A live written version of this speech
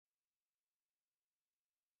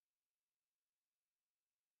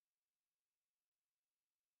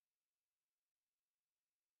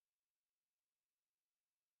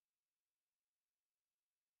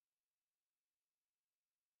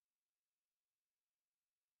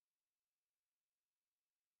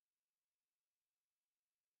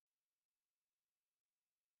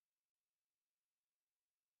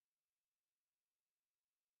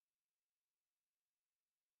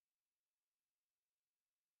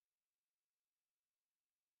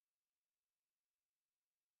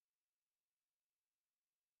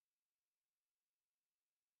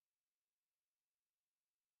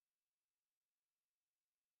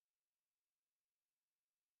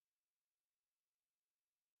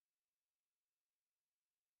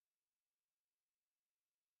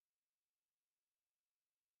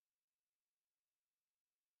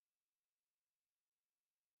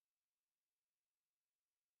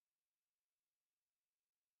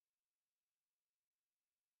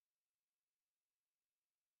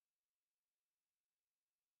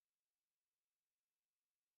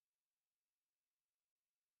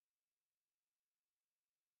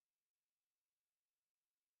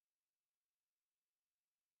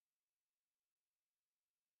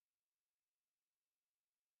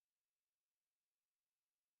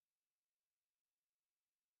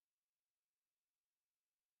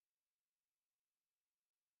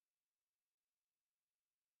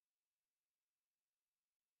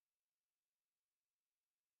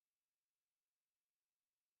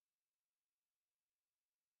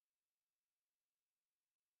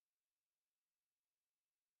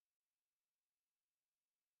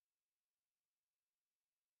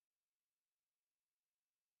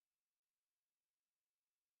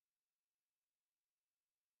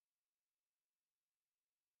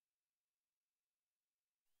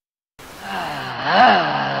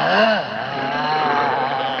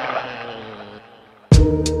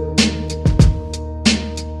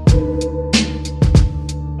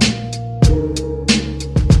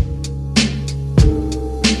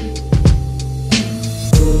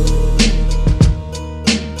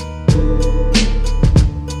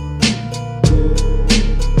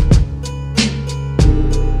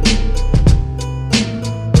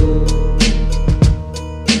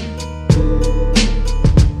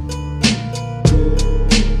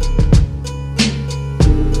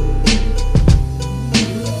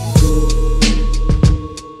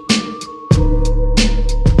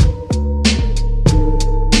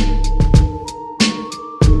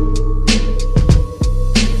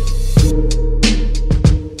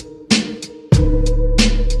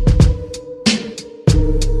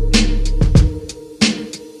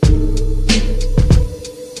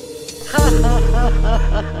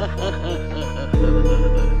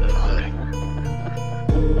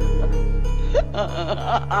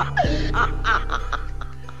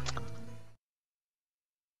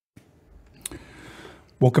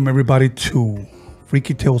Welcome everybody to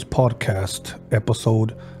Freaky Tales Podcast,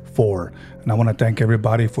 episode 4. And I want to thank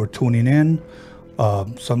everybody for tuning in.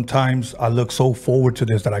 Sometimes I look so forward to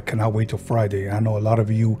this that I cannot wait till Friday. I know a lot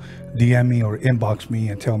of you DM me or inbox me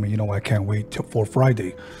and tell me, you know, I can't wait for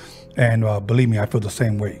Friday. And believe me, I feel the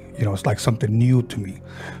same way. You know, it's like something new to me.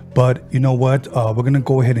 But you know what? We're going to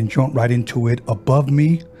go ahead and jump right into it. Above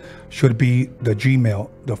me should be the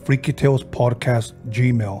Gmail, the Freaky Tales Podcast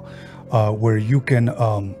Gmail. Where you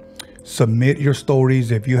can submit your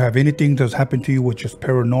stories. If you have anything that's happened to you, which is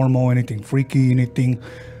paranormal, anything freaky, anything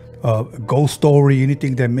ghost story,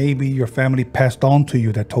 anything that maybe your family passed on to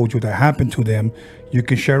you that told you that happened to them, you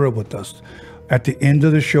can share it with us. At the end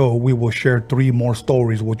of the show, we will share 3 more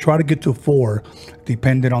stories. We'll try to get to 4,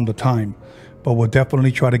 depending on the time, but we'll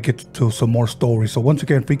definitely try to get to some more stories. So once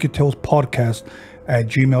again, Freaky Tales Podcast at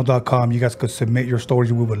gmail.com. You guys could submit your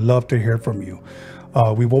stories. We would love to hear from you.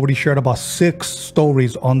 We've already shared about 6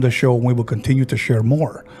 stories on the show, and we will continue to share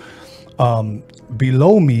more.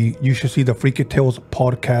 Below me, you should see the Freaky Tales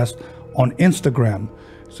Podcast on Instagram.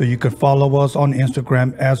 So you can follow us on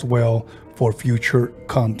Instagram as well for future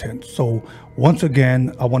content. So once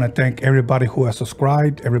again, I want to thank everybody who has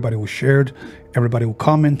subscribed, everybody who shared, everybody who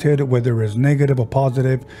commented, whether it's negative or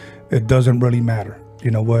positive, it doesn't really matter.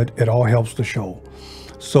 You know what? It all helps the show.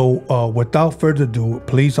 So without further ado,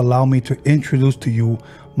 please allow me to introduce to you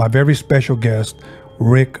my very special guest,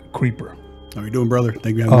 Rick Creeper. How are you doing, brother?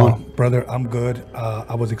 Thank you for having me on. Brother, I'm good.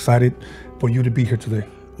 I was excited for you to be here today.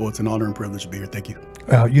 Well, it's an honor and privilege to be here. Thank you.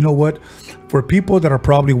 You know what? For people that are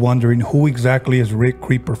probably wondering who exactly is Rick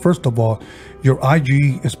Creeper, first of all, your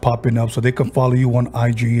IG is popping up so they can follow you on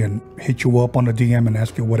IG and hit you up on the DM and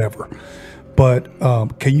ask you whatever. But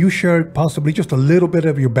can you share possibly just a little bit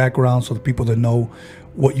of your background so the people that know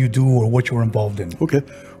what you do or what you're involved in? Okay.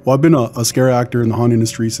 Well, I've been a scare actor in the haunting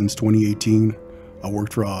industry since 2018. I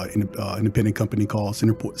worked for an independent company called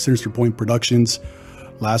Sinister Point Productions.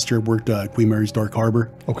 Last year, I worked at Queen Mary's Dark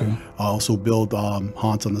Harbor. Okay. I also build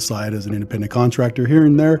haunts on the side as an independent contractor here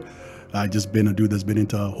and there. I've just been a dude that's been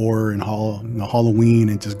into horror and Halloween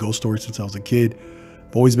and just ghost stories since I was a kid.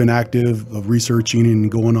 I've always been active of researching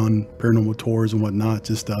and going on paranormal tours and whatnot.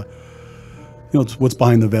 Just, you know, it's what's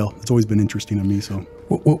behind the veil. It's always been interesting to me. So,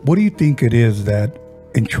 what do you think it is that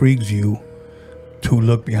intrigues you to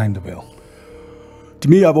look behind the veil? To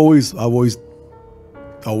me, I've always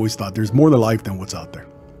thought there's more to life than what's out there.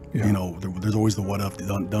 Yeah. You know, there's always the what if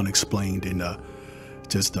done explained, and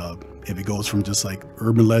just if it goes from just like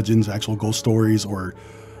urban legends, actual ghost stories, or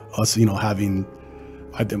us, you know, having.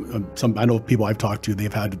 I know people I've talked to,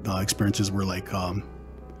 they've had experiences where like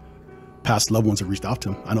past loved ones have reached out to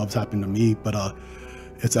them. I know it's happened to me, but I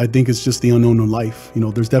think it's just the unknown of life. You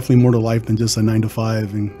know, there's definitely more to life than just a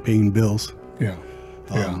 9-to-5 and paying bills. Yeah,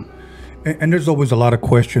 and there's always a lot of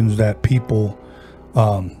questions that people.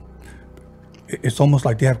 It's almost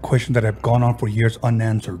like they have questions that have gone on for years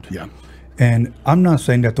unanswered. Yeah, and I'm not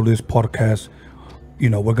saying that through this podcast, you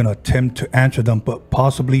know, we're going to attempt to answer them, but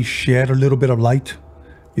possibly shed a little bit of light.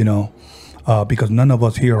 You know, because none of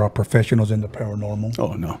us here are professionals in the paranormal.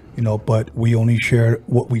 Oh, no. You know, but we only share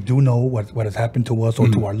what we do know, what has happened to us or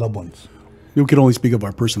to our loved ones. We can only speak of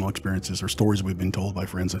our personal experiences or stories we've been told by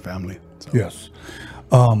friends and family. So. Yes.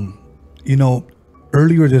 You know,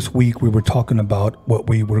 earlier this week, we were talking about what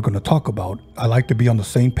we were going to talk about. I like to be on the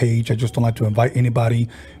same page. I just don't like to invite anybody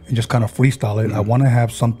and just kind of freestyle it. I want to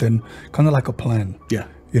have something kind of like a plan. Yeah.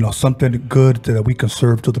 You know, something good that we can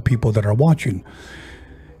serve to the people that are watching.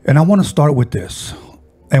 And I want to start with this.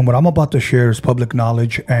 And what I'm about to share is public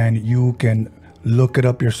knowledge, and you can look it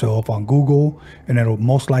up yourself on Google, and it'll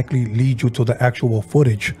most likely lead you to the actual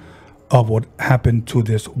footage of what happened to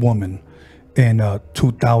this woman in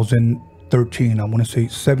 2013. I want to say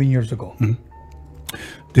 7 years ago.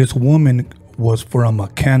 This woman was from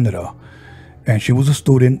Canada, and she was a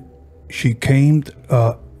student. She came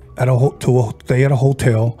to stay at a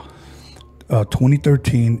hotel,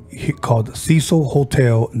 2013, called Cecil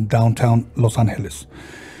Hotel in downtown Los Angeles.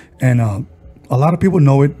 And a lot of people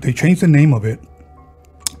know it. They changed the name of it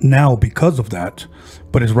now because of that,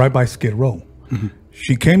 but it's right by Skid Row.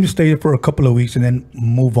 She came to stay there for a couple of weeks and then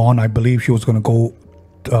move on. I believe she was going to go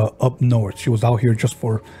up north. She was out here just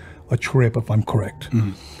for a trip, if I'm correct.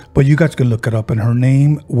 But you guys can look it up. And her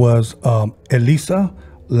name was Elisa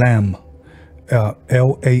Lam,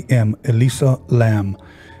 L-A-M, Elisa Lam.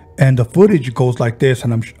 And the footage goes like this,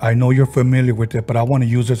 and I know you're familiar with it, but I want to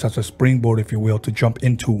use this as a springboard, if you will, to jump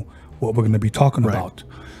into what we're going to be talking about.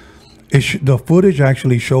 The footage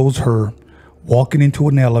actually shows her walking into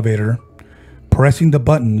an elevator, pressing the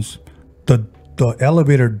buttons, the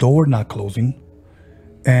elevator door not closing,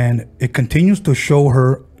 and it continues to show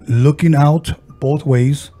her looking out both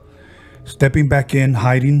ways, stepping back in,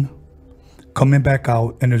 hiding, coming back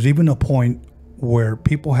out. And there's even a point where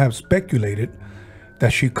people have speculated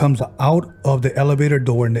that she comes out of the elevator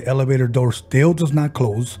door and the elevator door still does not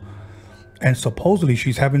close, and supposedly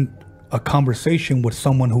she's having a conversation with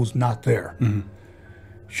someone who's not there.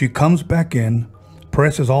 She comes back in,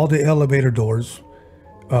 presses all the elevator doors,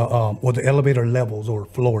 or the elevator levels or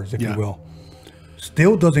floors, if you will.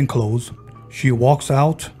 Still doesn't close. She walks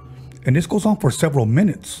out, and this goes on for several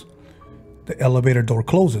minutes. The elevator door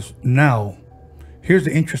closes. Now, here's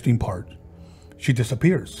the interesting part. She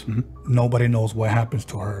disappears. Nobody knows what happens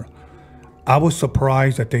to her. I was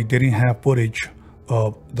surprised that they didn't have footage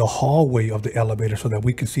of the hallway of the elevator so that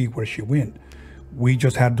we can see where she went. We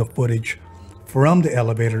just had the footage from the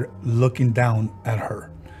elevator looking down at her.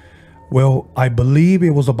 Well, I believe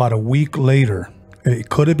it was about a week later. It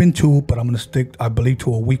could have been 2, but I'm going to stick, I believe,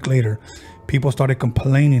 to a week later. People started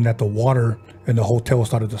complaining that the water in the hotel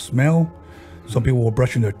started to smell. Some people were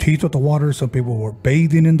brushing their teeth with the water. Some people were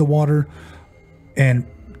bathing in the water, and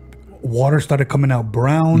water started coming out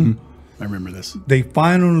brown. I remember this. They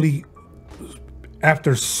finally,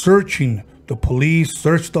 after searching, the police,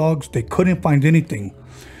 search dogs, they couldn't find anything.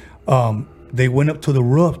 They went up to the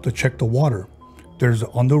roof to check the water.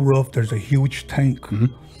 On the roof, there's a huge tank.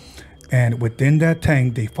 And within that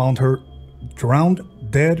tank, they found her drowned,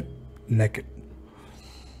 dead, naked.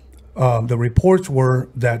 The reports were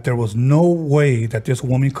that there was no way that this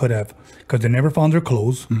woman could have, because they never found her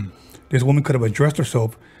clothes. This woman could have addressed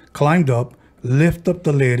herself, climbed up, lifted up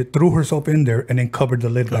the lid, threw herself in there, and then covered the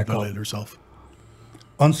lid back up. Herself.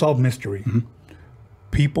 Unsolved mystery.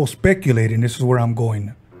 People speculating, this is where I'm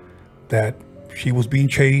going, that she was being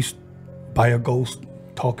chased by a ghost,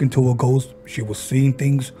 talking to a ghost. She was seeing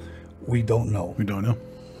things. We don't know. We don't know.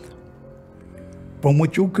 From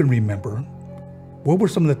what you can remember, what were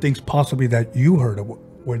some of the things possibly that you heard of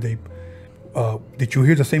where they, did you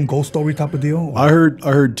hear the same ghost story type of deal? I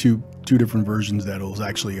heard two different versions that it was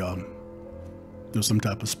actually, there was some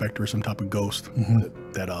type of specter, some type of ghost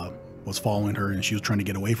that was following her, and she was trying to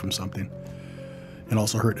get away from something. And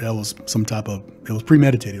also heard that was some type of, it was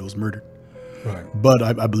premeditated, it was murdered. Right. But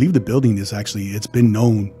I believe the building is actually, it's been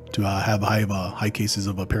known to have high cases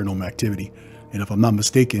of paranormal activity. And if I'm not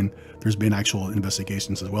mistaken, there's been actual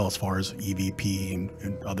investigations as well, as far as EVP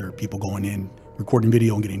and other people going in, recording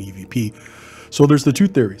video and getting EVP. So there's the two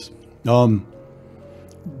theories.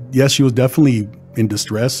 Yes, she was definitely in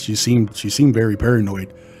distress. She seemed very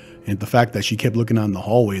paranoid. And the fact that she kept looking out in the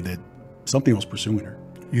hallway, that something was pursuing her.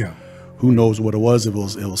 Yeah. Who knows what it was? It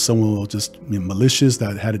was someone who was just malicious,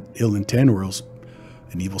 that had an ill intent, or it was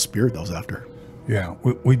an evil spirit that was after her. Yeah,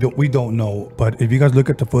 we don't know. But if you guys look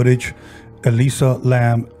at the footage, Elisa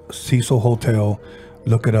Lam, Cecil Hotel,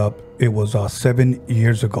 look it up. It was 7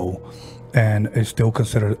 years ago, and it's still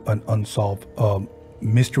considered an unsolved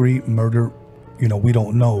mystery, murder. You know, we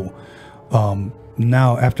don't know.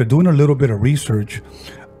 Now, after doing a little bit of research,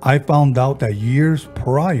 I found out that years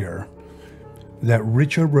prior, that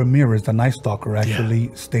Richard Ramirez, the Night Stalker, actually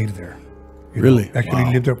stayed there. Really?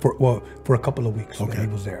 Actually lived there for a couple of weeks. Okay. He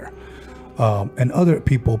was there. And other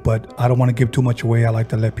people, but I don't want to give too much away. I like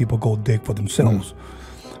to let people go dig for themselves.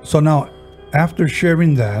 So now, after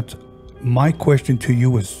sharing that, my question to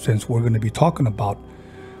you is, since we're going to be talking about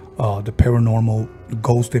the paranormal,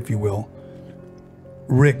 ghost, if you will,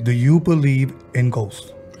 Rick, do you believe in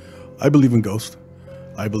ghosts? I believe in ghosts.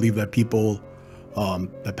 I believe that people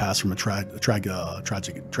that pass from a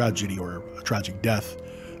tragic tragedy or a tragic death,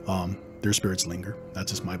 their spirits linger.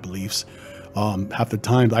 That's just my beliefs. half the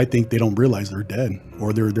time I think they don't realize they're dead,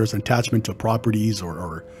 or there's an attachment to properties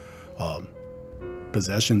or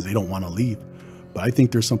possessions they don't want to leave. But I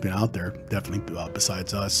think there's something out there, definitely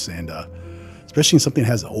besides us, and especially something that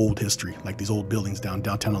has an old history, like these old buildings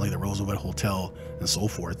downtown LA, the Roosevelt Hotel and so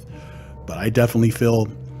forth. But I definitely feel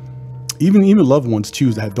even loved ones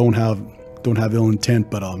too that don't have ill intent,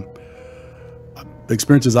 but the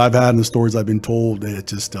experiences I've had and the stories I've been told, it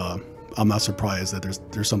just I'm not surprised that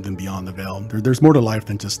there's something beyond the veil. There's more to life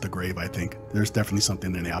than just the grave. I think there's definitely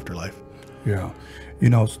something in the afterlife. Yeah, you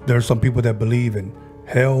know, there's some people that believe in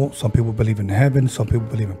hell, some people believe in heaven, some people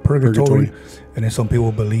believe in purgatory. And then some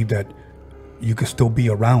people believe that you could still be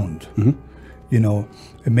around. You know,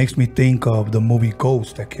 it makes me think of the movie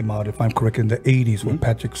Ghost that came out, if I'm correct, in the 80s with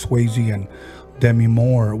Patrick Swayze and Demi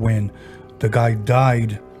Moore, when the guy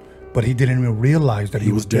died, but he didn't even realize that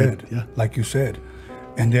he was dead, like you said.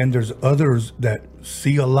 And then there's others that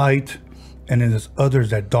see a light, and then there's others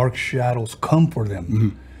that dark shadows come for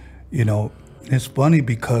them. You know, it's funny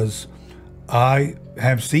because I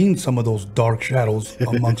have seen some of those dark shadows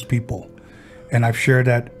amongst people, and I've shared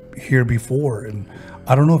that here before. And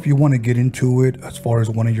I don't know if you want to get into it as far as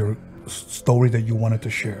one of your stories that you wanted to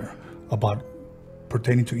share about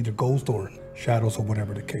pertaining to either ghosts or shadows or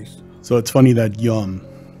whatever the case. So it's funny that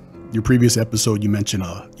your previous episode, you mentioned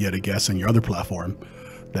you had a guest on your other platform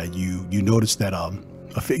that you noticed that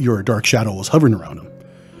a figure or a dark shadow was hovering around him.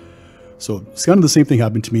 So it's kind of the same thing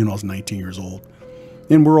happened to me when I was 19 years old.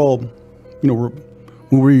 And we're all, you know,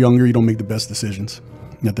 when we're younger, you don't make the best decisions.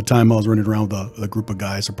 And at the time I was running around with a group of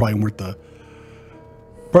guys that probably weren't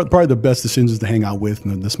probably the best decisions to hang out with,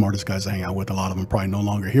 and the smartest guys to hang out with. A lot of them are probably no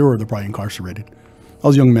longer here, or they're probably incarcerated. I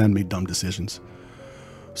was a young man, made dumb decisions.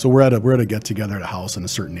 So we're at a get together at a house in a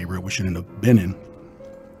certain neighborhood we shouldn't have been in.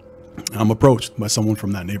 And I'm approached by someone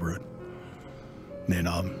from that neighborhood. And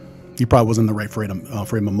he probably wasn't in the right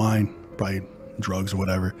frame of mind, probably drugs or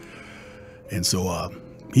whatever. And so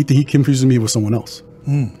he confuses me with someone else.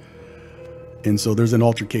 And so there's an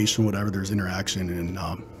altercation, whatever, there's interaction, and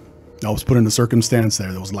I was put in a circumstance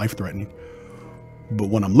there that was life-threatening. But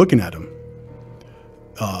when I'm looking at him,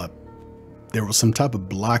 there was some type of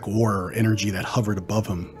black aura or energy that hovered above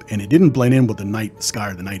him, and it didn't blend in with the night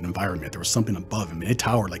sky or the night environment. There was something above him, and it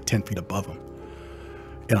towered like 10 feet above him.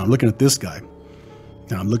 And I'm looking at this guy,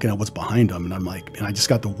 and I'm looking at what's behind him, and I'm like, and I just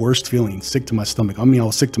got the worst feeling, sick to my stomach. I mean, I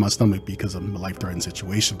was sick to my stomach because of a life-threatening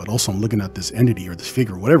situation, but also I'm looking at this entity or this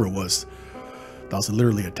figure, whatever it was, that was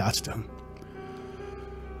literally attached to him.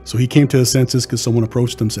 So he came to his senses because someone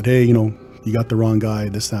approached him, said, hey, you know, you got the wrong guy,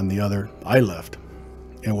 this, that, and the other. I left.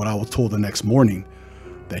 And what I was told the next morning,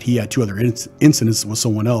 that he had 2 other incidents with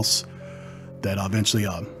someone else, that eventually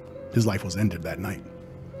his life was ended that night.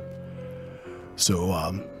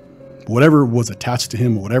 So whatever was attached to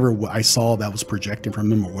him, or whatever I saw that was projecting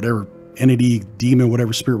from him, or whatever entity, demon,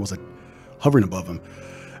 whatever spirit was hovering above him,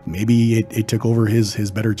 maybe it took over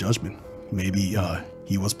his better judgment. Maybe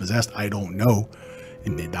he was possessed. I don't know.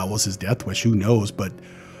 And that was his death wish. Who knows? But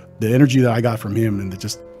the energy that I got from him, and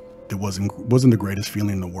it wasn't the greatest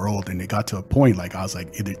feeling in the world. And it got to a point, like I was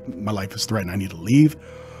like, either my life is threatened, I need to leave.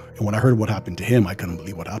 And when I heard what happened to him, I couldn't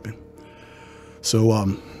believe what happened. So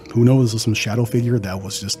who knows, some shadow figure that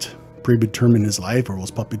was just predetermined his life, or was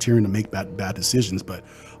puppeteering to make bad decisions. But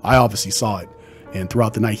I obviously saw it. And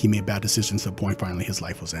throughout the night, he made bad decisions to the point finally his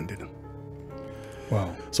life was ended.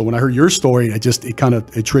 Wow. So when I heard your story,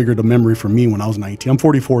 it triggered a memory for me when I was 19. I'm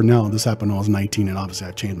 44 now. This happened when I was 19, and obviously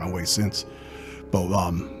I've changed my ways since. But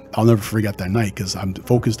I'll never forget that night because I'm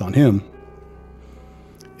focused on him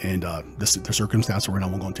and the circumstance we're in. I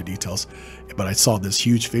won't go into details, but I saw this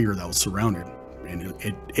huge figure that was surrounded, and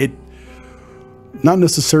it not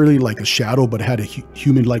necessarily like a shadow, but it had a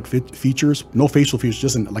human-like features, no facial features,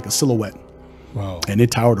 just like a silhouette. Wow. And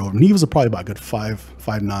it towered over him. He was probably about a good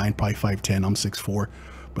 5'9", probably 5'10". I'm 6'4",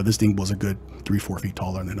 but this thing was a good 3-4 feet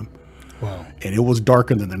taller than him. Wow. And it was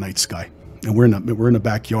darker than the night sky. And we're in the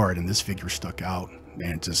backyard, and this figure stuck out,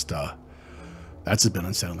 and just that's been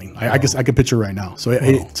unsettling. I guess I could picture right now. So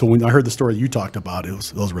so when I heard the story you talked about, it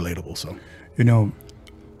was relatable. So, you know,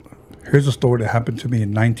 here's a story that happened to me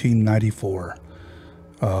in 1994.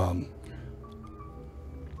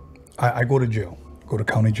 I go to jail, go to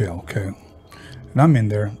county jail. Okay. And I'm in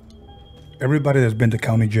there. Everybody that's been to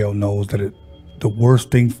county jail knows that the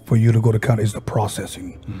worst thing for you to go to county is the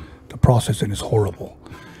processing. The processing is horrible.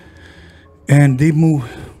 And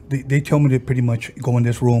they tell me to pretty much go in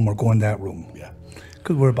this room or go in that room. Yeah.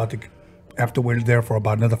 Because we're about to, after we're there for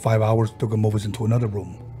about another 5 hours, they're going to move us into another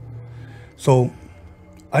room. So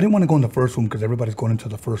I didn't want to go in the first room because everybody's going into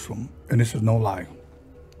the first room. And this is no lie.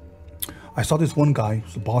 I saw this one guy,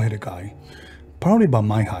 it's a bald-headed guy, probably about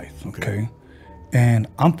my height, okay? And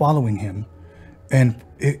I'm following him, and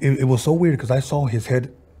it was so weird because I saw his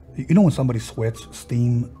head. You know when somebody sweats,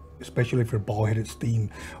 steam, especially if you're bald-headed, steam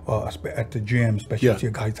at the gym, especially you see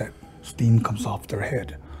guys that steam comes off their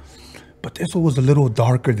head. But this one was a little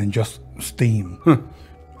darker than just steam.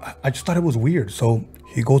 I just thought it was weird. So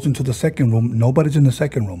he goes into the second room. Nobody's in the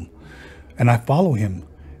second room. And I follow him.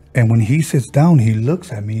 And when he sits down, he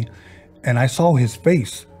looks at me, and I saw his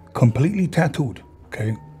face completely tattooed,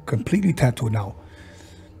 okay? Completely tattooed. Now,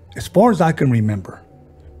 as far as I can remember,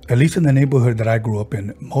 at least in the neighborhood that I grew up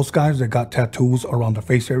in, most guys that got tattoos around the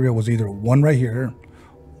face area was either one right here,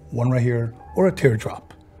 or a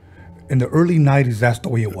teardrop. In the early 90s, that's the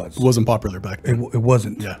way it was. It wasn't popular back then. It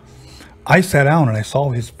wasn't. Yeah. I sat down and I saw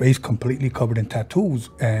his face completely covered in tattoos,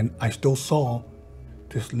 and I still saw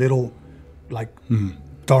this little, like,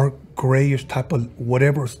 dark grayish type of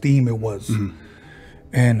whatever steam it was.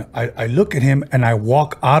 And I look at him, and I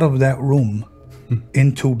walk out of that room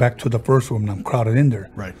back to the first room, and I'm crowded in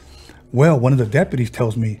there. Right. Well, one of the deputies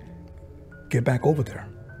tells me, get back over there.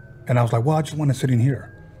 And I was like, well, I just want to sit in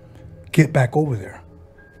here. Get back over there.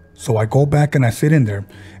 So I go back and I sit in there.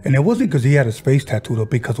 And it wasn't because he had his face tattooed up,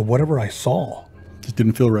 because of whatever I saw. Just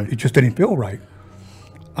didn't feel right. It just didn't feel right.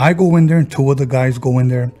 I go in there, and two other guys go in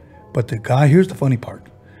there. But the guy, here's the funny part.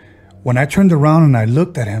 When I turned around and I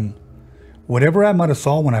looked at him, whatever I might have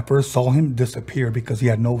saw when I first saw him disappeared, because he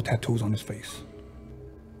had no tattoos on his face.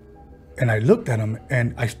 And I looked at him,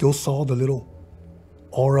 and I still saw the little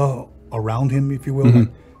aura around him, if you will, like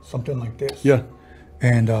something like this. Yeah.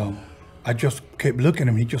 And I just kept looking at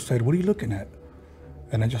him. He just said, what are you looking at?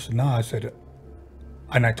 And I just said, nah. I said,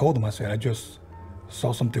 and I told him, I said, I just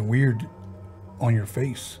saw something weird on your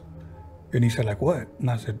face. And he said, like, what?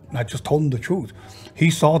 And I said, I just told him the truth.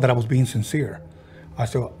 He saw that I was being sincere. I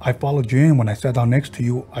said, I followed you in. When I sat down next to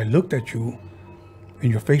you, I looked at you,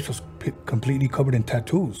 and your face was completely covered in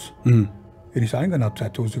tattoos. And he said, I ain't got no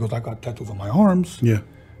tattoos. He goes, I got tattoos on my arms. Yeah.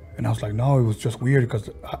 And I was like, no, it was just weird, because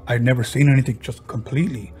I'd never seen anything just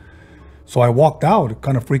completely. So I walked out. It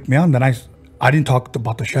kind of freaked me out. And then I didn't talk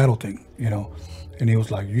about the shadow thing, you know. And he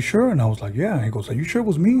was like, you sure? And I was like, yeah. And he goes, are you sure it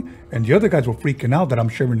was me? And the other guys were freaking out that I'm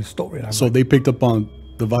sharing the story. And so they picked up on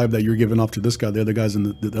the vibe that you're giving off to this guy. The other guys in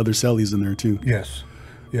the other cellies in there too. Yes.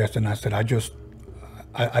 Yes. And I said, I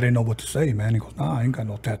didn't know what to say, man. He goes, nah, I ain't got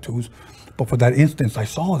no tattoos. But for that instance, I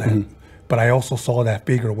saw that. But I also saw that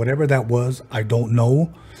figure. Whatever that was, I don't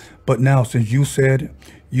know. But now, since you said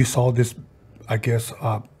you saw this, I guess,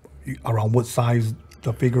 around what size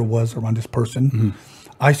the figure was around this person,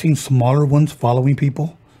 I seen smaller ones following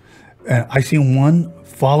people. And I seen one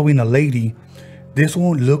following a lady. This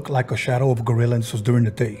one looked like a shadow of a gorilla, and this was during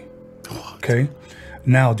the day. Okay?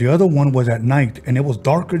 Now, the other one was at night, and it was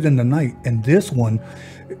darker than the night. And this one,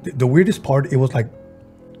 the weirdest part,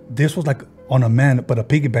 this was like on a man, but a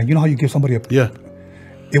piggy bank. You know how you give somebody a... Yeah.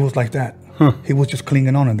 It was like that. He was just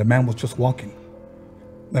clinging on, and the man was just walking.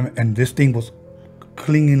 And this thing was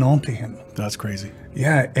clinging on to him. That's crazy.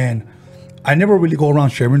 Yeah, and I never really go around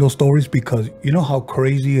sharing those stories, because you know how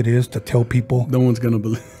crazy it is to tell people. No one's going to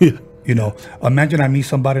believe. You know, imagine I meet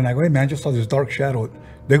somebody and I go, hey man, I just saw this dark shadow.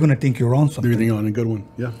 They're going to think you're on something. They're thinking on a good one.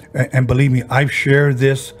 Yeah. And believe me, I've shared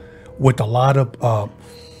this with a lot of,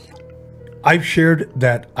 I've shared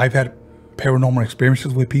that I've had paranormal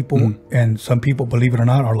experiences with people, and some people, believe it or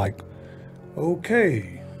not, are like,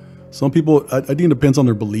 okay. Some people, I think it depends on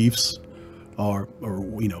their beliefs or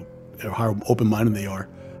you know, how open-minded they are.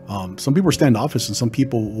 Some people are standoffish, and some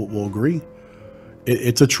people will agree.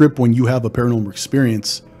 It's a trip when you have a paranormal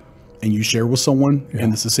experience and you share with someone,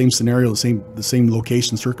 and it's the same scenario, the same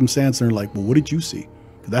location, circumstance, and they're like, well, what did you see?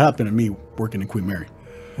 That happened to me working in Queen Mary.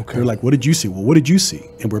 Okay. They're like, what did you see? Well, what did you see?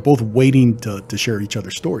 And we're both waiting to share each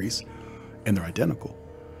other's stories, and they're identical.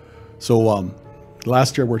 So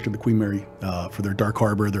last year I worked at the Queen Mary for their Dark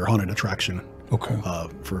Harbor, their haunted attraction. Okay.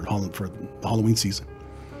 For the Halloween season.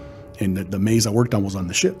 And the maze I worked on was on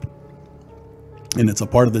the ship. And it's a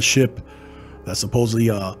part of the ship that supposedly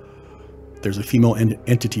there's a female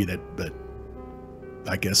entity that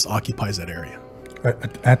I guess occupies that area.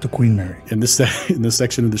 At the Queen Mary. In this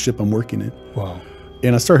section of the ship I'm working in. Wow.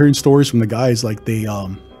 And I started hearing stories from the guys, like they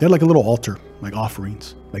had like a little altar, like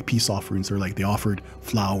offerings, like peace offerings. They're like, they offered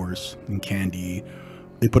flowers and candy.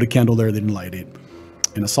 They put a candle there, they didn't light it.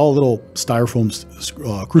 And I saw a little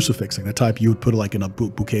styrofoam crucifix, like the type you would put like in a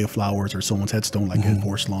bouquet of flowers or someone's headstone, like in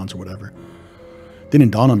horse lawns or whatever. Didn't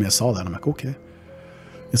dawn on me. I saw that. I'm like, okay.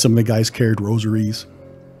 And some of the guys carried rosaries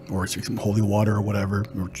or some holy water or whatever,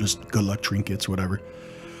 or just good luck trinkets or whatever.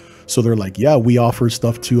 So they're like, yeah, we offer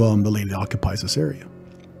stuff to the lady that occupies this area.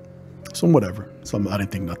 So whatever. So I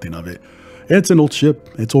didn't think nothing of it. It's an old ship.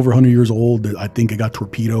 It's over 100 years old. I think it got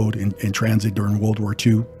torpedoed in transit during World War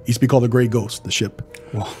II. It used to be called the Gray Ghost, the ship.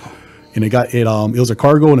 Wow. And it was a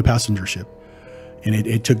cargo and a passenger ship. And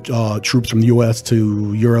it took troops from the U.S.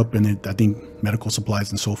 to Europe, and I think medical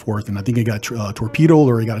supplies and so forth. And I think it got torpedoed,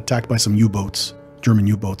 or it got attacked by some U-boats, German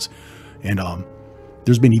U-boats. And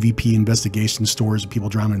there's been EVP investigation stories of people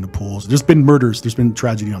drowning in the pools. There's been murders. There's been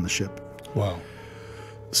tragedy on the ship. Wow.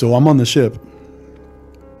 So I'm on the ship,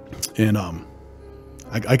 and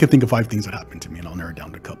I can think of 5 things that happened to me, and I'll narrow it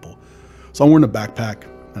down to a couple. So I'm wearing a backpack,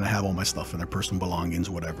 and I have all my stuff in there, personal belongings,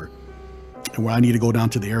 whatever. And where I need to go down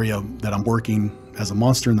to the area that I'm working as a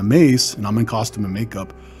monster in the maze, and I'm in costume and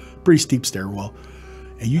makeup, pretty steep stairwell,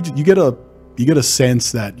 and you get a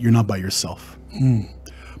sense that you're not by yourself.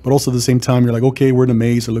 But also at the same time, you're like, okay, we're in a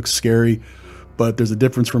maze, it looks scary, but there's a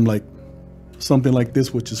difference from like something like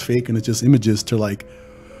this, which is fake and it's just images, to like,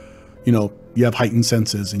 you know, you have heightened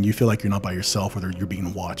senses and you feel like you're not by yourself, or you're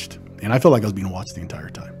being watched. And I felt like I was being watched the entire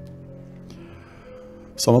time.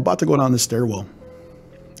 So I'm about to go down this stairwell,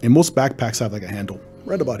 and most backpacks have like a handle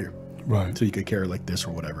right about here. Right. So you could carry like this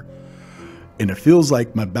or whatever. And it feels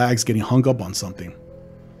like my bag's getting hung up on something.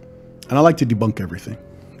 And I like to debunk everything.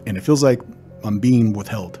 And it feels like I'm being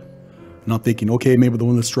withheld. And I'm thinking, okay, maybe the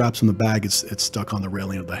one of the straps in the bag, it's stuck on the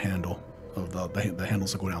railing of the handle, of the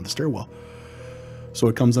handles that go down the stairwell. So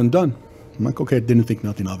it comes undone. I'm like, okay, I didn't think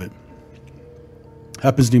nothing of it.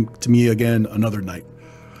 Happens to me again another night.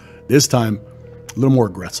 This time, a little more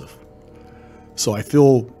aggressive. So I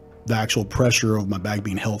feel the actual pressure of my bag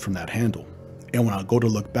being held from that handle. And when I go to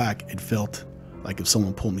look back, it felt like if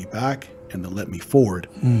someone pulled me back and then let me forward.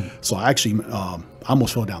 So I actually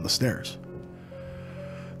almost fell down the stairs.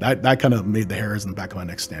 That kind of made the hairs in the back of my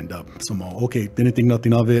neck stand up. So I'm all, okay, didn't think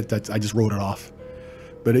nothing of it. I just wrote it off.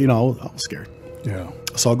 But, you know, I was scared. Yeah.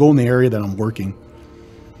 So I'll go in the area that I'm working,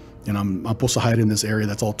 and I'm supposed to hide in this area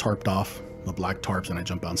that's all tarped off, the black tarps, and I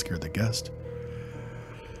jump out and scare the guest.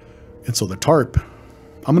 And so the tarp,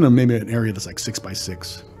 I'm in maybe an area that's like 6 by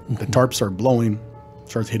 6. The tarp start blowing,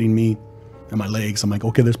 starts hitting me and my legs. I'm like,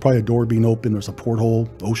 okay, there's probably a door being open. There's a porthole,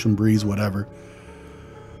 ocean breeze, whatever.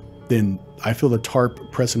 Then I feel the tarp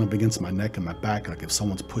pressing up against my neck and my back, like if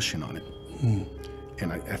someone's pushing on it.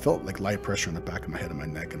 And I felt like light pressure in the back of my head and my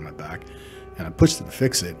neck and my back. And I pushed it to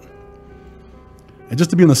fix it. And just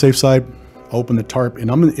to be on the safe side, I open the tarp, and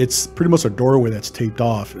it's pretty much a doorway that's taped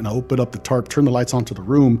off. And I open up the tarp, turn the lights onto the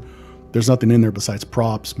room. There's nothing in there besides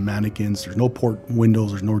props, mannequins. There's no port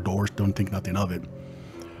windows. There's no doors. Don't think nothing of it.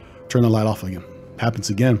 Turn the light off again. Happens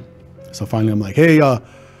again. So finally I'm like, hey,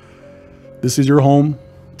 this is your home.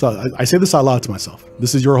 So I say this out loud to myself.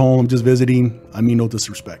 This is your home. I'm just visiting. I mean no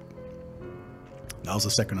disrespect. That was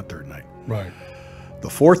the second or third night. Right. The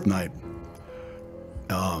fourth night,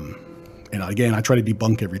 and again, I try to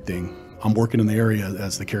debunk everything. I'm working in the area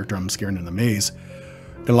as the character I'm scaring in the maze.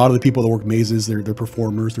 And a lot of the people that work mazes, they're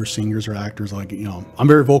performers, they're singers or actors. Like, you know, I'm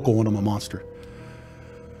very vocal when I'm a monster.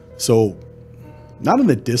 So not in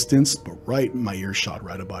the distance, but right in my earshot,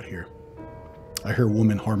 right about here, I hear a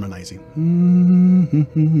woman harmonizing.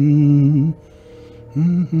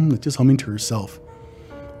 Just humming to herself.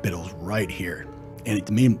 But it was right here. And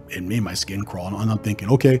it made my skin crawl. And I'm thinking,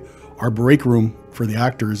 okay, our break room for the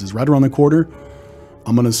actors is right around the corner.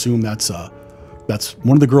 I'm going to assume that's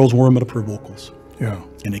one of the girls warming up her vocals. Yeah.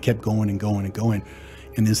 And it kept going and going and going.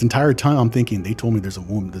 And this entire time I'm thinking, they told me there's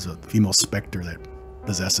a female specter that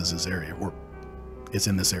possesses this area, or it's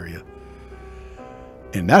in this area.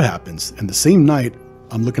 And that happens. And the same night,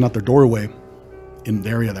 I'm looking out the doorway in the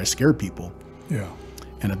area that I scare people. Yeah.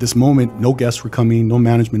 And at this moment, no guests were coming, no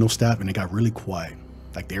management, no staff, and it got really quiet.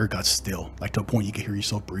 Like the air got still, like to a point you could hear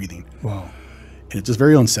yourself breathing. Wow. And it's just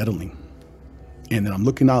very unsettling. And then I'm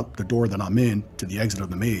looking out the door that I'm in to the exit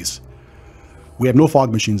of the maze. We have no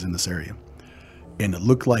fog machines in this area. And it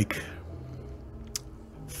looked like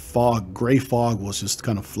fog, gray fog was just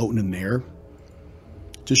kind of floating in the air,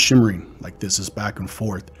 just shimmering like this, just back and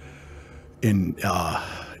forth. And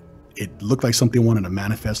it looked like something wanted to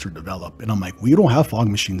manifest or develop. And I'm like, we don't have fog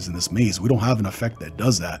machines in this maze. We don't have an effect that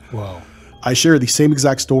does that. Wow. I share the same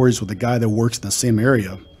exact stories with the guy that works in the same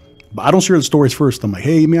area, but I don't share the stories first. I'm like,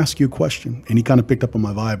 hey, let me ask you a question. And he kind of picked up on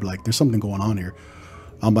my vibe, like, there's something going on here.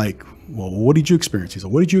 I'm like, well, what did you experience? He's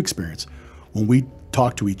like, what did you experience? When we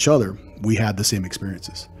talked to each other, we had the same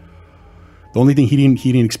experiences. The only thing he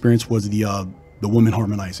didn't experience was the woman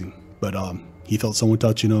harmonizing, but he felt someone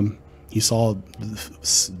touching him. He saw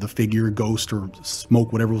the figure, ghost or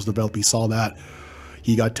smoke, whatever was developed. He saw that.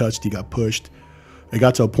 He got touched. He got pushed. It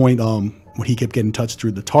got to a point when he kept getting touched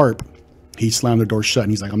through the tarp, he slammed the door shut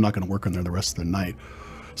and he's like, I'm not going to work on there the rest of the night.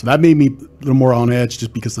 So that made me a little more on edge,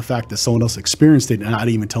 just because the fact that someone else experienced it and I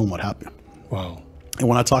didn't even tell them what happened. Wow. And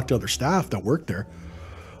when I talked to other staff that worked there,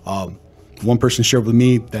 one person shared with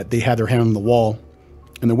me that they had their hand on the wall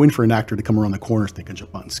and they're waiting for an actor to come around the corner so they can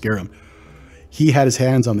jump out and scare him. He had his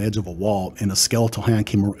hands on the edge of a wall and a skeletal hand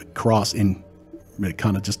came across and it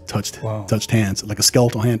kind of just touched hands, like a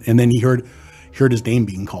skeletal hand. And then he heard his name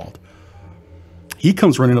being called. He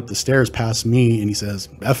comes running up the stairs past me and he says,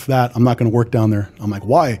 F that, I'm not going to work down there. I'm like,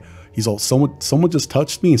 why? He's all, someone just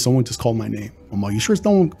touched me and someone just called my name. I'm like, you sure it's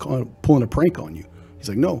no one pulling a prank on you? He's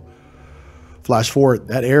like, no. Flash forward,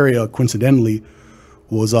 that area coincidentally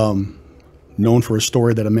was known for a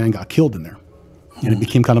story that a man got killed in there. And it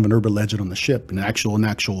became kind of an urban legend on the ship, an actual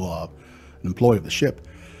employee of the ship.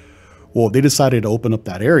 Well, they decided to open up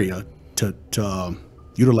that area to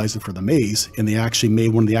utilize it for the maze, and they actually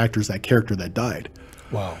made one of the actors that character that died.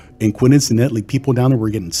 Wow. And coincidentally, people down there were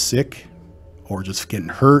getting sick or just getting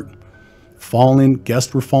hurt, falling,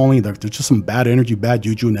 guests were falling. There's just some bad energy, bad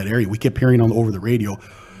juju in that area. We kept hearing over the radio,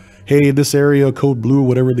 hey, this area, code blue,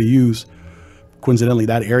 whatever they use. Coincidentally,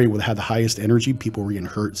 that area would have the highest energy. People were getting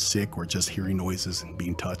hurt, sick, or just hearing noises and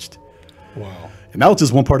being touched. Wow. And that was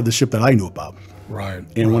just one part of the ship that I knew about. Right.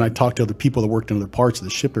 And when I talked to other people that worked in other parts of the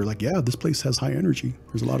ship, they're like, yeah, this place has high energy.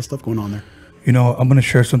 There's a lot of stuff going on there. You know, I'm going to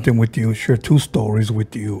share something with you, share two stories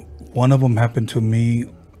with you. One of them happened to me,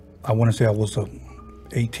 I want to say I was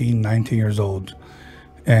 18, 19 years old.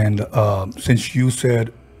 And since you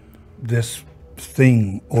said this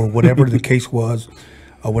thing or whatever the case was,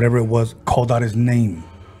 or whatever it was, called out his name,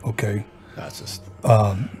 okay? That's just...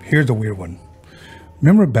 here's a weird one.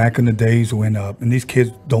 Remember back in the days when, and these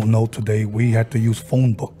kids don't know today, we had to use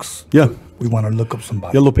phone books. Yeah. We want to look up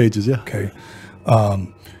somebody. Yellow pages, yeah. Okay.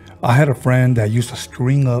 I had a friend that used to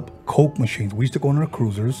string up Coke machines. We used to go on our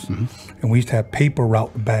cruisers, and we used to have paper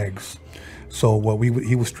route bags. So what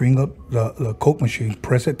he would string up the Coke machine,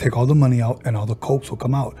 press it, take all the money out, and all the Cokes would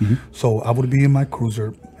come out. So I would be in my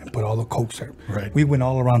cruiser and put all the Cokes there. Right. We went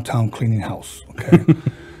all around town cleaning house, okay?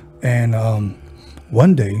 And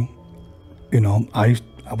one day, you know, I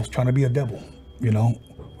was trying to be a devil, you know,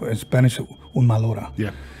 in Spanish, un malora.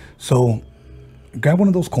 Yeah. So grab one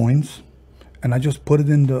of those coins, and I just put it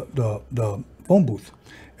in the phone booth.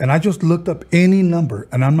 And I just looked up any number,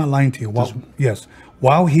 and I'm not lying to you.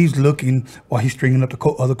 While he's looking, while he's stringing up the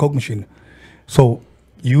other Coke machine. So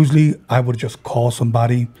usually I would just call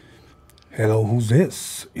somebody, hello, who's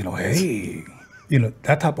this? You know, hey, you know,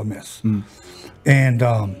 that type of mess. And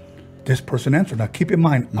this person answered. Now keep in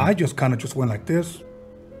mind, I just kind of just went like this.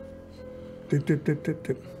 Dip, dip, dip, dip,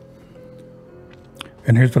 dip.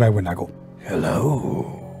 And here's what I went. I go,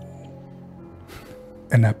 hello.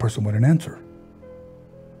 And that person wouldn't answer.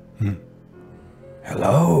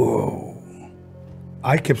 Hello.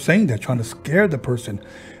 I kept saying that, trying to scare the person,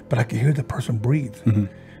 but I could hear the person breathe.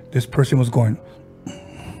 This person was going,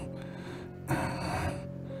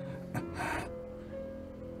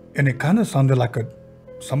 and it kind of sounded like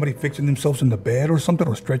somebody fixing themselves in the bed or something,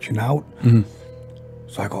 or stretching out.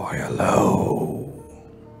 So I go, hello.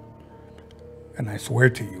 And I swear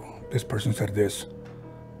to you, this person said this,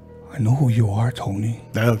 I know who you are, Tony.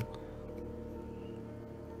 That's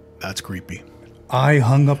creepy. I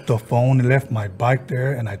hung up the phone and left my bike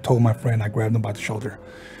there, and I told my friend, I grabbed him by the shoulder,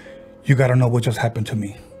 you got to know what just happened to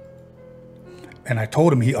me. And I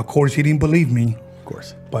told him, of course, he didn't believe me. Of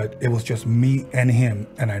course. But it was just me and him,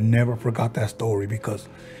 and I never forgot that story, because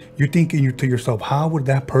you're thinking to yourself, how would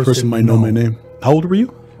that person might know my name? How old were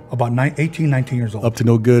you? About 18, 19 years old. Up to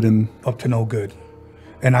no good. Up to no good.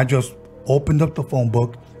 And I just opened up the phone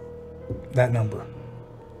book, that number.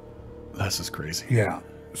 That's just crazy. Yeah.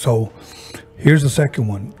 So here's the second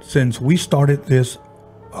one. Since we started this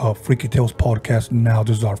Freaky Tales podcast, now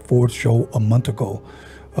this is our fourth show a month ago.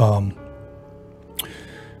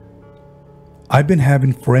 I've been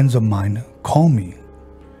having friends of mine call me.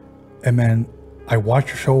 And man, I watch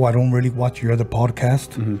your show. I don't really watch your other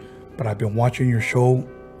podcast, but I've been watching your show,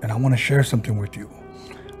 and I want to share something with you.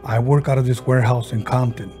 I work out of this warehouse in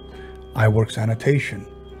Compton. I work sanitation.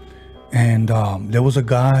 And there was a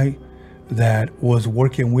guy that was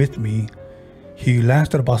working with me. He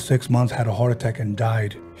lasted about 6 months, had a heart attack, and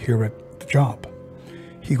died here at the job.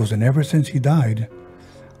 He goes, and ever since he died,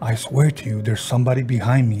 I swear to you, there's somebody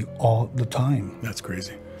behind me all the time. That's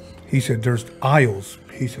crazy. He said, there's aisles.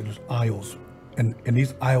 He said, there's aisles. And in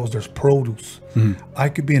these aisles, there's produce. I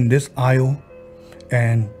could be in this aisle,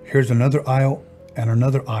 and here's another aisle and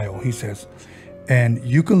another aisle, he says. And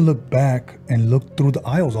you can look back and look through the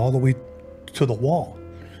aisles all the way to the wall.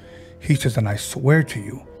 He says, and I swear to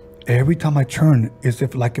you, every time I turn, it's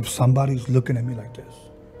like if somebody's looking at me like this.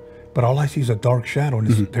 but all I see is a dark shadow, and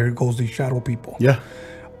there goes these shadow people. Yeah.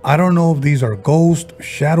 I don't know if these are ghosts,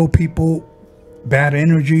 shadow people, bad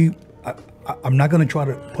energy. I'm not going to try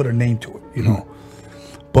to put a name to it, you know.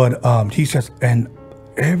 But he says, and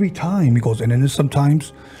every time he goes, and then there's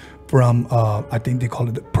sometimes from, I think they call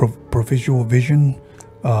it the provisional vision,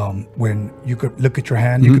 when you could look at your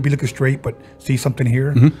hand, you could be looking straight, but see something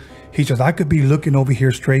here. He says, I could be looking over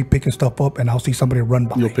here straight, picking stuff up, and I'll see somebody run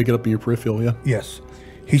by. You'll pick it up in your peripheral, yeah. Yes.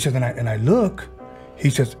 He says, and I look, he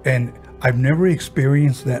says, and I've never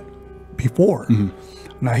experienced that before.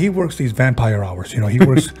 Now he works these vampire hours, you know, he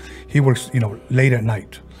works, you know, late at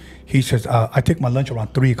night. He says, I take my lunch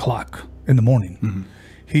around 3 o'clock in the morning.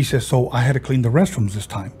 He says, so I had to clean the restrooms this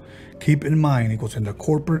time. Keep in mind, he goes, in the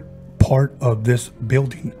corporate part of this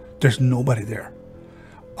building, there's nobody there.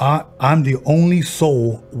 I'm the only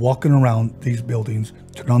soul walking around these buildings,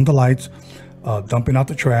 turn on the lights, dumping out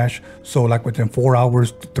the trash. So like within 4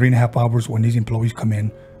 hours, 3.5 hours, when these employees come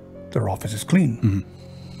in, their office is clean.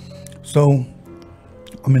 So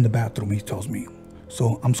I'm in the bathroom, he tells me.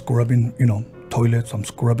 So I'm scrubbing, you know, toilets, I'm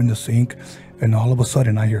scrubbing the sink, and all of a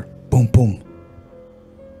sudden I hear boom, boom.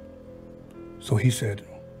 So he said,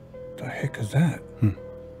 the heck is that?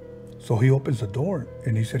 So he opens the door,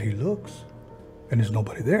 and he said he looks, and there's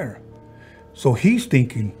nobody there. So he's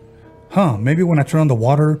thinking, maybe when I turn on the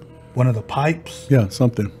water, one of the pipes. Yeah,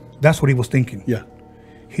 something. That's what he was thinking. Yeah.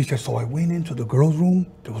 He said, so I went into the girls' room,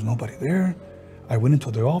 there was nobody there. I went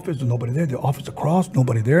into their office, there's nobody there. The office across,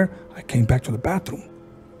 nobody there. I came back to the bathroom.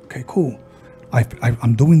 Okay, cool.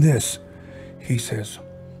 I'm doing this. He says,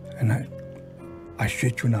 and I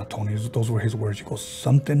shit you not, Tony. Those were his words. He goes,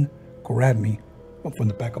 something grabbed me from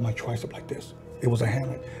the back of my tricep like this. It was a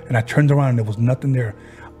hammer. And I turned around and there was nothing there.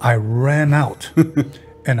 I ran out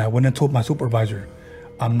and I went and told my supervisor,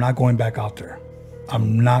 I'm not going back out there.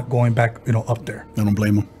 I'm not going back, you know, up there. I don't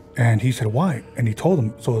blame him. And he said, why? And he told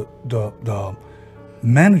him. So the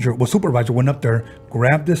manager, supervisor went up there,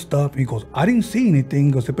 grabbed this stuff. He goes, I didn't see anything.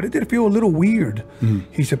 He goes, but it did feel a little weird.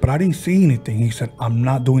 He said, but I didn't see anything. He said, I'm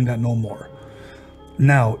not doing that no more.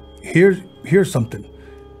 Now, here's something.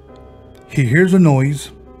 He hears a noise,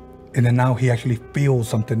 and then now he actually feels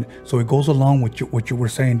something. So it goes along with what you were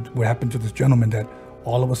saying, what happened to this gentleman, that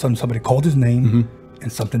all of a sudden somebody called his name and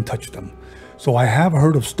something touched him. So I have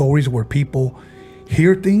heard of stories where people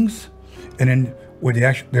hear things, and then where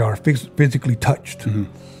they are physically touched.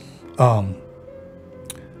 I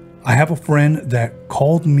have a friend that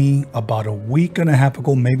called me about a week and a half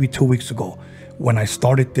ago, maybe 2 weeks ago, when I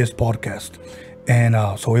started this podcast. And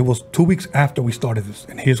so it was 2 weeks after we started this.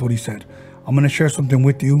 And here's what he said. I'm going to share something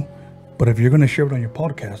with you, but if you're going to share it on your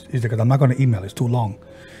podcast, he said, because I'm not going to email, it's too long.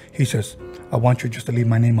 He says, I want you just to leave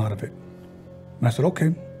my name out of it. And I said,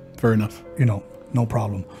 okay. Fair enough. You know, no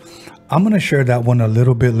problem. I'm going to share that one a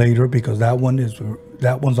little bit later, because that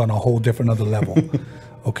one's on a whole different other level.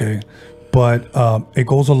 Okay. But it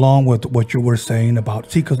goes along with what you were saying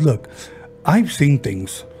about, because look, I've seen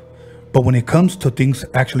things, but when it comes to things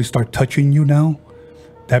actually start touching you now,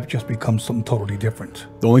 that just becomes something totally different.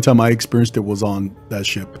 The only time I experienced it was on that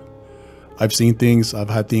ship. I've seen things, I've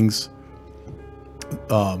had things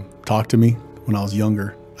talk to me when I was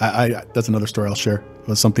younger. I that's another story I'll share. It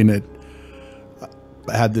was something that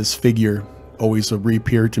I had this figure always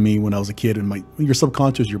reappear to me when I was a kid. And you're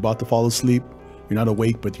subconscious, you're about to fall asleep. You're not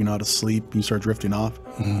awake, but you're not asleep. You start drifting off.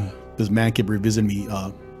 This man kept revisiting me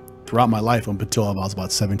throughout my life up until I was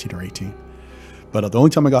about 17 or 18. But the only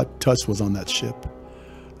time I got touched was on that ship.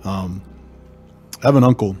 I have an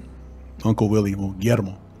uncle Willie,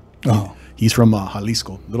 Guillermo. He's from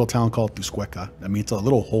Jalisco, a little town called Tuscueca. I mean, it's a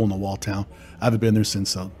little hole in the wall town. I haven't been there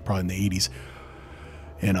since probably in the 80s.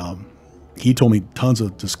 And he told me tons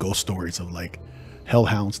of just ghost stories of like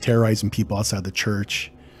hellhounds terrorizing people outside the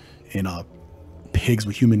church, and pigs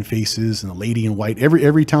with human faces, and a lady in white.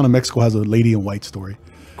 Every town in Mexico has a lady in white story.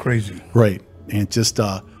 Crazy. Right. And just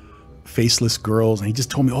faceless girls. And he just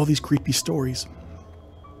told me all these creepy stories.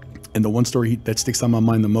 And the one story that sticks on my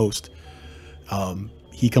mind the most,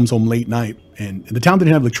 he comes home late night, and the town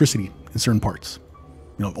didn't have electricity in certain parts.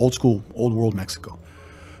 You know, old school, old world Mexico.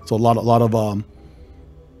 So a lot of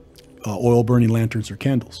oil burning lanterns or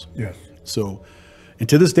candles. Yes. So, and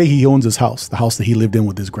to this day, he owns his house, the house that he lived in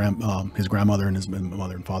with his grandmother and his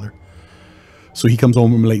mother and father. So he comes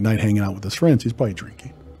home late night hanging out with his friends. He's probably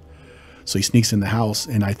drinking. So he sneaks in the house,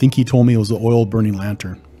 and I think he told me it was an oil burning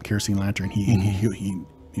lantern, kerosene lantern. He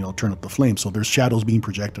you know, turn up the flame. So there's shadows being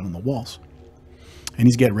projected on the walls, and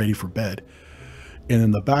he's getting ready for bed. And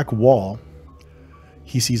in the back wall,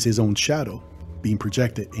 he sees his own shadow being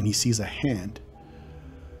projected, and he sees a hand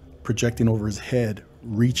projecting over his head,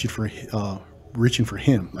 reaching reaching for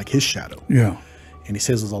him, like his shadow. Yeah. And he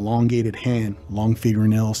says it's a elongated hand, long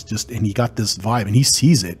fingernails, and he got this vibe, and he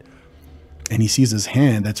sees it. And he sees his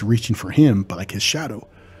hand that's reaching for him, but like his shadow.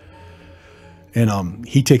 And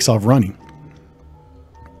he takes off running.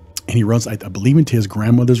 And he runs, I believe, into his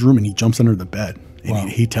grandmother's room, and he jumps under the bed. And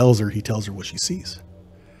he tells her what she sees.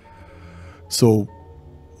 So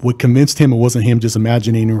what convinced him it wasn't him just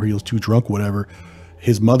imagining, or he was too drunk, whatever.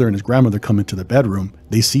 His mother and his grandmother come into the bedroom.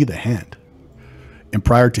 They see the hand. And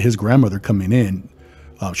prior to his grandmother coming in,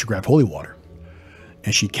 she grabbed holy water.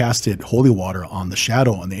 And she casted holy water on the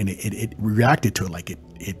shadow, and it reacted to it, like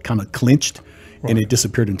it kind of clinched, and it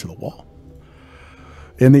disappeared into the wall.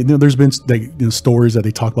 And there's been stories that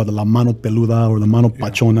they talk about the la mano peluda or the mano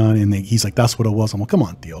pachona, and he's like, that's what it was. I'm like, come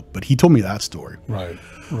on, Theo. But he told me that story. Right.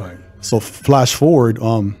 So flash forward,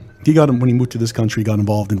 when he moved to this country, he got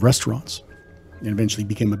involved in restaurants, and eventually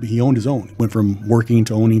he owned his own. Went from working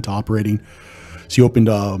to owning to operating. So he opened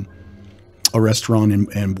a restaurant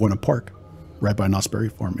in Buena Park, right by Knott's Berry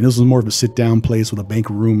Farm. And this was more of a sit-down place with a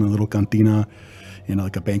banquet room and a little cantina,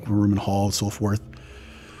 like a banquet room and hall and so forth.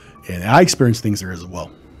 And I experienced things there as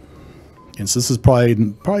well. And so this is probably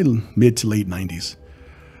mid to late 90s.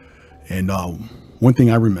 And one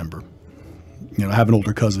thing I remember, I have an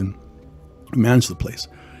older cousin who managed the place.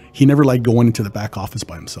 He never liked going into the back office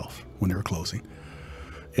by himself when they were closing.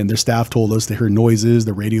 And their staff told us they heard noises,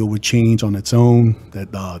 the radio would change on its own,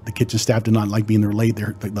 that the kitchen staff did not like being there late.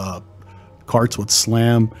 The carts would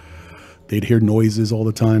slam. They'd hear noises all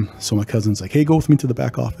the time. So my cousin's like, hey, go with me to the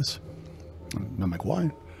back office. And I'm like, why?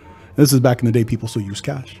 And this is back in the day, people still use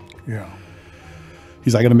cash. Yeah.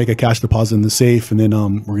 He's like, I got to make a cash deposit in the safe, and then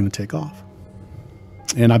we're going to take off.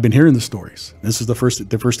 And I've been hearing the stories. This is the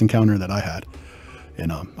first encounter that I had.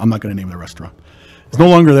 And I'm not going to name the restaurant. It's no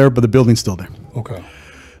longer there, but the building's still there. Okay.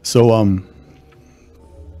 So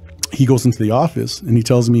he goes into the office, and he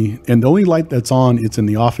tells me, and the only light that's on, it's in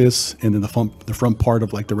the office and in the front part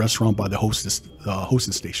of like the restaurant by the hostess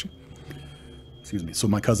station. Excuse me. So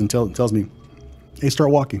my cousin tells me, hey,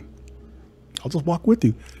 start walking. I'll just walk with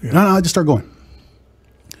you. Yeah. No, just start going.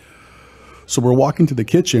 So we're walking to the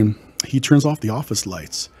kitchen. He turns off the office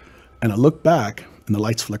lights, and I look back, and the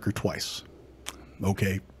lights flicker twice.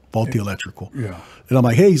 Okay, faulty electrical. Yeah. And I'm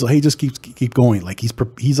like, hey, he's like, hey, just keep going. Like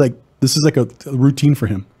he's like, this is like a routine for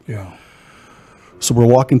him. Yeah. So we're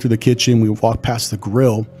walking through the kitchen. We walk past the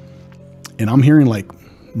grill, and I'm hearing like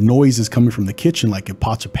noises coming from the kitchen, like if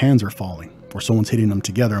pots or pans are falling or someone's hitting them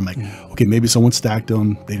together. I'm like, okay, maybe someone stacked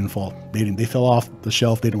them. They didn't fall. They fell off the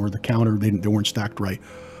shelf. They didn't, or the counter. They weren't stacked right.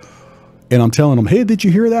 And I'm telling him, hey, did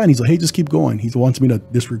you hear that? And he's like, hey, just keep going. He wants me to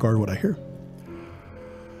disregard what I hear.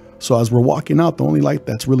 So as we're walking out, the only light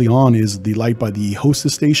that's really on is the light by the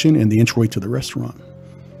hostess station and the entryway to the restaurant.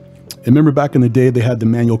 And remember back in the day, they had the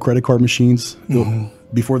manual credit card machines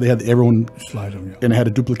before they had everyone slide them, and it had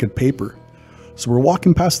a duplicate paper. So we're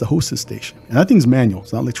walking past the hostess station, and that thing's manual.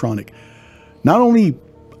 It's not electronic. Not only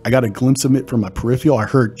I got a glimpse of it from my peripheral, I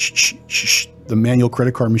heard the manual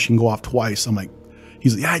credit card machine go off twice. I'm like,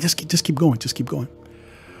 he's like, yeah, just keep going, just keep going.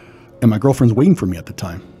 And my girlfriend's waiting for me at the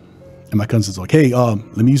time. And my cousin's like, hey,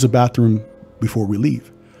 let me use the bathroom before we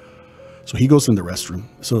leave. So he goes in the restroom.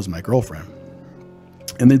 So does my girlfriend.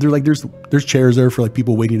 And they're like, there's chairs there for like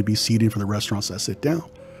people waiting to be seated for the restaurants that sit down.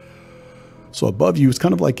 So above you, it's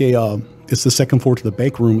kind of like it's the second floor to the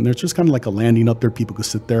bank room. And there's just kind of like a landing up there. People could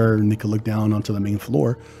sit there and they could look down onto the main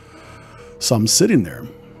floor. So I'm sitting there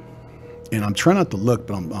and I'm trying not to look,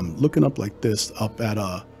 but I'm looking up like this, up at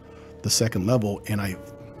the second level. And I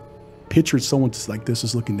pictured someone just like this,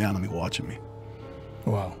 just looking down at me, watching me.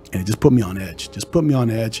 Wow. And it just put me on edge,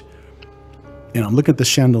 And I'm looking at the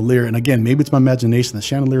chandelier. And again, maybe it's my imagination. The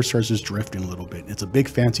chandelier starts just drifting a little bit. It's a big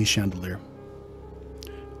fancy chandelier.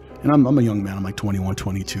 And I'm a young man. I'm like 21,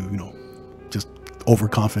 22, just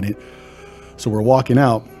overconfident. So we're walking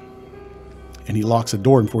out and he locks the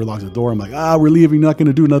door. And before he locks the door, I'm like, we're leaving. Not going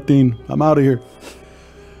to do nothing. I'm out of here.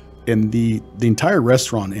 And the entire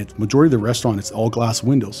restaurant, majority of the restaurant, it's all glass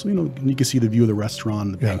windows. So, you can see the view of the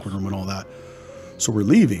restaurant, the banquet room and all that. So we're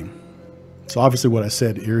leaving. So obviously what I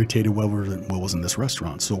said irritated what was in this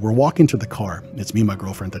restaurant. So we're walking to the car. It's me and my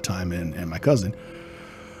girlfriend at the time and my cousin.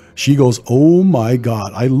 She goes, oh my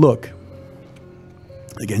God. I look,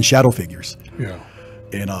 again, shadow figures. Yeah.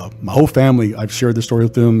 And my whole family, I've shared the story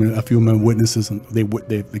with them. And a few of them witnesses, and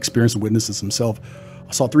they've experienced and witnesses themselves.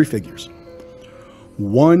 I saw 3 figures.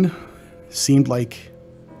 One seemed like,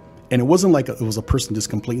 and it wasn't like it was a person just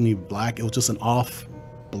completely black. It was just an off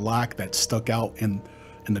black that stuck out in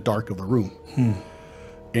the dark of the room.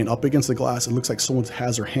 And up against the glass, it looks like someone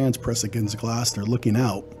has their hands pressed against the glass. They're looking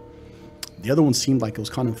out. The other one seemed like it was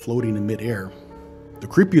kind of floating in midair. The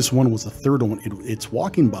creepiest one was the third one. It's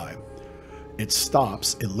walking by. It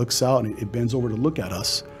stops. It looks out and it bends over to look at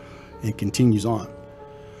us and continues on.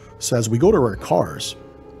 So as we go to our cars,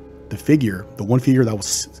 the one figure that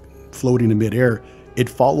was floating in midair, it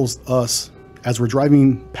follows us as we're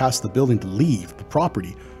driving past the building to leave the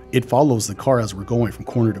property. It follows the car as we're going from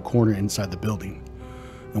corner to corner inside the building,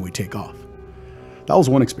 and we take off. That was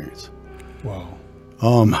one experience. Wow.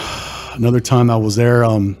 Another time I was there,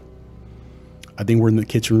 I think we're in the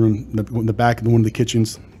kitchen room, in the back of one of the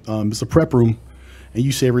kitchens. It's a prep room, and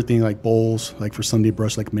you see everything like bowls, like for Sunday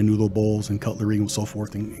brush, like menudo bowls and cutlery and so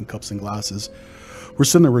forth, and cups and glasses. We're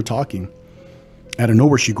sitting there, we're talking. Out of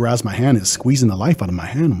nowhere, she grabs my hand and is squeezing the life out of my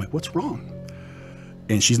hand. I'm like, what's wrong?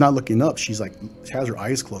 And she's not looking up. She's like, she has her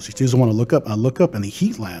eyes closed. She doesn't want to look up. I look up and the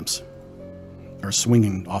heat lamps are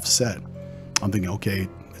swinging offset. I'm thinking, okay,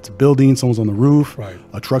 it's a building. Someone's on the roof. Right.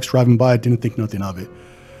 A truck's driving by. I didn't think nothing of it.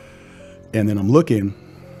 And then I'm looking,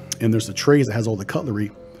 and there's the trays that has all the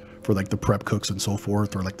cutlery for like the prep cooks and so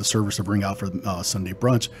forth, or like the servers to bring out for Sunday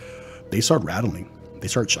brunch. They start rattling.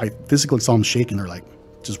 I physically saw them shaking. They're like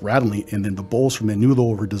just rattling. And then the bowls from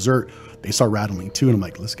menudo over dessert, they start rattling too. And I'm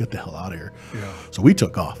like, let's get the hell out of here. Yeah. So we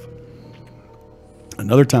took off.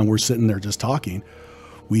 Another time we're sitting there just talking,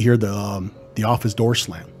 we hear the office door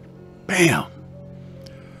slam. Bam.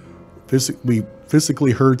 We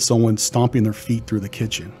physically heard someone stomping their feet through the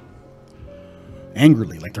kitchen.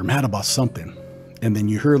 Angrily, like they're mad about something. And then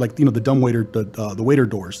you hear, like, you know, the dumb waiter, the waiter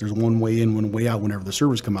doors. There's one way in, one way out whenever the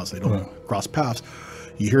servers come out, so they don't cross paths.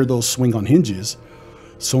 You hear those swing on hinges.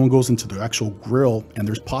 Someone goes into the actual grill, and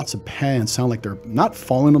there's pots and pans sound like they're not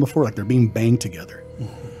falling on the floor, like they're being banged together.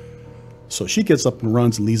 Mm-hmm. So she gets up and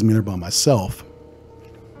runs and leaves me there by myself.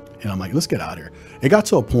 And I'm like, let's get out of here. It got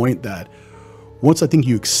to a point that once I think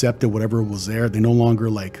you accepted whatever was there, they no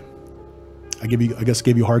longer like, I guess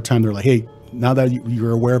gave you a hard time. They're like, hey, now that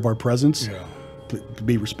you're aware of our presence, to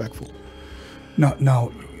be respectful.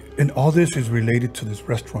 Now, and all this is related to this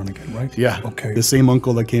restaurant again, right? Yeah. Okay. The same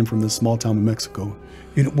uncle that came from this small town in Mexico.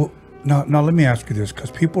 You know, well, now let me ask you this,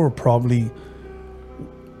 because people are probably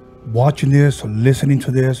watching this or listening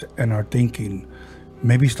to this and are thinking,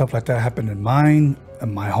 maybe stuff like that happened in mine,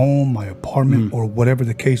 in my home, my apartment, or whatever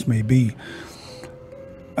the case may be.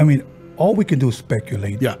 I mean, all we can do is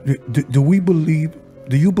speculate. Yeah.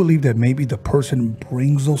 Do you believe that maybe the person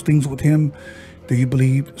brings those things with him? Do you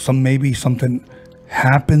believe maybe something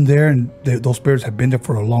happened there and those spirits have been there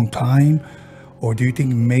for a long time? Or do you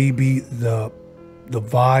think maybe the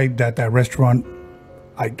vibe that restaurant,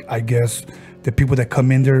 I guess, the people that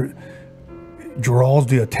come in there draws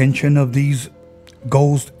the attention of these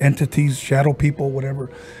ghost entities, shadow people, whatever?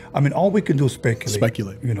 I mean, all we can do is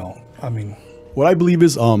speculate. You know, I mean, what I believe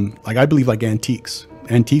is, I believe like antiques.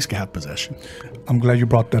 Antiques can have possession. I'm glad you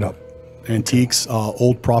brought that up. Antiques,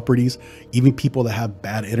 old properties, even people that have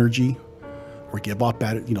bad energy or give off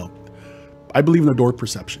bad, you know, I believe in the door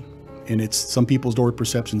perception. And it's some people's door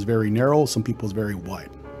perception is very narrow, some people's very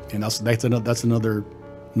wide. And that's another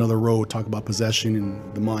road, talk about possession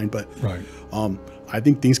and the mind. But right. I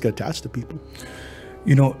think things get attached to people.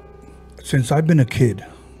 You know, since I've been a kid,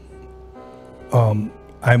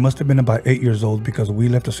 I must have been about 8 years old because we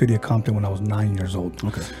left the city of Compton when I was 9 years old.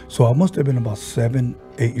 Okay. So I must have been about 7,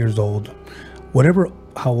 8 years old, whatever,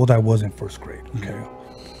 how old I was in first grade. Okay.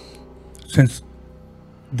 Since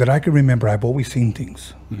that I can remember, I've always seen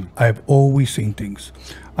things. I've always seen things.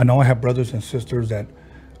 I know I have brothers and sisters that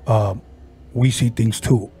we see things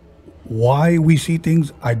too. Why we see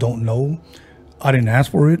things, I don't know. I didn't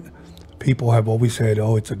ask for it. People have always said,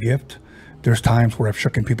 oh, it's a gift. There's times where I've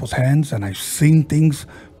shaken people's hands and I've seen things,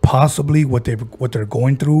 possibly what they're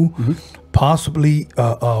going through, possibly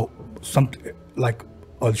something like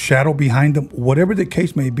a shadow behind them, whatever the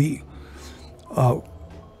case may be.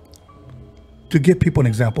 To give people an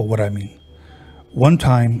example of what I mean. One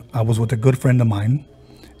time I was with a good friend of mine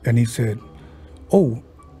and he said, oh,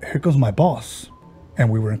 here comes my boss. And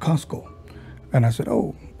we were in Costco. And I said,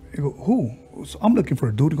 oh, he goes, who? So I'm looking for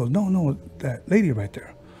a dude. He goes, no, that lady right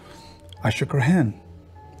there. I shook her hand.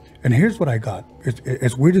 And here's what I got.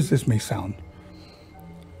 As weird as this may sound,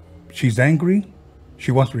 she's angry.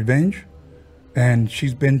 She wants revenge. And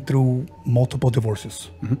she's been through multiple divorces.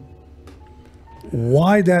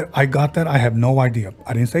 Why I got that, I have no idea.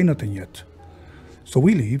 I didn't say nothing yet. So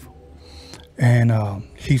we leave. And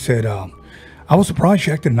he said, I was surprised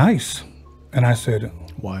she acted nice. And I said,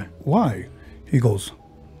 why? Why? He goes,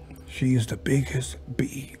 she is the biggest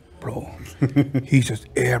bee, bro. He says,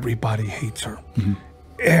 everybody hates her.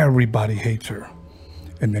 Everybody hates her.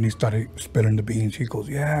 And then he started spilling the beans. He goes,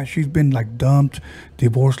 yeah, she's been like dumped,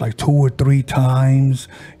 divorced like 2 or 3 times.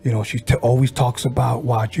 You know, she always talks about,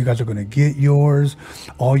 watch, you guys are going to get yours.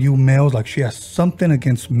 All you males, like she has something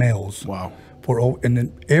against males. Wow. And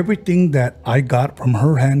then everything that I got from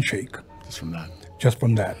her handshake. Just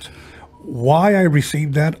from that. Why I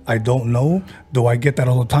received that, I don't know. Do I get that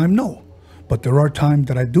all the time? No. But there are times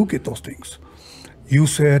that I do get those things. You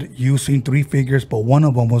said you seen 3 figures, but one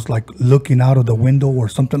of them was like looking out of the window or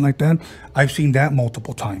something like that. I've seen that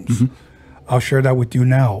multiple times. Mm-hmm. I'll share that with you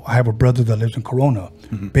now. I have a brother that lives in Corona.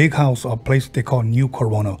 Mm-hmm. Big house, a place they call New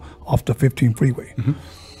Corona, off the 15 freeway. Mm-hmm.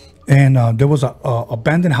 And there was a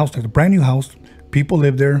abandoned house, like a brand new house. People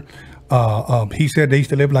live there. He said they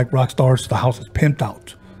used to live like rock stars. The house is pimped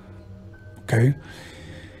out. Okay.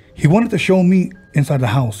 He wanted to show me inside the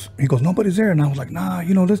house. He goes, nobody's there. And I was like, nah,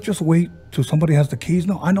 you know, let's just wait till somebody has the keys.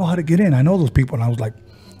 No, I know how to get in. I know those people. And I was like,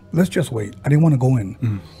 let's just wait. I didn't want to go in.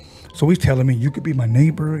 Mm. So he's telling me, you could be my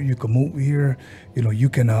neighbor. You can move here. You know, you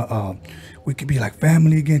can, we could be like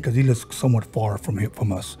family again, because he lives somewhat far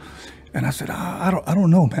from us. And I said, I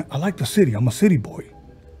don't know, man. I like the city. I'm a city boy.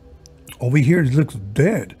 Over here, it looks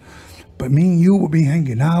dead. But me and you will be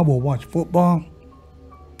hanging out. We'll watch football.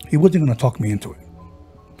 He wasn't going to talk me into it.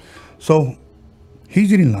 So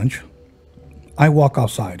he's eating lunch. I walk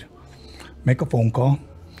outside, make a phone call.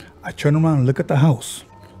 I turn around and look at the house.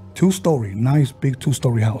 2-story, nice big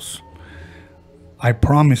 2-story house. I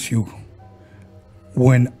promise you,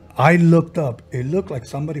 when I looked up, it looked like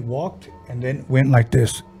somebody walked and then went like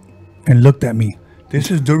this and looked at me.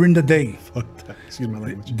 This is during the day. Excuse my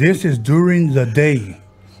language. This is during the day.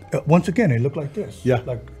 Once again, it looked like this. Yeah.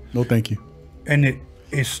 Like, no, thank you. And it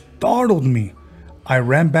startled me. I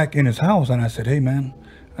ran back in his house and I said, hey, man.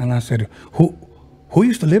 And I said, who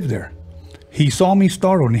used to live there? He saw me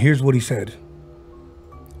startled, and here's what he said.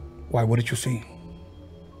 Why, what did you see?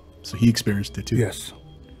 So he experienced it too. Yes.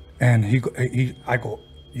 And I go,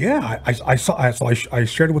 yeah, I saw. So I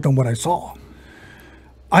shared with him what I saw.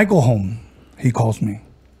 I go home. He calls me.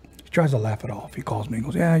 He tries to laugh it off. He calls me. He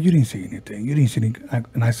goes, yeah, you didn't see anything. You didn't see anything.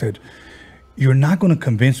 And I said, you're not going to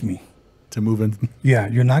convince me. To move in? Yeah,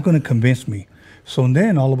 you're not going to convince me. So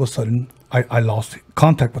then all of a sudden, I lost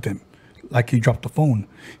contact with him. Like he dropped the phone.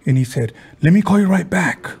 And he said, let me call you right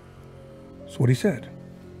back. That's what he said.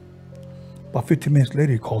 About 15 minutes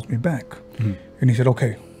later, he calls me back. Mm-hmm. And he said,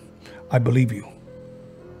 okay, I believe you.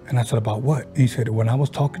 And I said, about what? And he said, when I was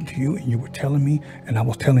talking to you and you were telling me, and I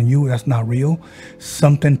was telling you that's not real,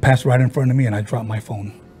 something passed right in front of me and I dropped my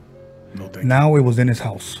phone. No, now it was in his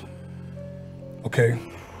house. Okay?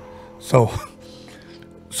 So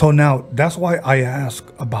now that's why I ask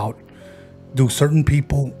about, do certain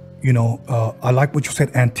people, you know, I like what you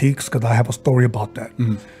said, antiques, because I have a story about that.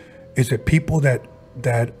 Mm-hmm. Is it people that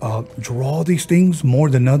draw these things more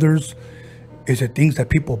than others? Is it things that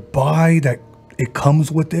people buy that it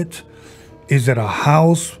comes with it? Is it a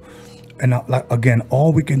house? And again,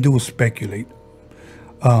 all we can do is speculate.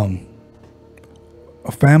 A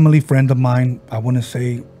family friend of mine, I want to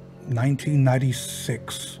say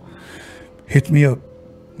 1996, hits me up,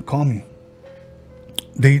 call me.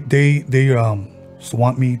 They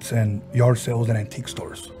swap meets and yard sales and antique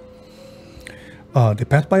stores. They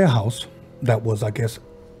passed by a house that was, I guess,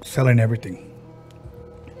 selling everything.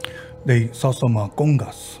 They saw some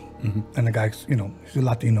congas. Mm-hmm. And the guy, you know, he's a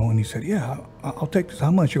Latino, and he said, yeah, I'll take this.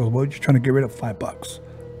 How much? He goes, well, you're trying to get rid of $5.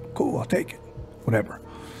 Cool, I'll take it. Whatever.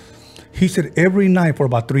 He said every night for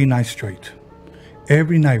about 3 nights straight,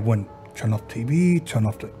 every night when turn off TV, turn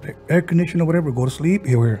off the air conditioner, whatever, go to sleep,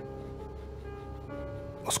 he'll hear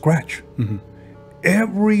a scratch. Mm-hmm.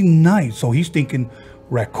 Every night. So he's thinking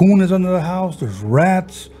raccoon is under the house, there's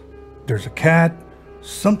rats, there's a cat,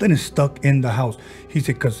 something is stuck in the house. He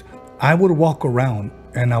said, because I would walk around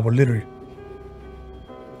and I would literally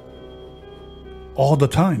all the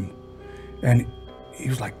time. And he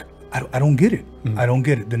was like, I don't get it. Mm-hmm. I don't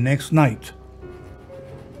get it. The next night,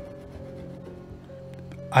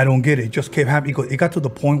 I don't get it. It just kept happening. It got to the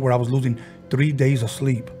point where I was losing 3 days of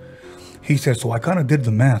sleep. He said, so I kind of did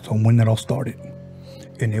the math on when that all started.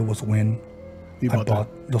 And it was when I bought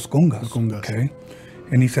those congas. Okay.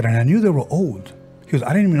 And he said, and I knew they were old. He goes,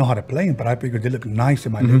 I didn't even know how to play them, but I figured they looked nice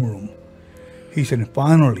in my living room. He said, and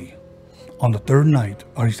finally, on the 3rd night,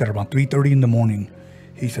 or he said around 3:30 in the morning,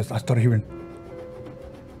 he says, I started hearing.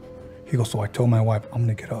 He goes, so I told my wife, I'm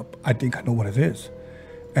going to get up. I think I know what it is.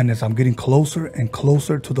 And as I'm getting closer and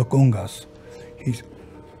closer to the congas, he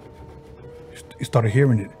started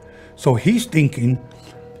hearing it. So he's thinking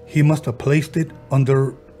he must have placed it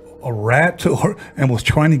under a rat and was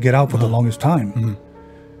trying to get out for the longest time. Mm-hmm.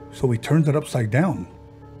 So he turns it upside down.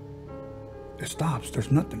 It stops.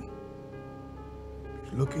 There's nothing.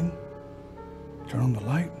 He's looking. Turn on the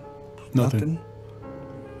light. Nothing.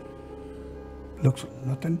 Looks,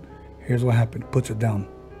 nothing. Here's what happened. Puts it down.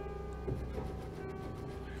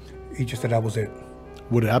 He just said that was it.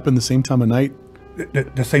 Would it happen the same time of night?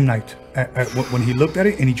 The same night. When he looked at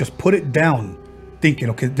it and he just put it down, thinking,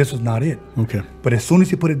 okay, this is not it. Okay. But as soon as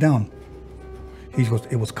he put it down,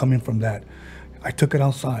 it was coming from that. I took it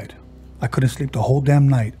outside. I couldn't sleep the whole damn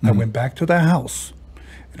night. I went back to that house.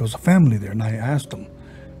 There was a family there, and I asked them,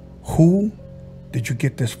 who did you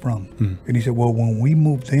get this from? And he said, well, when we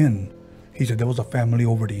moved in, he said, there was a family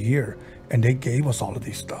over the year, and they gave us all of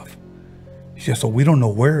this stuff. He said, so we don't know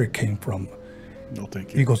where it came from. No,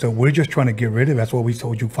 thank you. He goes, we're just trying to get rid of it. That's why we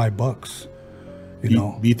sold you $5. You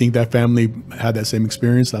know? Do you think that family had that same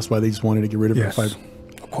experience? That's why they just wanted to get rid of it? Yes,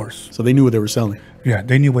 of course. So they knew what they were selling? Yeah,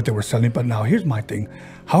 they knew what they were selling. But now here's my thing.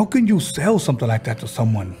 How can you sell something like that to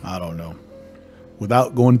someone? I don't know.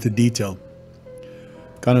 Without going into detail,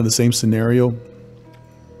 kind of the same scenario.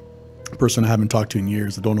 A person I haven't talked to in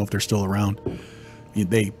years. I don't know if they're still around.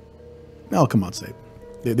 I'll come out and say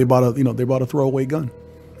it. They bought a throwaway gun,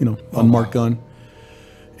 unmarked gun.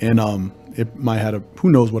 And it might have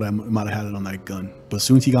who knows what I might have had it on that gun. But as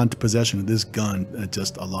soon as he got into possession of this gun,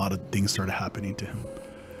 just a lot of things started happening to him.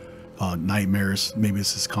 Nightmares, maybe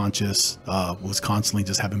it's his conscious, was constantly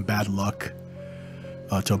just having bad luck,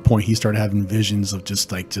 to a point he started having visions of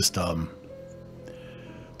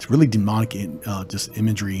it's really demonic, just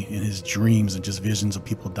imagery in his dreams and just visions of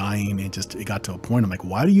people dying. And it got to a point, I'm like,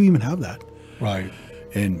 why do you even have that? Right.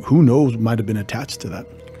 And who knows, might have been attached to that.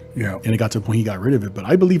 Yeah. And it got to a point he got rid of it. But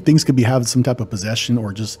I believe things could be having some type of possession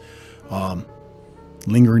or just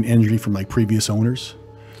lingering energy from like previous owners,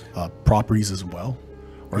 properties as well.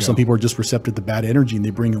 Or some people are just receptive to bad energy and they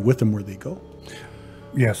bring it with them where they go.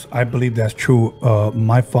 Yes, I believe that's true.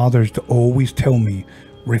 My father used to always tell me,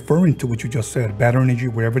 referring to what you just said, bad energy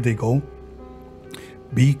wherever they go,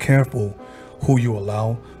 be careful who you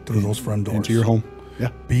allow through those front doors. Into your home.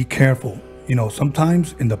 Yeah. Be careful.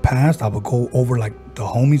 Sometimes in the past, I would go over like the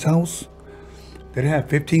homie's house. They'd have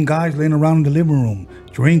 15 guys laying around in the living room,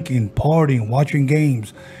 drinking, partying, watching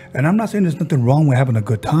games. And I'm not saying there's nothing wrong with having a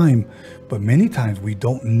good time, but many times we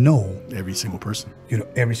don't know every single person.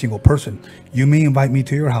 Every single person. You may invite me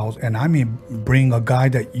to your house and I may bring a guy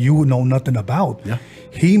that you know nothing about. Yeah.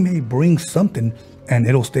 He may bring something and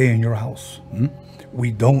it'll stay in your house.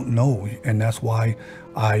 We don't know. And that's why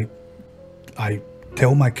I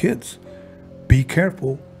tell my kids, be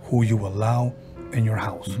careful who you allow in your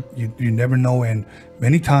house. You never know. And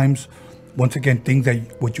many times, once again, things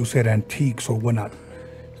that, what you said, antiques or whatnot,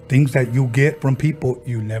 things that you get from people,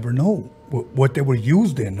 you never know what they were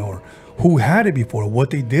used in or who had it before, what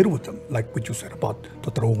they did with them. Like what you said about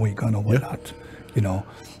the throwaway gun or whatnot.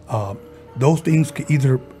 Those things can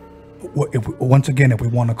either, once again, if we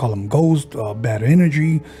want to call them ghosts, bad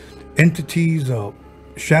energy, entities,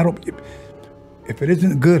 shadow. If it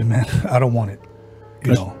isn't good, man, I don't want it.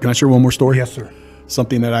 Can I share one more story? Yes, sir.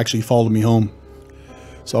 Something that actually followed me home.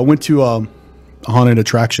 So I went to a haunted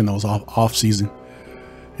attraction that was off season,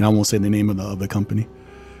 and I won't say the name of the company,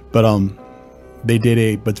 but they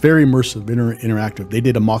did but it's very immersive, interactive. They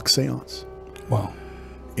did a mock seance. Wow.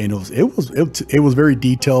 And it was very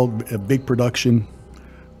detailed, a big production,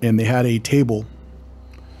 and they had a table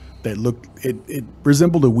that it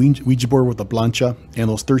resembled a Ouija board with a plancha and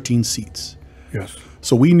those 13 seats. Yes.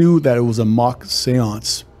 So we knew that it was a mock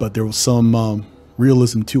seance, but there was some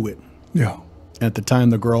realism to it. Yeah. At the time,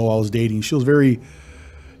 the girl I was dating, she was very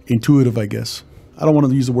intuitive, I guess. I don't want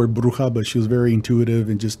to use the word bruja, but she was very intuitive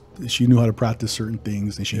and she knew how to practice certain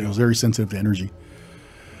things, and she was very sensitive to energy.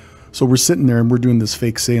 So we're sitting there and we're doing this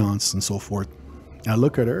fake seance and so forth. And I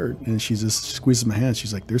look at her and she just squeezes my hand.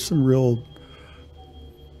 She's like, there's some real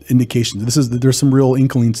indications. There's some real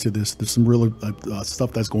inklings to this. There's some real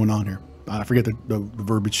stuff that's going on here. I forget the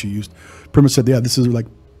verbiage she used. Pretty much said, yeah, this is like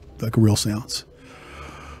a real seance.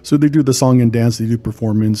 So they do the song and dance, they do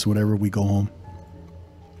performance, whatever, we go home.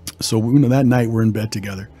 So that night we're in bed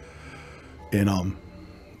together. And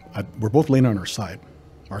we're both laying on our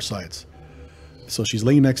sides. So she's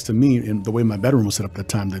laying next to me, and the way my bedroom was set up at the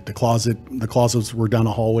time, the closets were down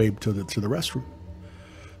a hallway to the restroom.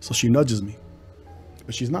 So she nudges me,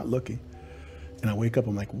 but she's not looking. And I wake up,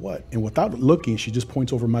 I'm like, what? And without looking, she just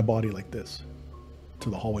points over my body like this to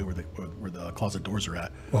the hallway where the closet doors are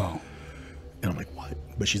at. Wow. And I'm like, what?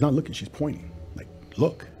 But she's not looking, she's pointing, like,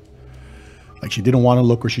 look. Like she didn't want to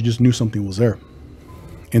look, or she just knew something was there.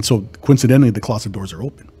 And so coincidentally, the closet doors are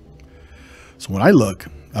open. So when I look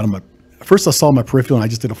out of first I saw my peripheral and I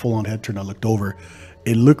just did a full on head turn. I looked over.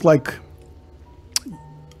 It looked like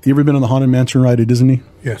You ever been on the Haunted Mansion ride at Disney?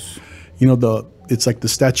 Yes. You know, it's like the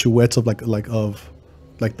statuettes of like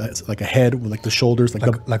a head with like the shoulders,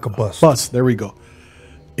 like a bust. Bust. There we go.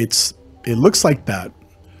 It looks like that,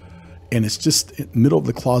 and it's just in the middle of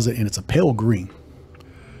the closet, and it's a pale green,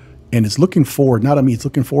 and it's looking forward. Not at me. It's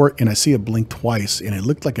looking forward, and I see it blink twice, and it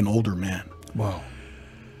looked like an older man. Wow.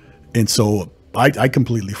 And so I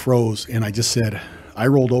completely froze, and I just said, I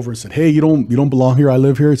rolled over and said, "Hey, you don't belong here. I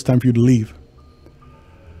live here. It's time for you to leave."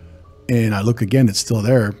 And I look again, it's still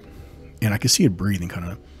there, and I can see it breathing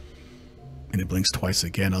kind of, and it blinks twice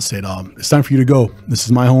again. I said, "It's time for you to go. This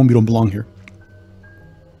is my home. You don't belong here."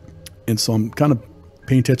 And so I'm kind of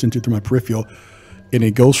paying attention to through my peripheral, and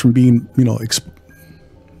it goes from being, you know,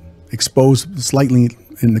 exposed slightly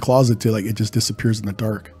in the closet to like it just disappears in the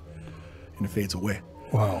dark, and it fades away.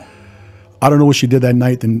 Wow. I don't know what she did that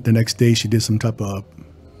night. Then the next day she did some type of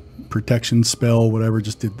protection spell, whatever,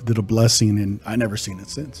 just did a blessing, and I never seen it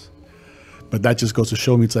since. But that just goes to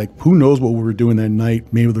show me, it's like, who knows what we were doing that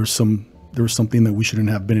night? Maybe there was something that we shouldn't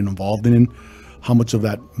have been involved in. How much of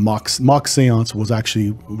that mock seance was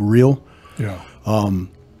actually real? Yeah. And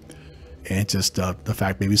just the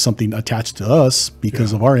fact maybe something attached to us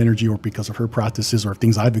because of our energy or because of her practices or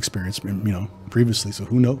things I've experienced, you know, previously. So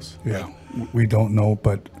who knows? Yeah, we don't know,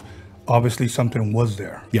 but obviously something was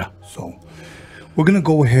there. Yeah. So we're gonna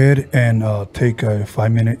go ahead and take a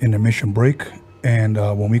 5-minute intermission break. And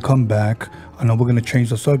when we come back, I know we're going to change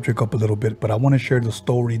the subject up a little bit, but I want to share the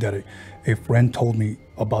story that a friend told me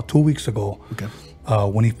about 2 weeks ago. Okay.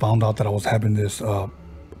 When he found out that I was having this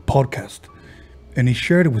podcast. And he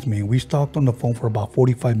shared it with me. We talked on the phone for about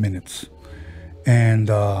 45 minutes. And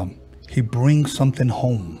he brings something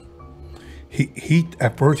home. He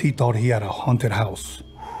at first he thought he had a haunted house.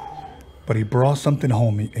 But he brought something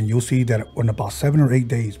home, and you'll see that in about 7 or 8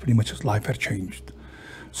 days, pretty much his life had changed.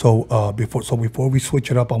 So before we switch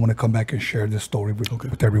it up, I want to come back and share this story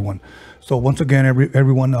with everyone. So once again,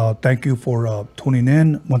 everyone, thank you for tuning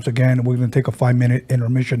in. Once again, we're going to take a 5-minute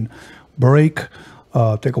intermission break,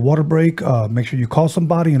 take a water break. Make sure you call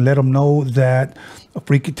somebody and let them know that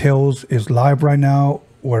Freaky Tales is live right now.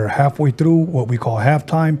 We're halfway through what we call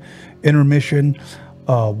halftime intermission.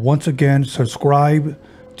 Once again, subscribe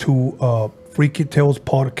to Freaky Tales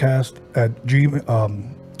podcast at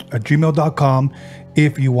gmail.com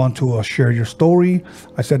if you want to share your story.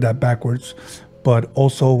 I said that backwards. But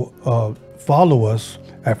also follow us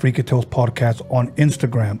at Freaky Tales Podcast on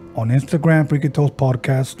Instagram. On Instagram, Freaky Tales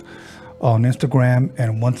Podcast on Instagram.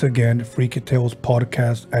 And once again, Freaky Tales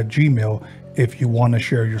Podcast at Gmail if you want to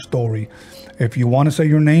share your story. If you want to say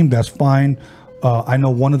your name, that's fine. I know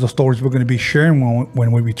one of the stories we're going to be sharing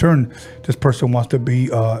when we return, this person wants to be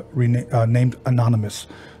named anonymous.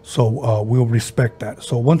 So we'll respect that.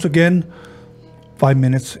 So once again, 5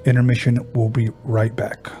 minutes intermission. We'll be right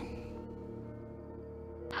back.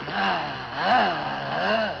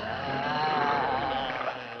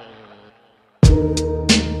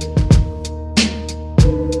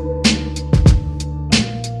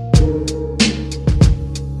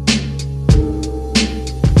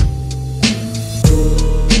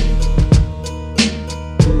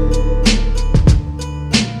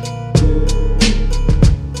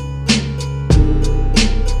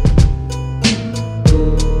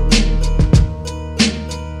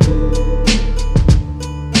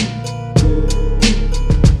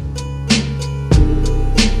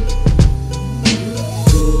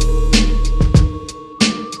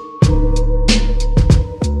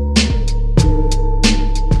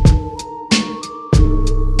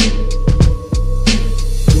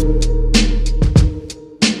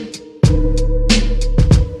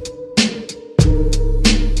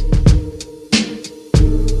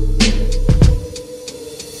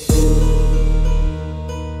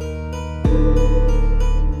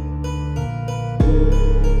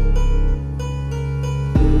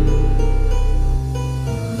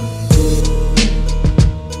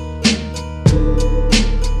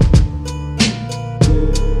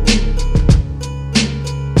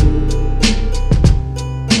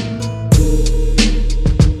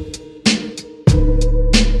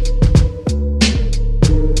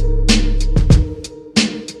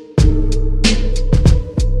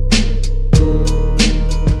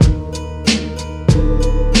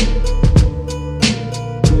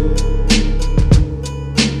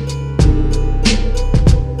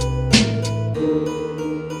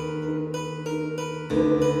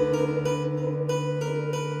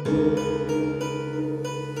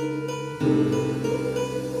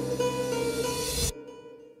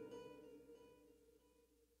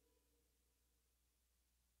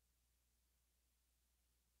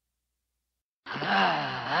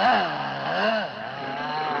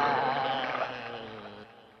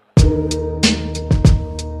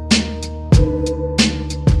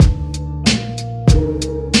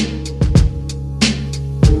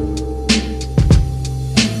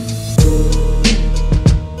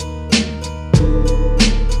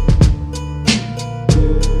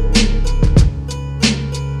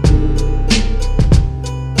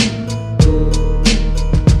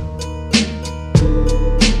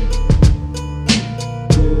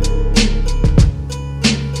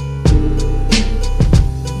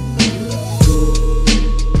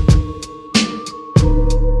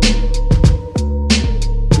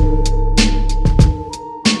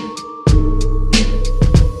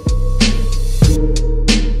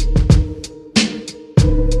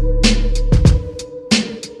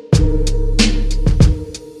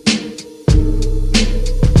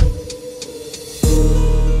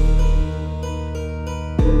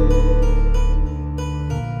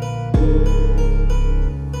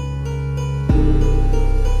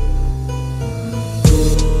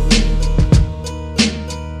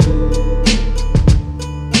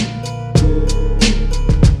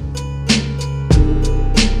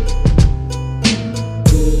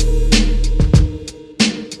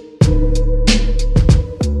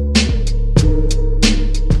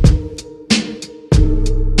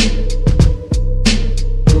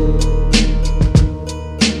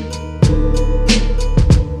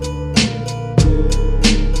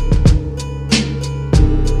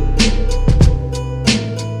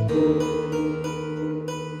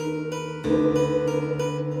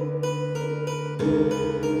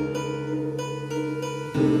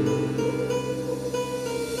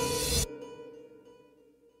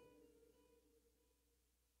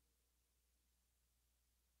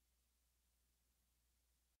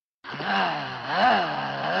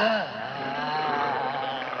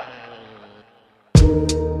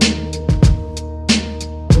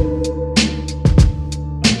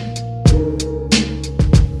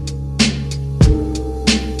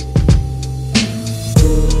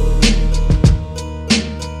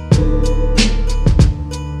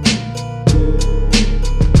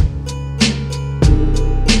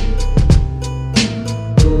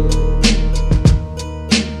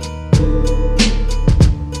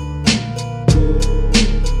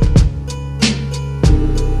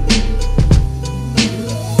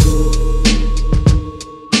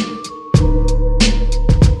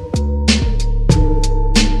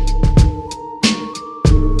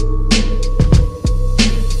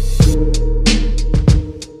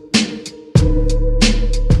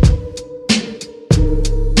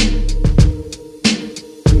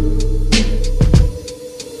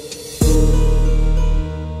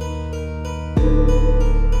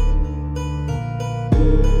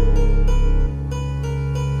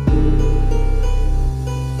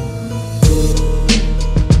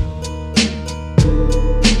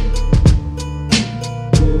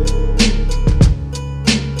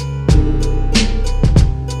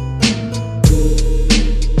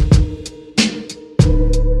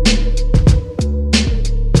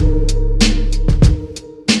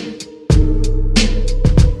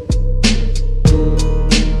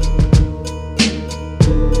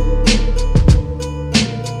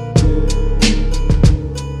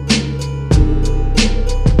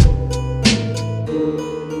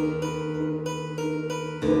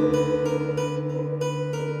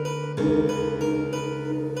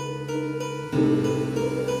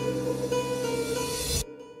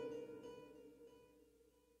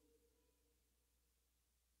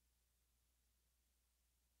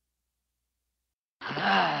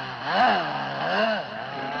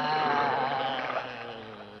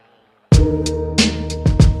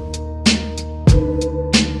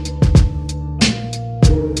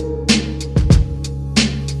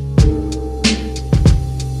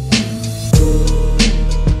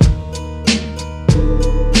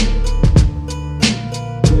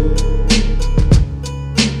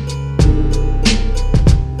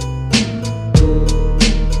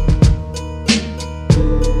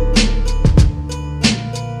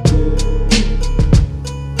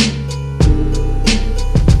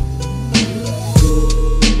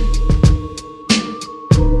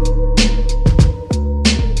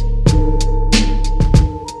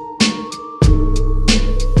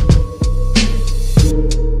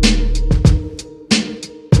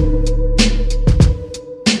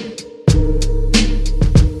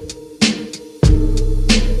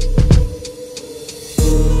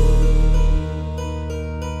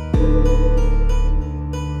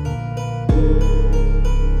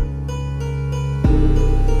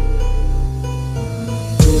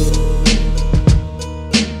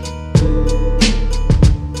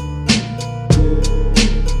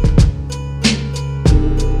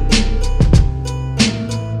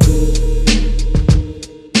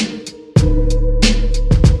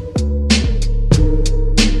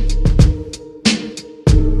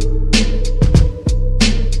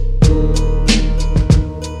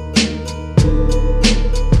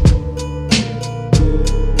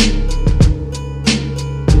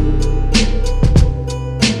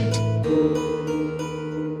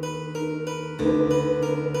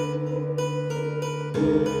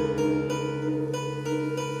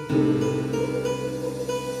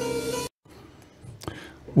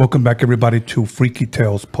 Welcome back, everybody, to Freaky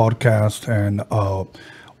Tales podcast. And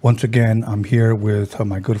once again, I'm here with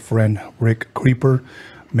my good friend Rick Creeper.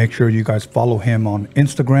 Make sure you guys follow him on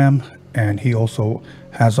Instagram, and he also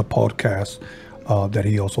has a podcast that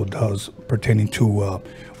he also does pertaining to.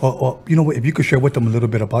 You know, if you could share with them a little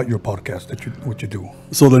bit about your podcast, what you do.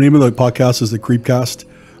 So the name of the podcast is the Creepcast.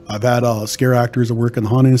 I've had scare actors that work in the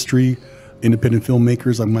haunt industry, independent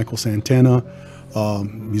filmmakers like Michael Santana,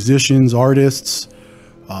 musicians, artists.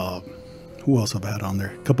 Who else have I had on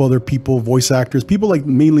there? A couple other people, voice actors, people like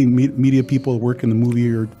mainly media people that work in the movie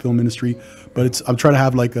or film industry. But I'm trying to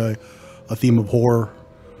have like a theme of horror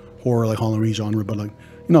like Halloween genre. But like,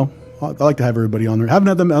 you know, I like to have everybody on there. I haven't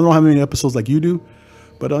had them. I don't have any episodes like you do,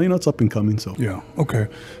 but you know, it's up and coming. So yeah, okay.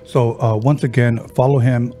 So once again, follow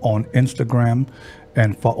him on Instagram,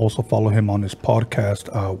 and also follow him on his podcast,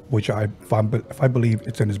 which if I believe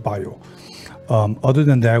it's in his bio. Other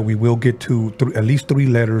than that, we will get to at least 3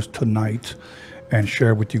 letters tonight and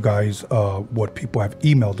share with you guys what people have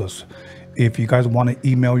emailed us. If you guys want to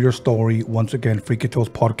email your story, once again,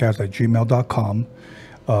 freakytailspodcast@gmail.com.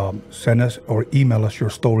 Send us or email us your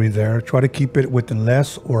story there. Try to keep it within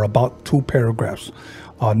less or about 2 paragraphs,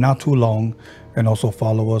 not too long. And also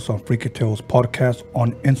follow us on Freaky Tales Podcast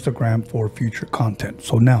on Instagram for future content.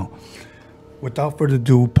 So now, without further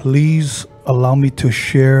ado, please allow me to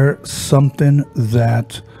share something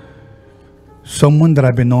that someone that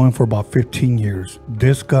I've been knowing for about 15 years.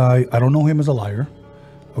 This guy, I don't know him as a liar.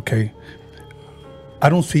 Okay. I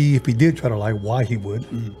don't see if he did try to lie why he would.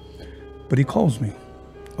 But he calls me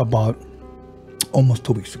about almost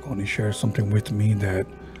 2 weeks ago, and he shared something with me that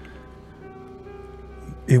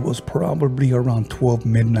it was probably around 12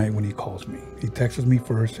 midnight when he calls me. He texts me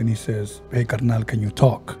first and he says, "Hey, carnal, can you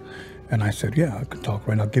talk?" And I said, "Yeah, I can talk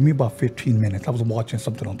right now. Give me about 15 minutes. I was watching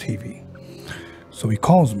something on TV." So he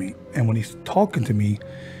calls me, and when he's talking to me,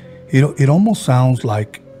 it almost sounds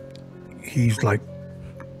like he's like,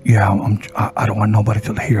 "Yeah, I don't want nobody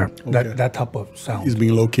to hear." Okay. That type of sound. He's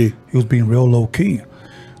being low key. He was being real low key.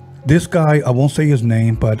 This guy, I won't say his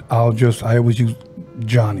name, but I always use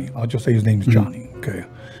Johnny. I'll just say his name is Johnny. Okay.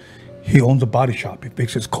 He owns a body shop. He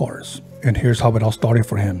fixes cars. And here's how it all started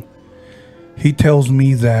for him. He tells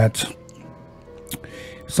me that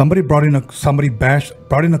somebody brought in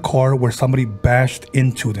a car where somebody bashed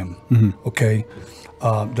into them. Okay.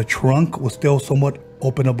 The trunk was still somewhat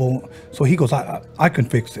openable. So he goes, I can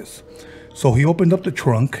fix this. So he opened up the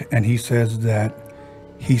trunk and he says that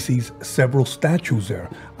he sees several statues there.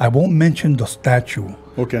 I won't mention the statue.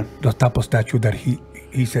 Okay. The type of statue that he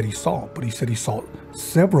said he saw, but he said he saw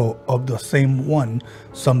several of the same one,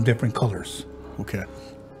 some different colors. Okay.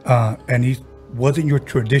 And he wasn't your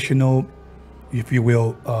traditional, if you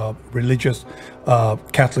will, religious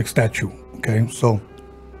Catholic statue. Okay. So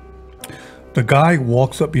the guy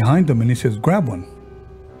walks up behind him and he says, "Grab one."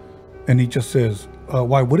 And he just says,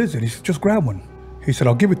 "Why, what is it?" He said, "Just grab one." He said,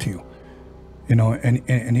 "I'll give it to you." You know,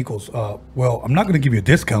 and he goes, "Well, I'm not going to give you a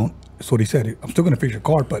discount." That's what he said. "I'm still going to fix your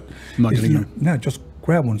car, but I'm not going to just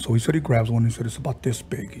grab one." So he said he grabs one. He said, "It's about this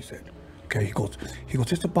big." He said, "Okay." He goes,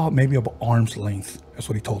 "It's about maybe about arm's length." That's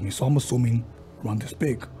what he told me. So I'm assuming around this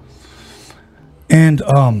big. And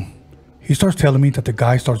he starts telling me that the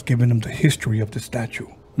guy starts giving him the history of the statue.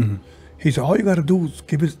 He said, "All you got to do is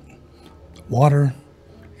give it water,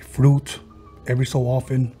 fruit, every so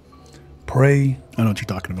often, pray." I know what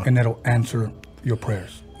you're talking about. "And that'll answer your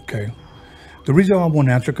prayers." Okay. The reason I won't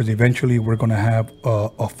answer, because eventually we're going to have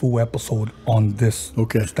a full episode on this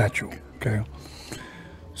statue. Okay.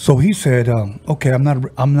 So he said, "Okay, I'm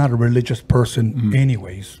not a religious person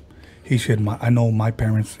anyways." He said, I know my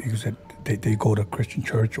parents, he said, they go to Christian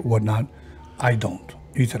church or whatnot. I don't.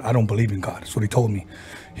 He said, "I don't believe in God." So he told me.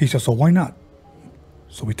 He said, "So why not?"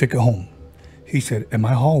 So we take it home. He said, "In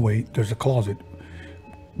my hallway, there's a closet.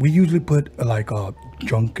 We usually put like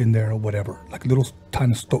junk in there or whatever, like a little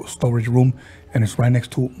tiny storage room, and it's right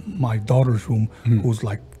next to my daughter's room, who's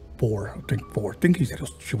like 4. I think he said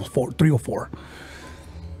she was 3 or 4.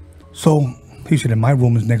 So he said, "And my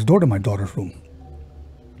room is next door to my daughter's room."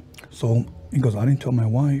 So he goes, "I didn't tell my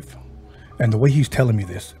wife." And the way he's telling me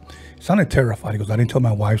this, it sounded terrified. He goes, "I didn't tell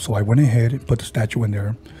my wife." So I went ahead and put the statue in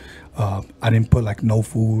there. I didn't put like no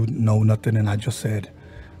food, no nothing. And I just said,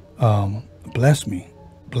 "Bless me.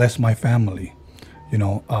 Bless my family. You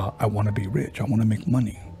know, I want to be rich. I want to make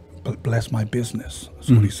money. But bless my business." That's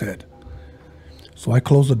what he said. So I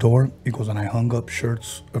closed the door. He goes, and I hung up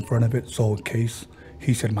shirts in front of it. So in case,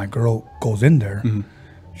 he said, my girl goes in there,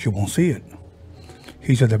 she won't see it.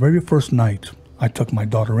 He said, the very first night I took my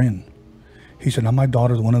daughter in. He said, now my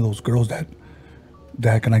daughter's one of those girls that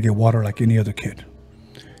can I get water like any other kid.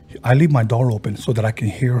 I leave my door open so that I can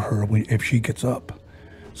hear her if she gets up.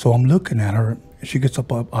 So I'm looking at her. She gets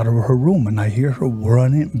up out of her room, and I hear her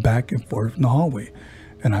running back and forth in the hallway.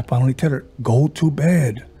 And I finally tell her, go to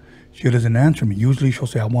bed. She doesn't answer me. Usually she'll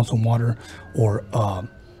say, I want some water, or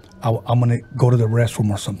I'm going to go to the restroom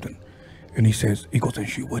or something. And he goes, and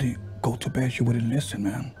she wouldn't go to bed. She wouldn't listen,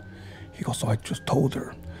 man. He goes, so I just told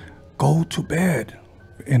her, go to bed.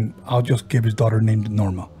 And I'll just give his daughter named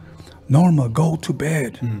Norma. Norma, go to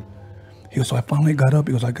bed. He goes, so I finally got up.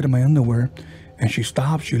 He goes, I get in my underwear. And she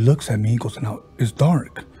stops. She looks at me. He goes, now it's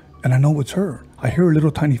dark. And I know it's her. I hear her little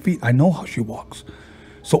tiny feet. I know how she walks.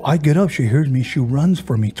 So I get up. She hears me. She runs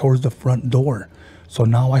for me towards the front door. So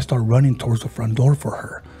now I start running towards the front door for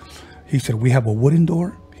her. He said, we have a wooden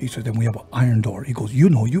door. He said, then we have an iron door. He goes, you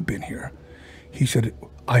know you've been here. He said,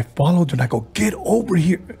 I followed her and I go, get over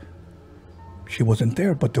here. She wasn't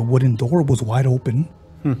there, but the wooden door was wide open.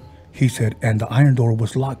 He said, and the iron door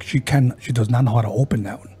was locked. She does not know how to open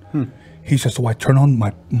that one. He said, so I turn on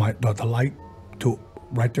the light to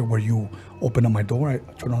right there where you open up my door. I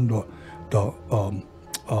turn on the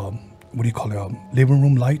what do you call it? Living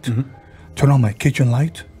room light. Turn on my kitchen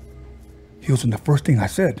light. He goes, and the first thing I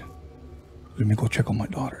said, let me go check on my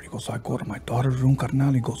daughter. He goes, so I go to my daughter's room,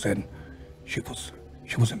 carnal. He goes, and she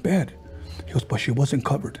was in bed. He goes, but she wasn't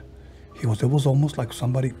covered. He goes, it was almost like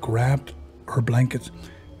somebody grabbed her blankets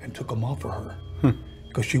and took them off for her.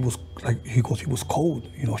 Because she was like, he goes, she was cold.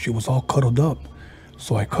 You know, she was all cuddled up.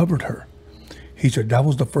 So I covered her. He said, that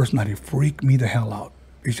was the first night. It freaked me the hell out.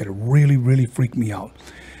 He said, it really, really freaked me out.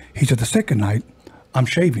 He said, the second night, I'm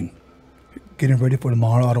shaving, getting ready for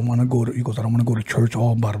tomorrow. I don't want to go to, he goes, I don't want to go to church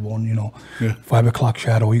all barbon, you know, 5 o'clock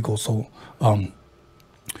shadow. He goes, so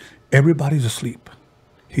everybody's asleep.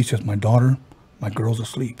 He says, my daughter, my girl's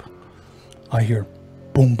asleep. I hear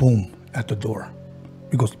boom, boom at the door.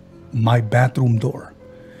 He goes, my bathroom door.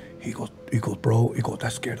 He goes, bro, he goes,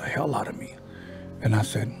 that scared the hell out of me. And I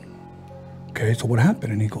said, okay, so what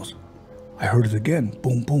happened? And he goes, I heard it again,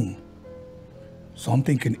 boom, boom. So I'm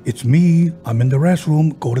thinking, it's me, I'm in the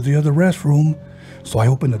restroom, go to the other restroom. So I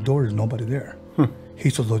open the door, there's nobody there. He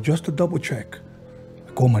says, so just to double check.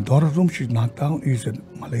 I go in my daughter's room, she's knocked out. He said,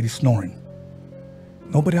 my lady's snoring.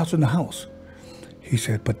 Nobody else in the house. He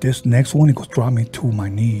said, but this next one, he goes, draw me to my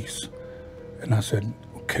knees. And I said,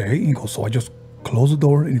 okay. He goes, so I just closed the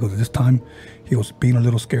door. And he goes, this time, he was being a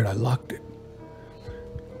little scared. I locked it.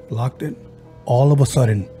 Locked it. All of a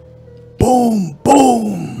sudden, boom,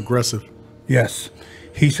 boom. Aggressive. Yes.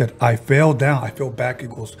 He said, I fell down. I fell back. He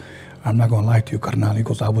goes, I'm not going to lie to you, carnal. He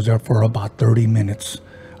goes, I was there for about 30 minutes.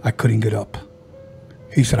 I couldn't get up.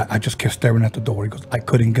 He said, I just kept staring at the door. He goes, I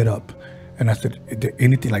couldn't get up. And I said, is there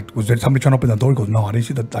anything, like, was there somebody trying to open the door? He goes, no, I didn't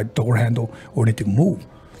see the door handle or anything move,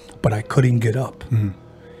 but I couldn't get up.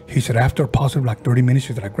 He said, after possibly like 30 minutes,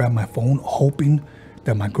 he said, I grabbed my phone, hoping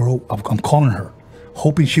that my girl, I'm calling her,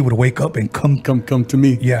 hoping she would wake up and come to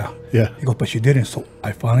me. Yeah. He goes, but she didn't. So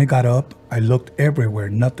I finally got up. I looked everywhere,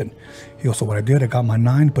 nothing. He goes, so what I did, I got my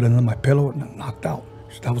 9, put it under my pillow, and knocked out.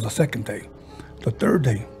 So that was the second day. The third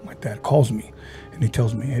day, my dad calls me. And he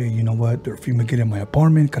tells me, hey, you know what? They're fumigating my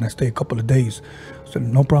apartment. Can I stay a couple of days? I said,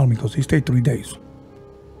 no problem. He goes, he stayed 3 days.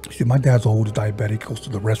 He said, my dad's old, diabetic, goes to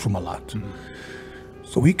the restroom a lot.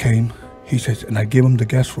 So he came. He says, and I give him the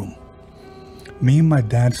guest room. Me and my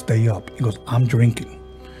dad stay up. He goes, I'm drinking.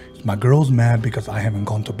 My girl's mad because I haven't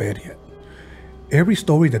gone to bed yet. Every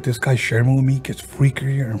story that this guy's sharing with me gets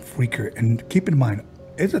freakier and freakier. And keep in mind,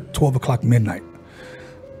 it's at 12 o'clock midnight.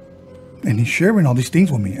 And he's sharing all these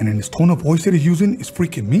things with me. And in his tone of voice that he's using, it's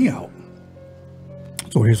freaking me out.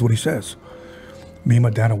 So here's what he says. Me and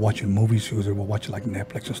my dad are watching movies. He was we're watching like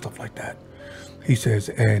Netflix and stuff like that. He says,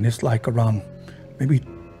 and it's like around maybe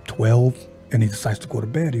 12, and he decides to go to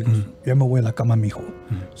bed. He goes, ya me voy a la cama, mijo.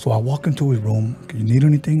 So I walk into his room. Can you need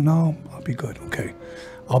anything? No, I'll be good. Okay.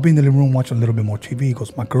 I'll be in the living room watching a little bit more TV. He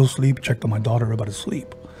goes, my girl's asleep. Checked on my daughter, everybody's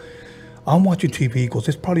asleep. I'm watching TV. He goes,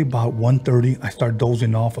 it's probably about 1:30. I start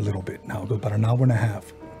dozing off a little bit. Now it goes about an hour and a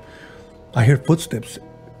half. I hear footsteps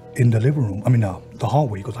in the living room. I mean, the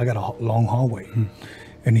hallway. He goes, I got a long hallway.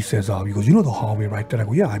 And he says, he goes, you know the hallway right there? I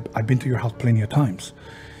go, yeah, I've been to your house plenty of times.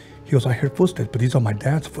 He goes, I hear footsteps, but these are my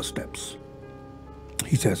dad's footsteps.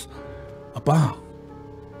 He says, Appa,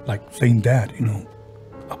 like saying dad, you know,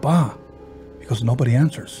 Appa. He goes, nobody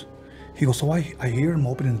answers. He goes, so I hear him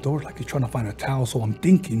opening the door like he's trying to find a towel. So I'm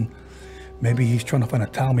thinking maybe he's trying to find a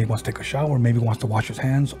towel. Maybe he wants to take a shower. Maybe he wants to wash his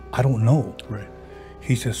hands. I don't know. Right.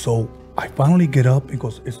 He says, so I finally get up. He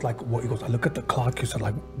goes, it's like, what? He goes, I look at the clock. He said,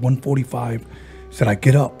 like 1:45. He said, I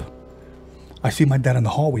get up. I see my dad in the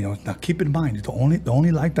hallway. Now keep in mind, the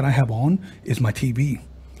only light that I have on is my TV.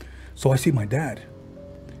 So I see my dad.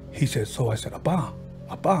 He says, so I said, Appa,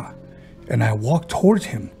 Appa. And I walk towards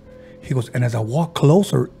him. He goes, and as I walk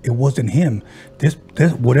closer, it wasn't him. This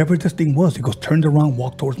whatever this thing was, he goes, turned around,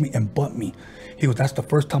 walked towards me and butt me. He goes, that's the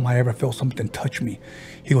first time I ever felt something touch me.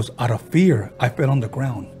 He goes, out of fear, I fell on the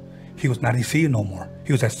ground. He goes, now I didn't see it no more. He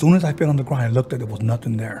goes, as soon as I fell on the ground, I looked at it, there was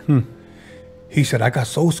nothing there. He said, I got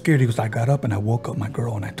so scared. He goes, I got up and I woke up my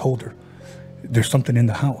girl and I told her, there's something in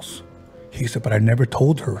the house. He said, but I never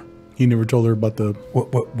told her. He never told her about the...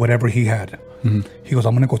 Whatever he had. He goes,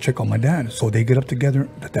 I'm going to go check on my dad. So they get up together.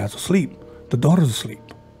 The dad's asleep. The daughter's asleep.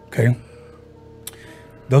 Okay?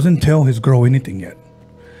 Doesn't tell his girl anything yet.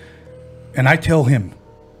 And I tell him,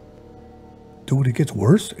 dude, it gets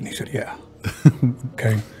worse? And he said, yeah.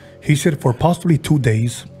 Okay? He said, for possibly 2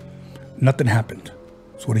 days, nothing happened.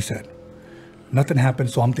 That's what he said. Nothing happened.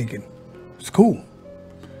 So I'm thinking, it's cool.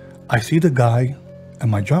 I see the guy at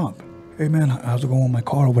my job. hey man, how's it going with my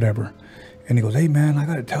car or whatever? And he goes, hey man, I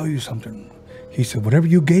got to tell you something. He said, whatever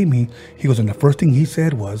you gave me, he goes, and the first thing he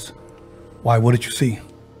said was, why, what did you see?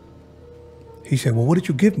 He said, well, what did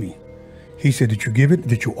you give me? He said, did you give it?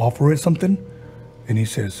 Did you offer it something? And he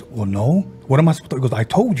says, well, no. What am I supposed to? He goes, I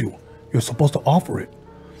told you, you're supposed to offer it.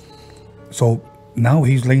 So now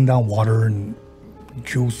he's laying down water and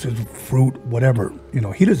juices, fruit, whatever. You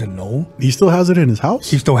know, he doesn't know. He still has it in his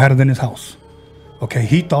house? He still had it in his house. Okay,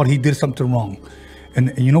 he thought he did something wrong.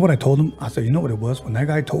 And you know what I told him? I said, you know what it was? When that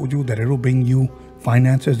guy told you that it'll bring you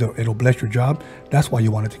finances, it'll bless your job, that's why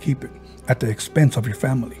you wanted to keep it, at the expense of your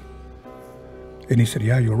family. And he said,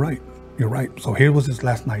 yeah, you're right. You're right. So here was his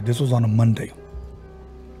last night. This was on a Monday.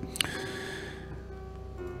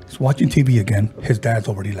 He's watching TV again. His dad's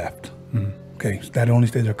already left. Okay, his dad only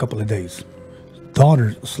stayed there a couple of days. His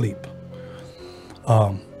daughter's asleep.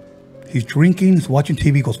 He's drinking, he's watching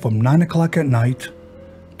TV. He goes from 9 o'clock at night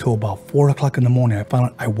till about 4 o'clock in the morning.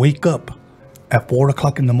 I wake up at 4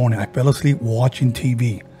 o'clock in the morning. I fell asleep watching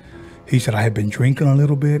TV. He said, I had been drinking a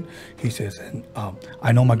little bit. He says, and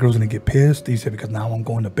I know my girl's gonna get pissed. He said, because now I'm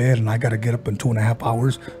going to bed and I gotta get up in 2.5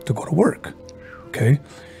 hours to go to work. Okay.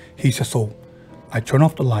 He says, so I turn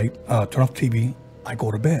off the light, turn off TV, I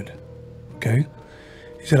go to bed. Okay.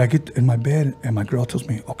 He said, I get in my bed and my girl tells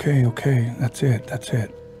me, okay, that's it. That's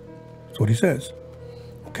what he says.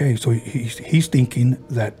 Okay, so he's thinking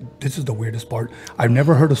that this is the weirdest part. I've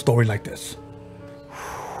never heard a story like this.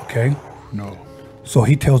 Okay? No. So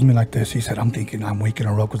he tells me like this. He said, I'm thinking I'm waking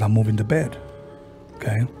her up because I'm moving to bed.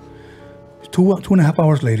 Okay? 2.5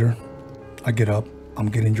 hours later, I get up. I'm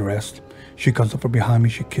getting dressed. She comes up from behind me.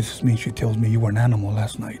 She kisses me. She tells me, you were an animal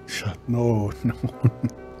last night. No.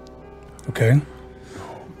 Okay?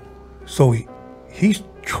 So he's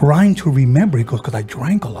trying to remember. He goes, because I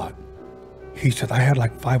drank a lot. He said, I had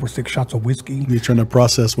like 5 or 6 shots of whiskey. You're trying to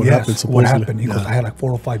process what happened, supposedly. What happened. He goes, I had like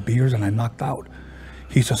 4 or 5 beers and I knocked out.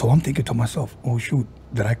 He said, so I'm thinking to myself, oh shoot,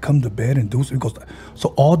 did I come to bed and do something? He goes, so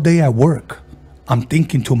all day at work, I'm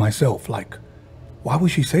thinking to myself, like, why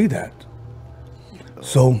would she say that?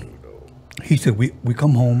 So he said, we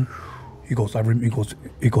come home. He goes,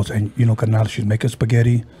 he goes, and you know, Carnal, she's making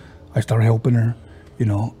spaghetti. I started helping her, you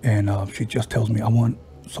know, and she just tells me, I want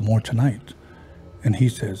some more tonight. And he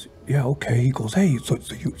says, yeah, okay. He goes, hey, so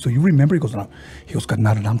you remember? He goes, no. He goes,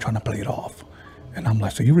 not that I'm trying to play it off. And I'm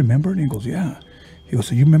like, so you remember? And he goes, yeah. He goes,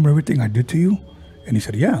 so you remember everything I did to you? And he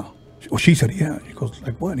said, yeah. Well, she said, yeah. He goes,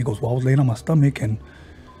 like what? And he goes, well, I was laying on my stomach and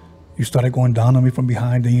you started going down on me from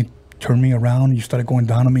behind. Then you turned me around and you started going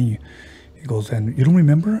down on me. He goes, and you don't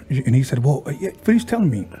remember? And he said, well, yeah, finish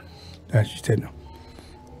telling me that. She said,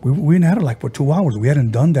 we hadn't had it like for 2 hours. We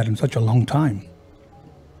hadn't done that in such a long time.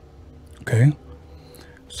 Okay.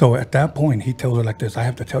 So at that point, he tells her like this, I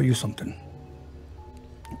have to tell you something.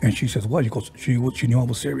 And she says, what? He goes, she knew I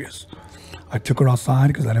was serious. I took her outside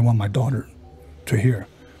because I didn't want my daughter to hear.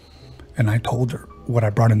 And I told her what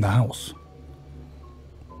I brought in the house.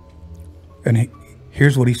 And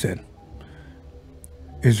here's what he said.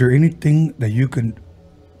 Is there anything that you can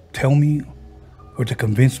tell me or to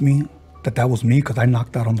convince me that that was me? Because I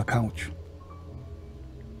knocked out on the couch.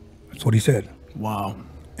 That's what he said. Wow.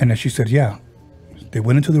 And then she said, yeah. They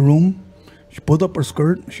went into the room. She pulled up her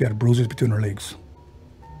skirt. She had bruises between her legs.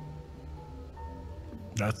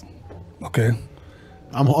 That's okay.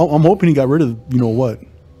 I'm hoping he got rid of, you know what?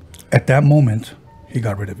 At that moment, he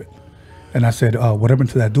got rid of it. And I said, what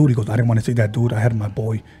happened to that dude? He goes, I didn't want to see that dude. I had my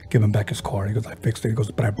boy give him back his car. He goes, I fixed it. He goes,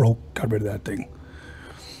 but I got rid of that thing.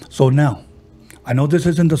 So now, I know this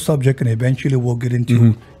isn't the subject, and eventually we'll get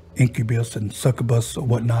into incubus and succubus or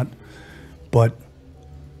whatnot, but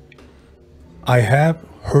I have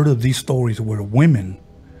heard of these stories where women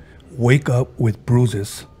wake up with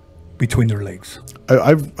bruises between their legs.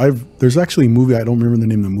 There's actually a movie, I don't remember the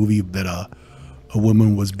name of the movie, that a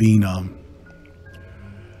woman was being,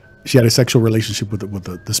 she had a sexual relationship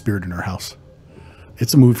with the spirit in her house.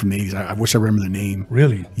 It's a movie from the 80s. I wish I remember the name.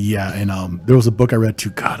 Really? Yeah, and there was a book I read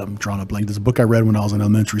too. God, I'm drawing a blank. There's a book I read when I was in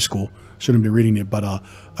elementary school. Shouldn't have been reading it, but a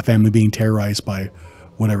family being terrorized by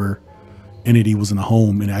whatever entity was in a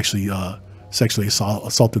home and actually sexually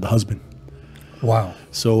assaulted the husband. Wow.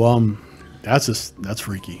 So that's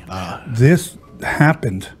freaky. This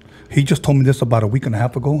happened. He just told me this about a week and a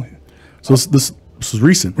half ago. So this was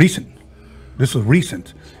recent. This was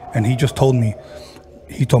recent. And he just told me,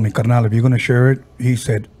 Carnal, if you're going to share it, he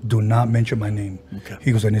said, do not mention my name. Okay.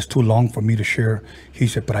 He goes, and it's too long for me to share. He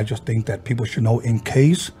said, but I just think that people should know in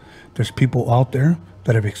case there's people out there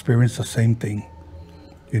that have experienced the same thing,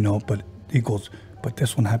 you know. But he goes, but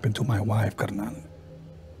this one happened to my wife, Carnal.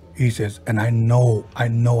 He says, and I know I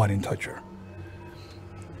didn't touch her.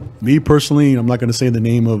 Me personally, I'm not going to say the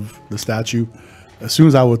name of the statue. As soon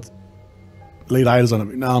as I would lay eyes on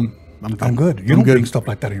it, no, I'm good. I'm good. You don't bring stuff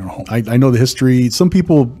like that in your home. I know the history. Some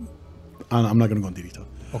people, I'm not going to go into detail.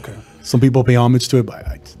 Okay. Some people pay homage to it, but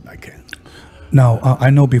I can't. Now, I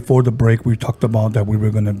know before the break we talked about that we were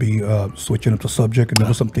going to be switching up the subject, and there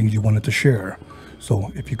were some things you wanted to share.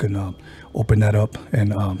 So if you can open that up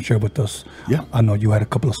and share with us. Yeah. I know you had a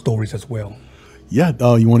couple of stories as well. Yeah.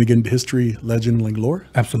 You want to get into history, legend, like lore?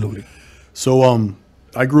 Absolutely. So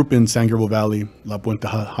I grew up in San Gabriel Valley, La Puente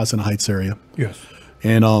Hassana Heights area. Yes.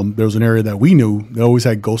 And there was an area that we knew that always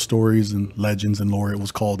had ghost stories and legends and lore. It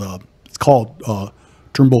was called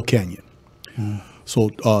Turnbull Canyon. So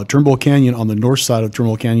Turnbull Canyon, on the north side of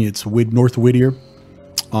Turnbull Canyon, it's North Whittier.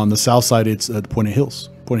 On the south side, it's Point Hills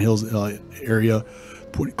area,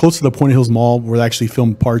 close to the Point Hills Mall, where they actually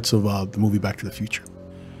filmed parts of the movie Back to the Future.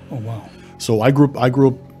 Oh wow! So I grew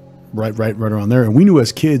up right around there, and we knew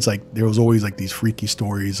as kids, like, there was always like these freaky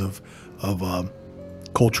stories of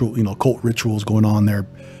cultural, cult rituals going on there,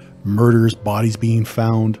 murders, bodies being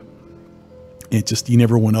found. It just, you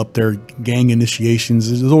never went up there. Gang initiations.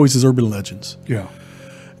 There's always these urban legends. Yeah.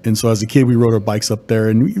 And so as a kid, we rode our bikes up there,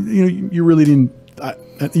 and you really didn't.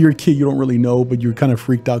 You're a kid, you don't really know, but you're kind of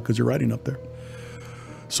freaked out because you're riding up there.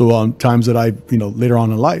 So times that I, later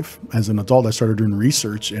on in life, as an adult, I started doing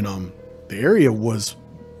research, and the area was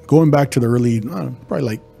going back to the early, probably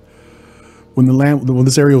like when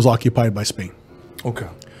this area was occupied by Spain. Okay.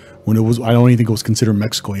 When it was, I don't even think it was considered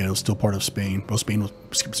Mexico yet. It was still part of Spain. Well,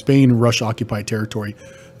 Spain and Russia occupied territory.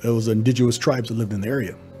 There was indigenous tribes that lived in the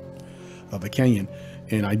area of the canyon.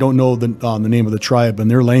 And I don't know the name of the tribe. In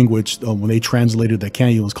their language, when they translated the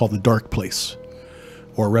canyon, it was called the Dark Place,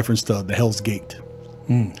 or a reference to the Hell's Gate.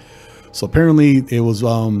 So apparently it was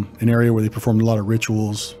an area where they performed a lot of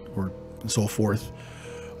rituals and so forth.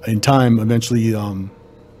 In time, eventually,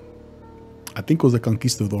 I think it was the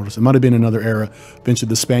conquistadors. It might have been another era. Eventually,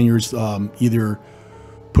 the Spaniards either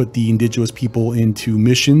put the indigenous people into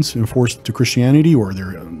missions and forced to Christianity, or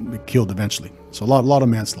they're killed eventually. So a lot of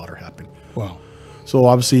manslaughter happened. Wow. So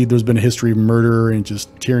obviously, there's been a history of murder and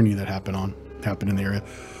just tyranny that happened in the area.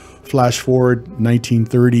 Flash forward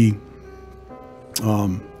 1930,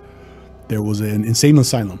 there was an insane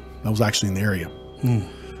asylum that was actually in the area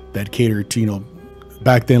that catered to,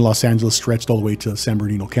 back then, Los Angeles stretched all the way to San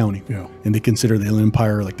Bernardino County, and they consider the Inland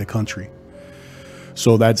Empire like the country.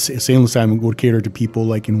 So that same asylum would cater to people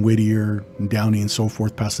like in Whittier and Downey and so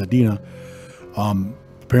forth, Pasadena.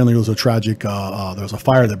 Apparently, there was a tragic, there was a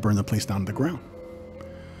fire that burned the place down to the ground.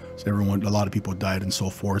 So a lot of people died and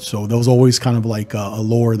so forth. So there was always kind of like a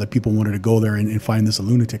lore that people wanted to go there and find this a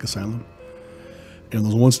lunatic asylum. And there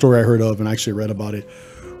was one story I heard of, and I actually read about it,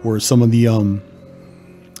 where some of the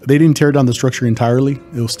they didn't tear down the structure entirely.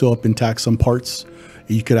 It was still up intact, some parts.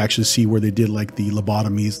 You could actually see where they did like the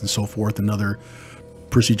lobotomies and so forth and other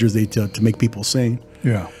procedures to make people sane.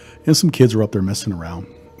 Yeah. And some kids were up there messing around,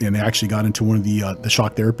 and they actually got into one of the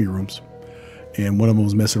shock therapy rooms. And one of them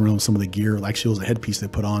was messing around with some of the gear. Actually, it was a headpiece they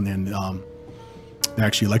put on, and they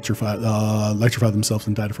actually electrified themselves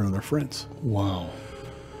and died in front of their friends. Wow.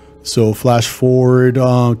 So flash forward to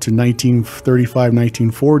 1935,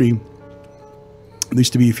 1940. There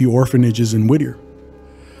used to be a few orphanages in Whittier,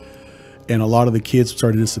 and a lot of the kids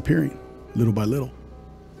started disappearing little by little.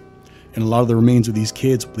 And a lot of the remains of these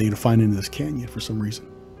kids they'd find in this canyon for some reason.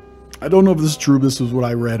 I don't know if this is true. This is what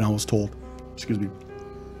I read and I was told. Excuse me.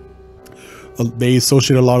 They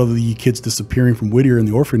associate a lot of the kids disappearing from Whittier and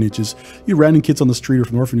the orphanages. Random kids on the street or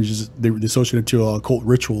from the orphanages, they associate it to occult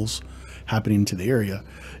rituals happening to the area.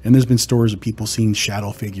 And there's been stories of people seeing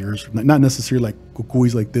shadow figures, not necessarily like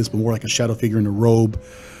kukuis like this, but more like a shadow figure in a robe.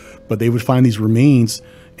 But they would find these remains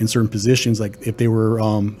in certain positions, like if they were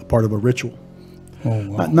a part of a ritual. Oh,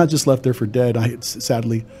 wow. Not just left there for dead.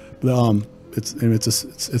 Sadly,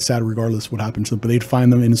 it's sad regardless what happened to them. But they'd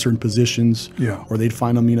find them in certain positions, or they'd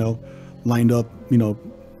find them, lined up,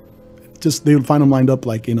 they would find them lined up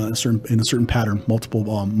like in a certain pattern,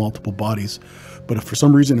 multiple bodies. But if for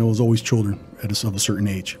some reason it was always children of a certain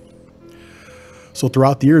age. So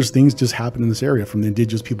throughout the years, things just happened in this area, from the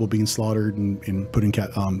indigenous people being slaughtered and put in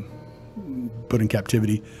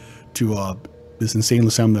captivity, to this insane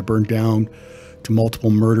asylum that burned down, to multiple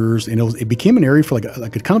murders, and it became an area for like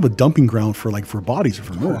a kind of a dumping ground for bodies or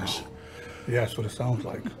for murders. Yeah, that's what it sounds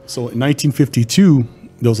like. So in 1952,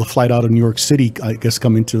 there was a flight out of New York City, I guess,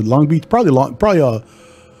 coming to Long Beach, I don't know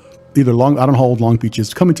how old Long Beach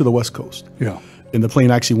is, coming to the West Coast. Yeah. And the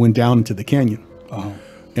plane actually went down into the canyon.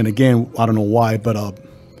 And again, I don't know why, but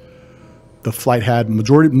the flight had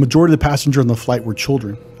majority of the passengers on the flight were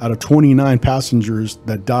children. Out of 29 passengers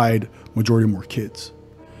that died, majority of them were kids.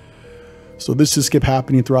 So this just kept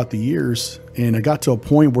happening throughout the years, and it got to a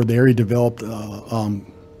point where the area developed kind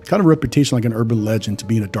of a reputation like an urban legend to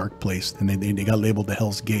being a dark place, and they got labeled the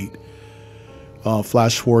Hell's Gate.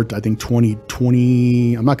 Flash forward, I think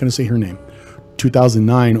 2020. I'm not going to say her name.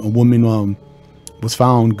 2009, a woman was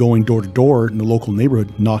found going door to door in the local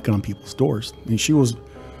neighborhood, knocking on people's doors, and she was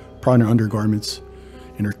probably in her undergarments,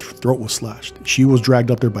 and her throat was slashed. She was dragged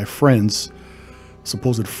up there by friends,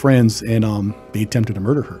 supposed friends, and they attempted to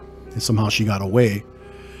murder her. And somehow she got away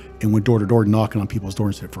and went door to door knocking on people's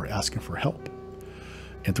doors for asking for help.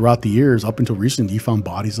 And throughout the years, up until recently, you found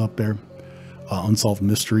bodies up there, unsolved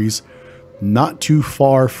mysteries. Not too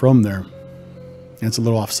far from there, and it's a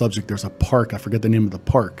little off subject, there's a park. I forget the name of the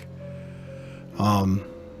park. I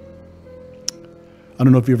don't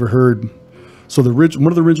know if you ever heard. So one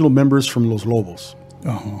of the original members from Los Lobos.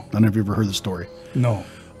 I don't know if you ever heard the story. No.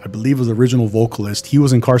 I believe it was the original vocalist. He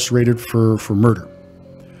was incarcerated for murder.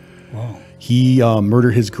 Wow. He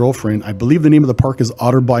murdered his girlfriend. I believe the name of the park is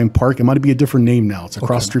Otterbein Park. It might be a different name now. It's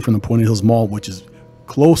across the street from the Point of Hills Mall, which is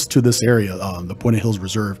close to this area, the Point of Hills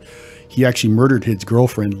Reserve. He actually murdered his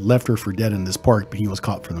girlfriend, left her for dead in this park, but he was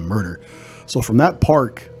caught for the murder. So from that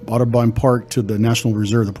park, Otterbein Park, to the National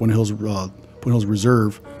Reserve, the Point of Hills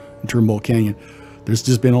Reserve in Turnbull Canyon, there's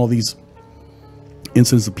just been all these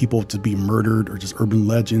incidents of people to be murdered or just urban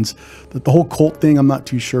legends. The whole cult thing, I'm not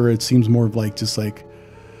too sure. It seems more of like just like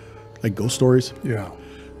ghost stories. Yeah.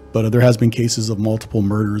 But there has been cases of multiple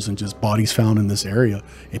murders and just bodies found in this area.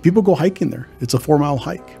 And people go hiking there. It's a 4-mile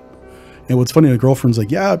hike. And what's funny, the girlfriend's like,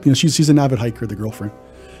 yeah, you know, she's an avid hiker, the girlfriend.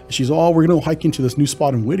 And she's, oh, we're going to go hiking to this new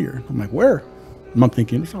spot in Whittier. I'm like, where? And I'm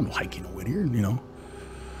thinking, there's not no hiking in Whittier, you know.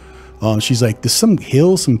 She's like, there's some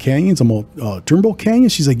hills, some canyons. I'm all, Turnbull Canyon?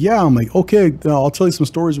 She's like, yeah. I'm like, okay, I'll tell you some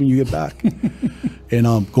stories when you get back.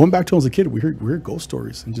 And going back to as a kid, we heard ghost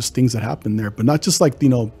stories and just things that happened there. But not just like, you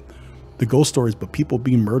know, the ghost stories, but people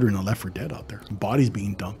being murdered and left for dead out there, bodies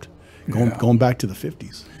being dumped, going back to the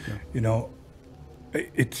 50s. Yeah. You know,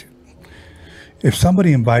 if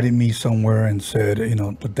somebody invited me somewhere and said, you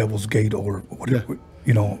know, the Devil's Gate or whatever,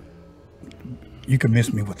 you know, you can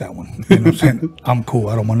miss me with that one. You know what I'm saying? I'm cool.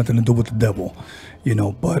 I don't want nothing to do with the devil, you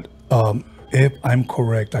know. But if I'm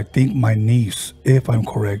correct, I think my niece, if I'm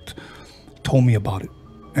correct, told me about it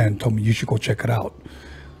and told me you should go check it out.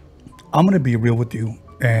 I'm going to be real with you.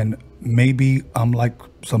 And maybe I'm like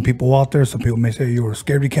some people out there. Some people may say you're a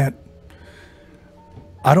scaredy cat.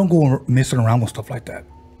 I don't go messing around with stuff like that.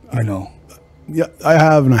 I know. Yeah, I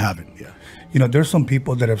have and I haven't. Yeah. You know, there's some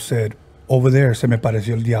people that have said, over there, se me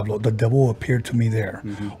pareció el diablo. The devil appeared to me there.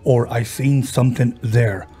 Or I seen something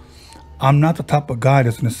there. I'm not the type of guy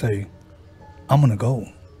that's going to say, I'm going to go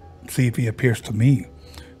see if he appears to me.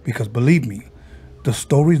 Because believe me, the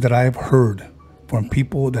stories that I have heard from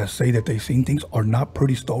people that say that they've seen things are not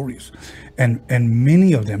pretty stories. And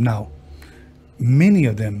many of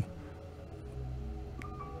them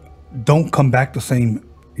don't come back the same,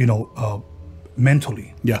 you know,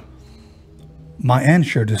 mentally. Yeah. My aunt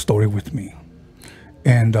shared this story with me.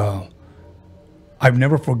 And I've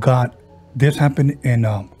never forgot, this happened in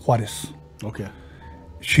Juarez. Okay.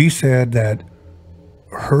 She said that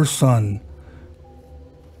her son,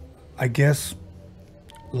 I guess,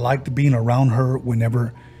 liked being around her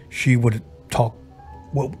whenever she would talk.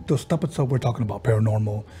 Well, the stuff itself we're talking about,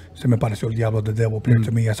 paranormal, se me pareció el diablo, the devil appeared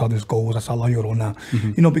to me, I saw this ghost, I saw La Llorona.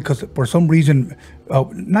 You know, because for some reason,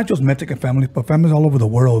 not just Mexican families, but families all over the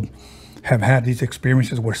world have had these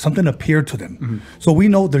experiences where something appeared to them. So we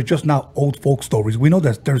know they're just not old folk stories. We know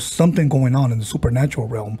that there's something going on in the supernatural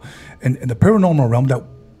realm and in the paranormal realm that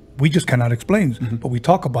we just cannot explain, but we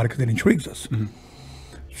talk about it because it intrigues us.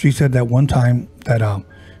 She said that one time that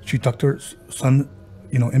she tucked her son,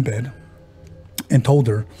 you know, in bed and told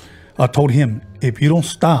him, if you don't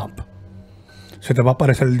stop, se te va a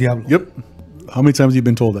aparecer el diablo. Yep. How many times have you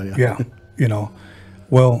been told that? Yeah. Yeah. You know,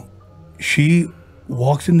 well, she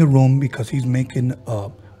walks in the room because he's making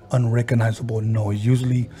unrecognizable noise,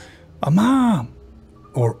 usually a mom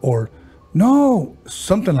or no,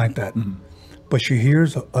 something like that. But she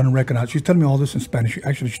hears unrecognized. She's telling me all this in Spanish.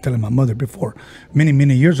 She's telling my mother before, many,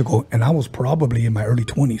 many years ago, and I was probably in my early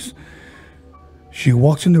 20s. She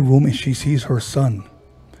walks in the room and she sees her son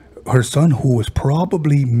who is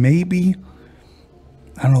probably maybe,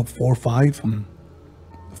 I don't know, 4 or 5,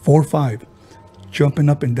 4 or 5, jumping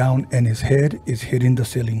up and down, and his head is hitting the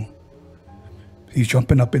ceiling. He's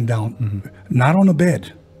jumping up and down, not on a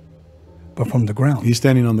bed, but from the ground. He's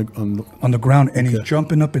standing on the ground, and he's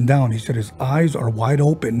jumping up and down. He said his eyes are wide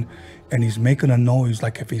open, and he's making a noise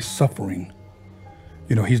like if he's suffering.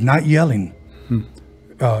 You know, he's not yelling.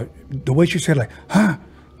 The way she said, like,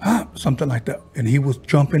 something like that. And he was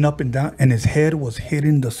jumping up and down, and his head was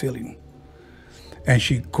hitting the ceiling. And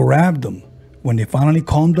she grabbed him. When they finally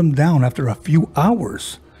calmed him down after a few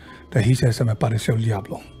hours, that he said, "Se me pareció el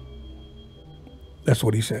diablo." That's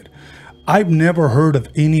what he said. I've never heard of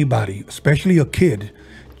anybody, especially a kid,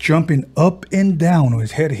 jumping up and down with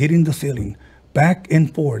his head hitting the ceiling, back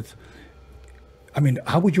and forth. I mean,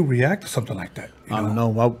 how would you react to something like that? I don't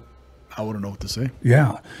know. I wouldn't know what to say.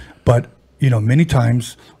 Yeah. But, many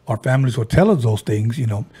times our families will tell us those things,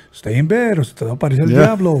 stay in bed or se aparece el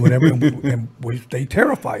diablo or whatever, and we stay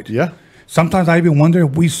terrified. Yeah. Sometimes I even wonder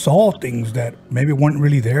if we saw things that maybe weren't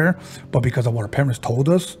really there, but because of what our parents told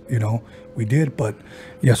us, we did. But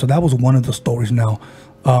yeah, so that was one of the stories. Now,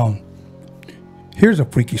 here's a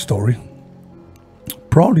freaky story.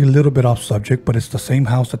 Probably a little bit off subject, but it's the same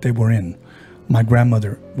house that they were in. My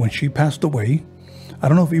grandmother, when she passed away, I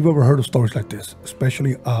don't know if you've ever heard of stories like this,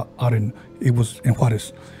 especially it was in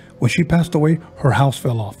Juarez. When she passed away, her house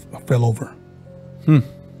fell over.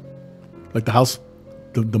 Like the house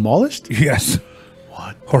demolished? Yes.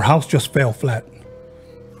 What? Her house just fell flat.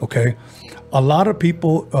 Okay. A lot of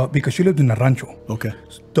people, because she lived in a rancho. Okay.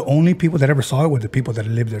 The only people that ever saw it were the people that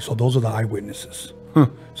lived there. So those are the eyewitnesses.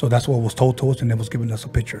 So that's what was told to us, and it was giving us a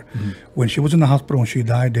picture. When she was in the hospital, when she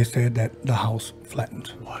died, they said that the house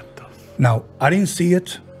flattened. What the? Now, I didn't see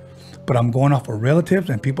it, but I'm going off of relatives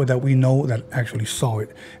and people that we know that actually saw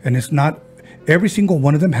it. And it's not, every single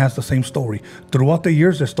one of them has the same story. Throughout the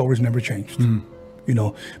years, their stories never changed.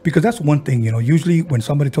 Because that's one thing, usually when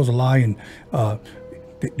somebody tells a lie and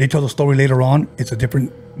they tell the story later on, it's a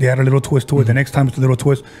different, they add a little twist to it. The next time it's a little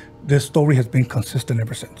twist. This story has been consistent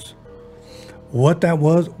ever since. What that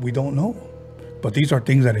was, we don't know. But these are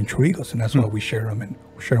things that intrigue us, and that's why we share them and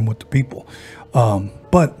share them with the people.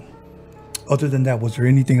 But other than that, was there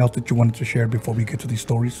anything else that you wanted to share before we get to these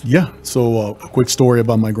stories? Yeah. So a quick story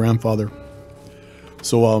about my grandfather.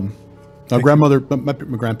 So my grandmother, my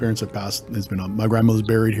grandparents have passed. It's been my grandmother's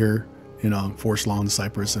buried here in Forest Lawn,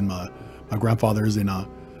 Cypress, and my grandfather is in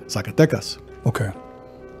Zacatecas. Okay.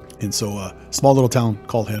 And so a small little town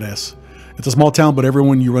called Jerez. It's a small town, but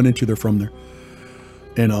everyone you run into, they're from there.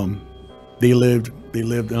 And they lived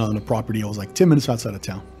on a property that was like 10 minutes outside of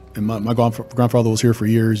town. And my grandfather was here for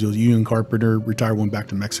years. He was a union carpenter, retired, went back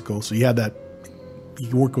to Mexico. So he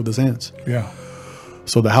could work with his hands. Yeah.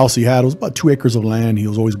 So the house he had was about 2 acres of land. He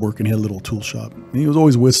was always working. He had a little tool shop. And he was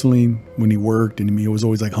always whistling when he worked, and he was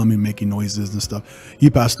always like humming, making noises and stuff. He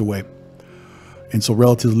passed away. And so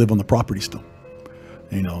relatives live on the property still.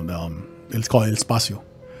 It's called El Espacio.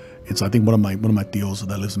 And so I think one of my tios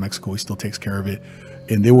that lives in Mexico, he still takes care of it.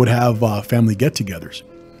 And they would have family get-togethers.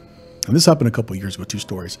 And this happened a couple of years ago, 2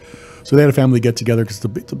 stories. So they had a family get-together because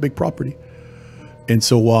it's a big property. And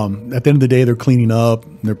so at the end of the day, they're cleaning up,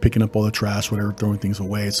 and they're picking up all the trash, whatever, throwing things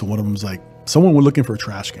away. So one of them's like, someone was looking for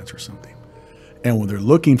trash cans or something. And when they're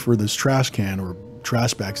looking for this trash can or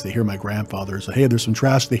trash bags, they hear my grandfather say, "Hey, there's some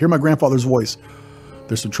trash." They hear my grandfather's voice.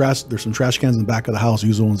 There's some trash cans in the back of the house.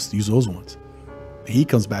 Use those ones. And he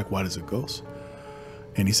comes back white as it goes.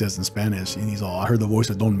 And he says in Spanish, and he's all, "I heard the voice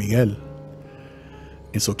of Don Miguel."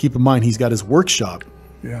 And so keep in mind, he's got his workshop.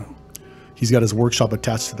 Yeah. He's got his workshop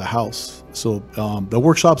attached to the house. So the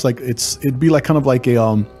workshop's like, it'd be like kind of like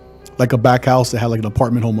a back house that had like an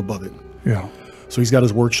apartment home above it. Yeah. So he's got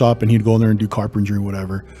his workshop, and he'd go in there and do carpentry or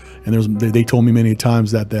whatever. And they told me many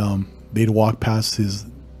times that they'd walk past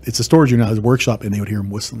it's a storage unit, his workshop, and they would hear him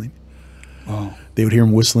whistling. Wow. They would hear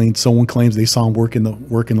him whistling. Someone claims they saw him working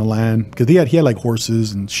the land, because he had like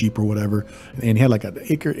horses and sheep or whatever, and he had like an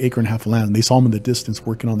acre and a half of land. And they saw him in the distance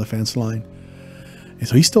working on the fence line, and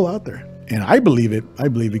so he's still out there. And I believe it. I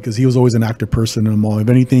believe it because he was always an active person in the mall. If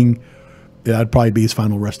anything, that'd probably be his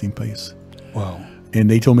final resting place. Wow. And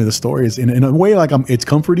they told me the stories in a way like it's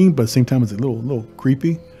comforting, but at the same time it's a little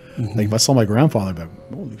creepy. Mm-hmm. Like if I saw my grandfather, I'd be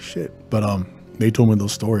like, holy shit. But they told me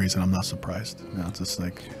those stories, and I'm not surprised. It's just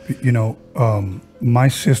like, my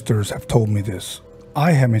sisters have told me this.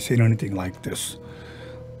 I haven't seen anything like this.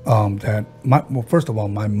 First of all,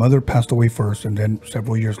 my mother passed away first, and then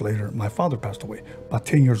several years later, my father passed away, about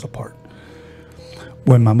 10 years apart.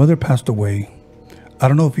 When my mother passed away, I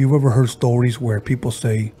don't know if you've ever heard stories where people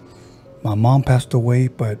say, my mom passed away,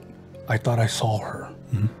 but I thought I saw her.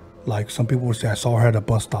 Mm-hmm. Like some people would say, I saw her at a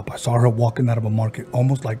bus stop. I saw her walking out of a market,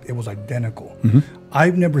 almost like it was identical. Mm-hmm.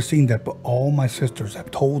 I've never seen that, but all my sisters have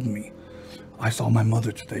told me, I saw my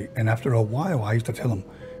mother today. And after a while, I used to tell them,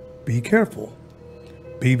 be careful.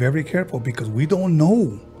 Be very careful, because we don't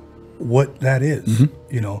know what that is.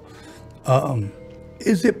 Mm-hmm.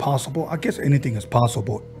 Is it possible? I guess anything is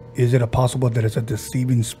possible. Is it possible that it's a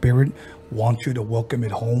deceiving spirit wants you to welcome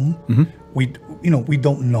it home? Mm-hmm. we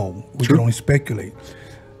don't know. We True. can only speculate.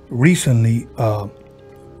 Recently,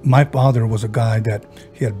 my father was a guy that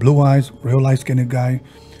he had blue eyes, real light-skinned guy,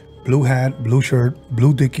 blue hat, blue shirt,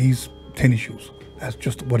 blue Dickies, tennis shoes. That's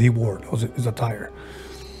just what he wore. That was his attire.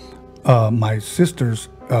 My sisters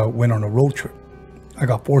went on a road trip. I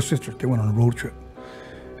got 4 sisters. They went on a road trip.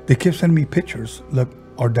 They kept sending me pictures. Look,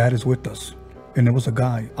 our dad is with us. And there was a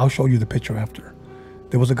guy. I'll show you the picture after.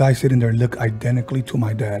 There was a guy sitting there, look identically to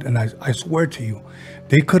my dad. And I swear to you,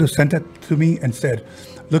 they could have sent that to me and said,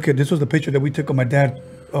 look, this was the picture that we took of my dad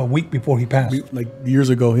a week before he passed. Like years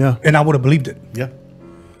ago, yeah. And I would have believed it. Yeah.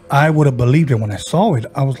 I would have believed it. When I saw it,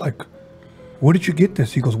 I was like, where did you get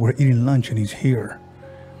this? He goes, we're eating lunch and he's here.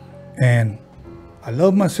 And I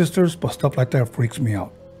love my sisters, but stuff like that freaks me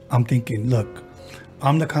out. I'm thinking, look,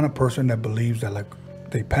 I'm the kind of person that believes that like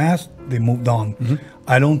they passed, they moved on. Mm-hmm.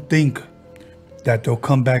 I don't think that they'll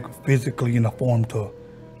come back physically in a form to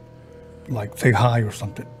like say hi or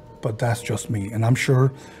something. But that's just me. And I'm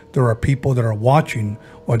sure there are people that are watching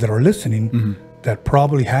or that are listening mm-hmm. that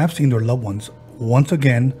probably have seen their loved ones once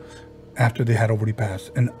again after they had already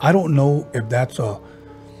passed. And I don't know if that's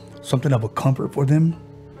something of a comfort for them,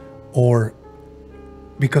 or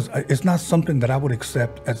because it's not something that I would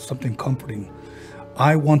accept as something comforting.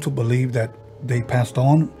 I want to believe that they passed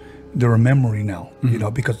on, they're a memory now, mm-hmm.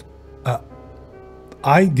 Because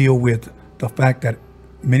I deal with the fact that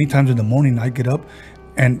many times in the morning I get up,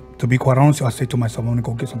 and to be quite honest, I say to myself, I'm gonna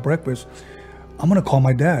go get some breakfast. I'm gonna call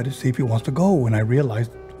my dad to see if he wants to go. And I realize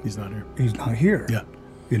he's not here. He's not here. Yeah.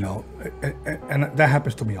 And that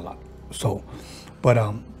happens to me a lot. So, but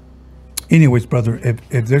anyways, brother,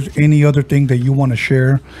 if there's any other thing that you want to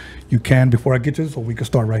share, you can before I get to this, or we can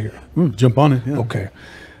start right here. Jump on it. Yeah. Okay.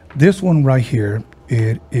 This one right here,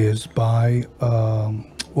 it is by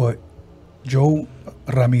Joe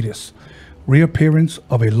Ramirez, Reappearance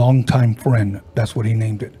of a Longtime Friend. That's what he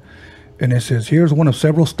named it. And it says, here's one of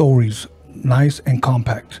several stories, nice and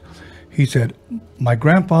compact. He said, my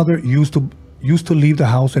grandfather used to leave the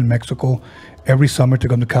house in Mexico every summer to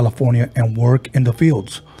come to California and work in the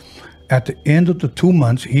fields. At the end of the 2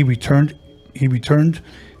 months, he returned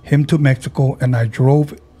him to Mexico, and I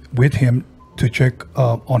drove with him to check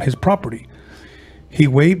on his property. He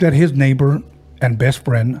waved at his neighbor and best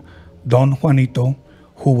friend, Don Juanito,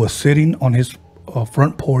 who was sitting on his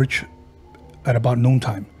front porch at about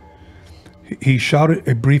noontime. He shouted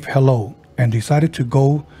a brief hello and decided to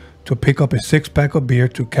go to pick up a 6-pack of beer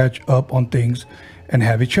to catch up on things and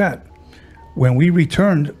have a chat. When we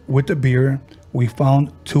returned with the beer, we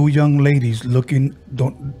found 2 young ladies locking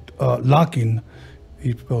Don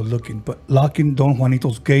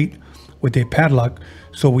Juanito's gate with a padlock.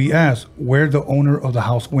 So we asked where the owner of the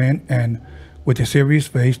house went, and with a serious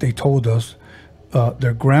face, they told us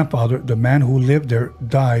their grandfather, the man who lived there,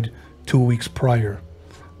 died 2 weeks prior.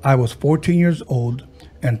 I was 14 years old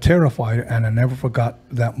and terrified, and I never forgot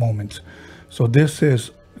that moment. So this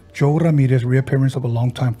is Joe Ramirez, Reappearance of a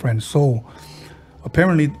Longtime Friend. So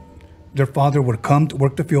apparently their father would come to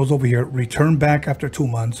work the fields over here, return back after 2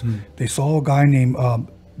 months. They saw a guy named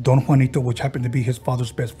Don Juanito, which happened to be his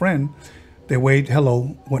father's best friend. They waved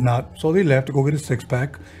hello, whatnot. So they left to go get a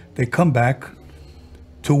 6-pack. They come back.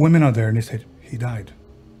 2 women are there, and they said, he died.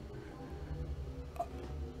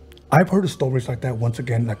 I've heard of stories like that once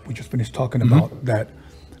again, like we just finished talking about, that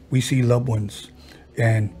we see loved ones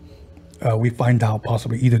and we find out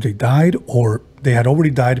possibly either they died or they had already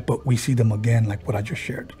died, but we see them again, like what I just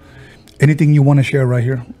shared. Anything you want to share right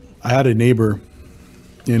here? I had a neighbor,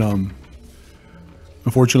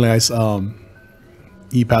 unfortunately,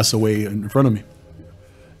 he passed away in front of me.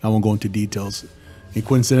 I won't go into details. And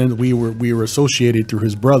coincidentally, we were associated through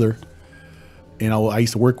his brother, and I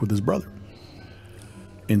used to work with his brother.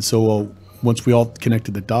 And so once we all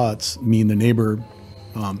connected the dots, me and the neighbor,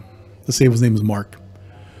 let's say his name was Mark,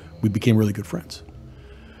 we became really good friends.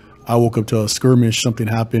 I woke up to a skirmish, something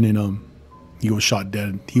happened, and he was shot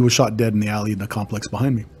dead. He was shot dead in the alley in the complex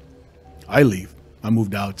behind me. I leave. I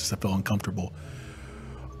moved out just I felt uncomfortable.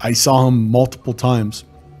 I saw him multiple times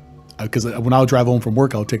because when I would drive home from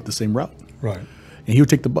work, I would take the same route. Right. And he would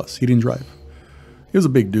take the bus. He didn't drive. He was a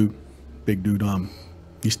big dude.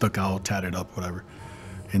 He stuck out, tatted up, whatever.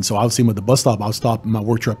 And so I would see him at the bus stop. I would stop in my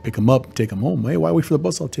work truck, pick him up, take him home. Hey, why wait for the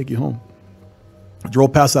bus? I'll take you home. I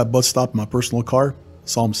drove past that bus stop in my personal car,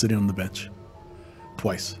 saw him sitting on the bench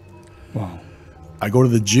twice. Wow. I go to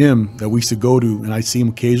the gym that we used to go to, and I see him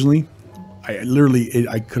occasionally.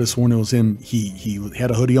 I could have sworn it was him. He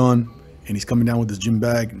had a hoodie on, and he's coming down with his gym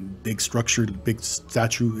bag, and big structure, big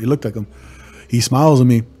statue. It looked like him. He smiles at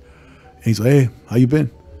me, and he's like, hey, how you been?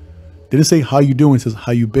 Didn't say how you doing, he says,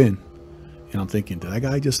 how you been? And I'm thinking, did that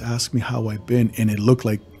guy just ask me how I've been? And it looked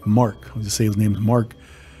like Mark. I'll just say his name is Mark.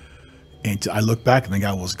 And I looked back and the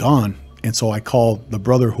guy was gone. And so I called the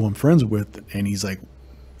brother who I'm friends with, and he's like,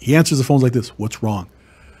 he answers the phone like this, "What's wrong?"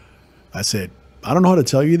 I said, "I don't know how to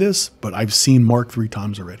tell you this, but I've seen Mark 3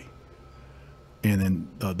 times already." And then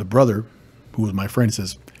the brother, who was my friend,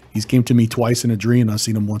 says, "He's came to me twice in a dream, and I've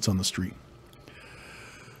seen him once on the street."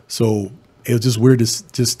 So it was just weird to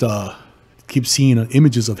just keep seeing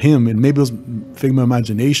images of him, and maybe it was figment of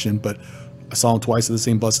imagination, but I saw him twice at the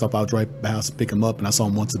same bus stop. I'll drive past and pick him up, and I saw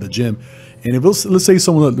him once at the gym. And if it was, let's say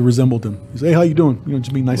someone that resembled him, he said, "Hey, how you doing? You know,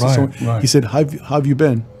 just being nice to someone." Right. He said, how have you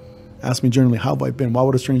been?" Ask me generally, "How have I been?" Why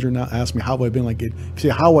would a stranger not ask me how have I been? Like, if you say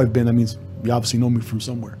how I've been, that means you obviously know me from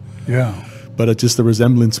somewhere. Yeah. But just the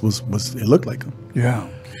resemblance was it looked like him. Yeah.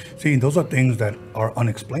 See, those are things that are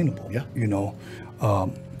unexplainable. Yeah. You know, I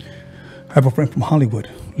have a friend from Hollywood,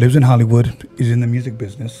 lives in Hollywood, is in the music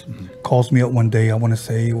business, calls me up one day. I want to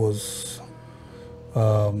say it was,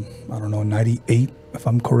 I don't know, 98, if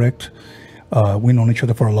I'm correct. We've known each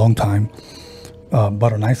other for a long time.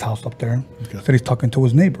 Bought a nice house up there. Okay. Said he's talking to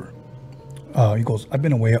his neighbor. He goes, "I've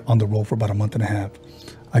been away on the road for about a month and a half.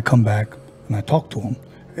 I come back and I talk to him.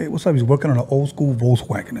 Hey, what's up?" He's working on an old school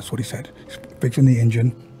Volkswagen. That's what he said. He's fixing the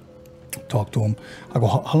engine. Talk to him. I go,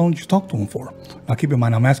 how long did you talk to him for? Now keep in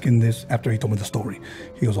mind, I'm asking this after he told me the story.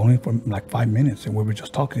 He goes, "Only for like 5 minutes." And we were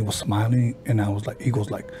just talking. He was smiling. And I was like, he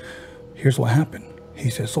goes like, "Here's what happened." He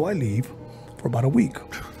says, "So I leave for about a week.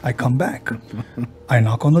 I come back. I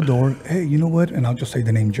knock on the door. Hey, you know what?" And I'll just say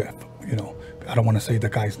the name Jeff. You know, I don't want to say the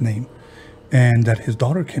guy's name. And that his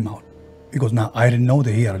daughter came out. He goes, "Now, I didn't know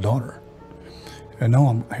that he had a daughter. And now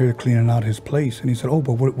I'm here cleaning out his place." And he said, "Oh,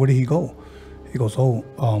 but where did he go?" He goes, "Oh,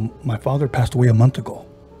 my father passed away a month ago."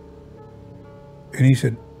 And he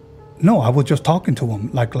said, "No, I was just talking to him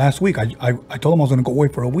like last week. I told him I was going to go away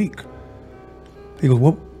for a week." He goes,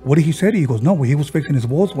 What did he say to you?" He goes, "No, he was fixing his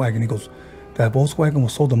Volkswagen." He goes, "That Volkswagen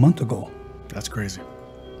was sold a month ago." That's crazy.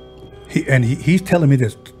 He's telling me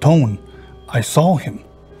this, "Tone, I saw him.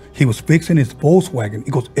 He was fixing his Volkswagen."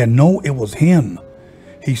 He goes, "And no, it was him.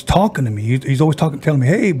 He's talking to me. He's always telling me,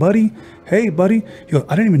 hey, buddy. He goes,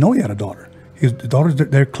 "I didn't even know he had a daughter." The daughter's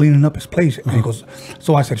there cleaning up his place." And he goes,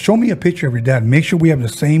 so I said, "Show me a picture of your dad. Make sure we have the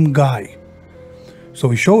same guy." So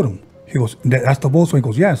he showed him. He goes, "That's the Volkswagen." He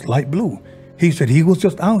goes, "Yeah, it's light blue." He said, "He was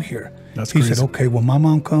just out here." That's he crazy. said, "Okay, when my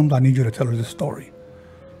mom comes, I need you to tell her this story."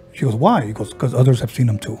 She goes, "Why?" He goes, "Because others have seen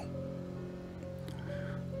him too."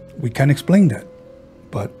 We can't explain that,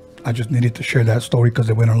 but I just needed to share that story because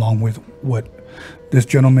it went along with what this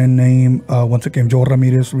gentleman named, once again, Joe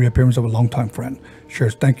Ramirez, reappearance of a longtime friend,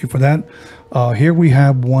 shares. Thank you for that. Here we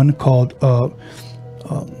have one called,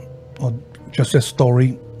 just a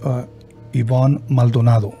story, Yvonne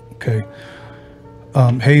Maldonado. Okay.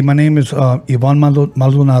 Hey, my name is Yvonne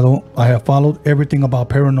Maldonado. I have followed everything about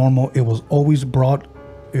paranormal. It was always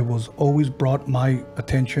brought my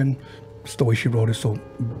attention. It's the way she wrote it, so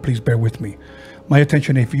please bear with me. My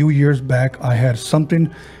attention a few years back, I had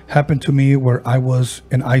something happen to me where I was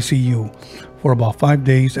in ICU for about 5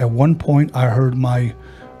 days. At one point, I heard my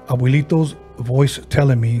abuelito's voice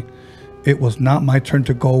telling me it was not my turn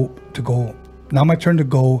to go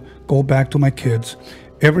back to my kids.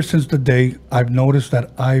 Ever since the day, I've noticed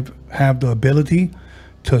that I have the ability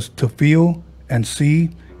to feel and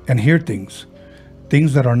see and hear things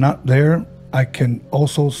that are not there. I can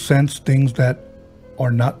also sense things that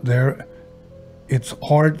are not there. It's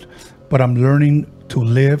hard, but I'm learning to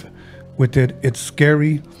live with it. It's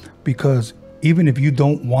scary because even if you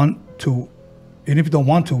don't want to,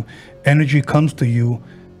 energy comes to you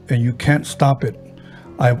and you can't stop it.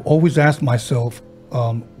 I've always asked myself,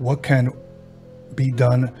 what can be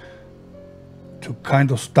done to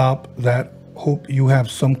kind of stop that? Hope you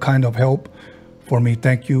have some kind of help for me.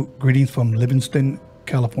 Thank you. Greetings from Livingston,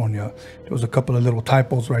 California. There was a couple of little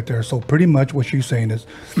typos right there. So pretty much what she's saying is,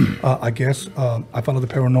 I guess I follow the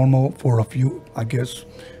paranormal for a few, I guess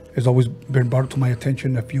it's always been brought to my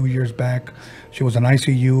attention a few years back. She was in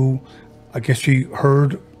ICU. I guess she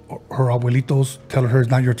heard her abuelitos tell her it's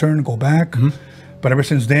not your turn, go back. But ever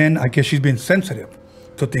since then, I guess she's been sensitive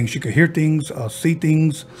to things. She could hear things, see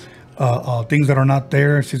things, things that are not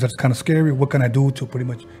there. She says, "That's kind of scary. What can I do to pretty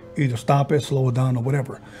much either stop it, slow it down, or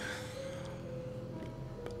whatever?"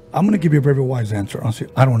 I'm going to give you a very wise answer. Honestly,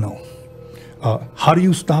 I don't know. How do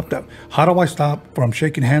you stop that? How do I stop from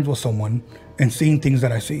shaking hands with someone and seeing things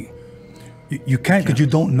that I see? You can't, because you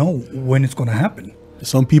don't know when it's going to happen.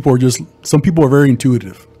 Some people are very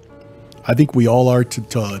intuitive. I think we all are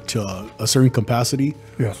to a certain capacity.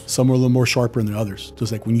 Yes. Some are a little more sharper than others.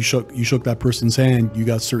 Just like when you shook that person's hand, you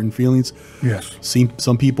got certain feelings. Yes.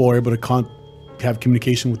 Some people are able to have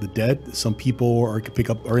communication with the dead. Some people can pick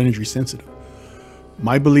up, are energy sensitive.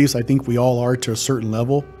 My beliefs, I think we all are to a certain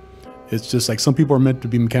level. It's just like some people are meant to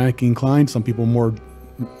be mechanically inclined. Some people are more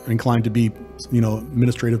inclined to be,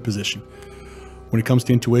 administrative position. When it comes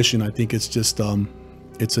to intuition, I think it's just,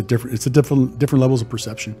 it's different levels of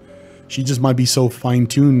perception. She just might be so fine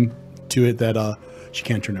tuned to it that she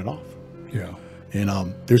can't turn it off. Yeah.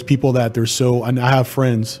 And there's people that and I have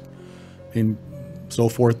friends and so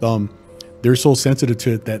forth. They're so sensitive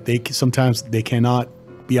to it that sometimes they cannot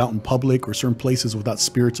be out in public or certain places without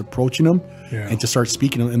spirits approaching them and to start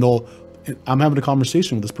speaking. And I'm having a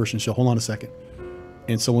conversation with this person. She'll hold on a second,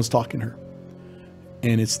 and someone's talking to her,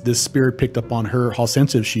 and it's this spirit picked up on her, how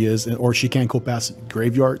sensitive she is, or she can't go past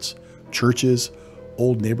graveyards, churches,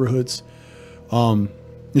 old neighborhoods. And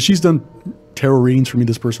she's done tarot readings for me,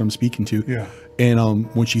 this person I'm speaking to. Yeah.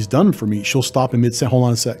 And when she's done for me, she'll stop in mid-sentence, hold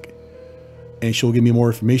on a sec, and she'll give me more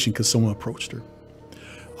information because someone approached her.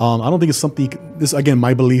 I don't think it's something, this again,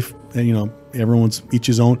 my belief, and everyone's each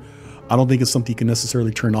his own. I don't think it's something you can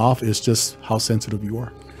necessarily turn off. It's just how sensitive you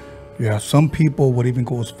are. Yeah, some people would even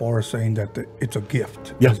go as far as saying that it's a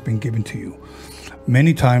gift that's been given to you.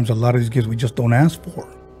 Many times, a lot of these gifts we just don't ask for,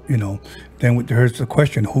 Then there's the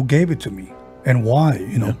question, who gave it to me and why?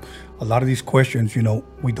 A lot of these questions,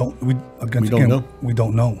 we don't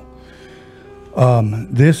know.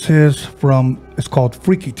 This is it's called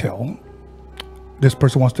Freaky Tale. This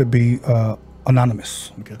person wants to be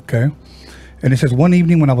anonymous. Okay. And it says, one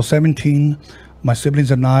evening when I was 17, my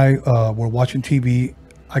siblings and I were watching TV.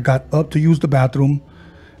 I got up to use the bathroom.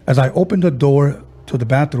 As I opened the door to the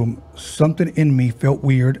bathroom, something in me felt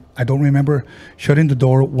weird. I don't remember shutting the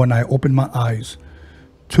door when I opened my eyes.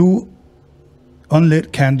 2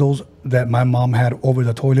 unlit candles that my mom had over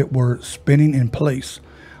the toilet were spinning in place.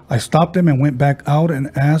 I stopped them and went back out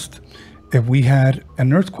and asked if we had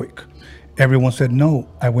an earthquake. Everyone said no.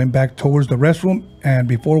 I went back towards the restroom, and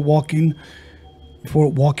before walking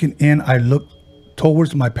in, I looked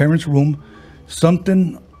towards my parents' room.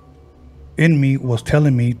 Something in me was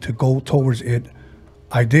telling me to go towards it.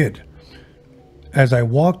 I did. As I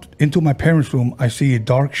walked into my parents' room, I see a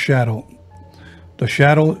dark shadow. The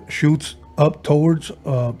shadow shoots up towards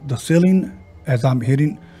the ceiling. As I'm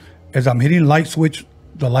hitting light switch,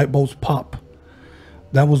 the light bulbs pop.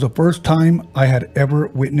 That was the first time I had ever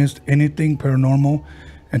witnessed anything paranormal.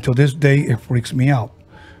 Until this day, it freaks me out.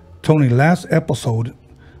 Tony, last episode,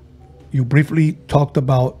 you briefly talked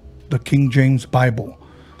about the King James Bible.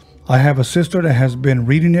 I have a sister that has been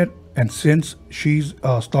reading it, and since she's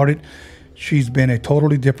started, she's been a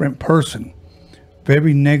totally different person.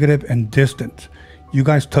 Very negative and distant. You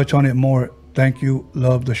guys touch on it more. Thank you.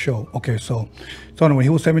 Love the show. Okay, so when he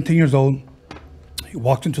was 17 years old, he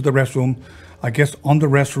walked into the restroom. I guess on the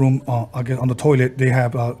restroom, on the toilet, they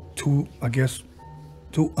have 2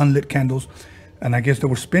 unlit candles, and I guess they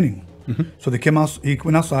were spinning. Mm-hmm. So he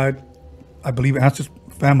went outside, I believe, asked his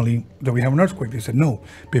family, "Do we have an earthquake?" They said no.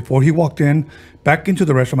 Before he walked back into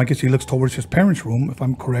the restroom, I guess he looks towards his parents' room, if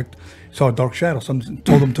I'm correct, saw a dark shadow. Someone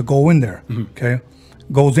told him to go in there. Mm-hmm. Okay,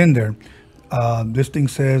 goes in there. This thing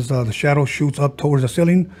says the shadow shoots up towards the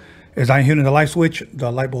ceiling. As I hitting the light switch,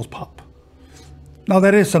 the light bulbs pop. Now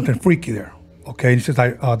that is something freaky there. Okay, he says,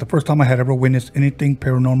 the first time I had ever witnessed anything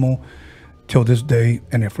paranormal till this day,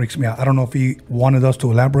 and it freaks me out. I don't know if he wanted us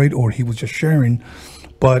to elaborate or he was just sharing,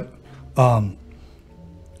 but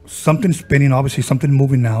something spinning, obviously something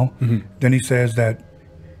moving now. Mm-hmm. Then he says that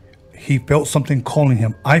he felt something calling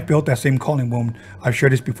him. I felt that same calling when I've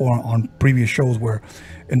shared this before on previous shows, where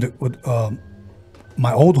with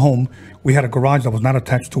my old home, we had a garage that was not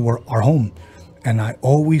attached to our home. And I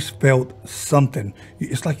always felt something.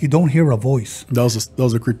 It's like you don't hear a voice. That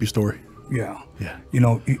was a creepy story. Yeah. Yeah.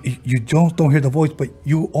 You just don't hear the voice, but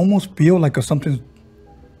you almost feel like something.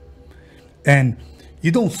 And you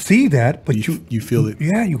don't see that, but you feel it.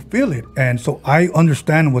 Yeah, you feel it. And so I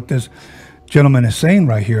understand what this gentleman is saying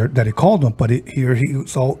right here, that he called him, but here he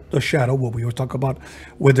saw the shadow, what we were talking about,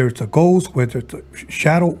 whether it's a ghost, whether it's a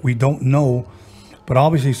shadow, we don't know. But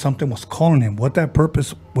obviously something was calling him. What that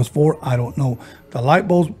purpose was for, I don't know. The light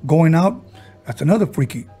bulbs going out, that's another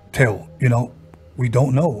freaky tale. We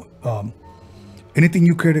don't know. Anything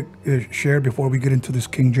you care to share before we get into this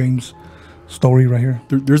King James story right here?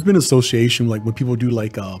 There's been association, like when people do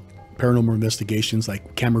like paranormal investigations,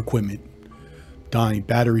 like camera equipment dying,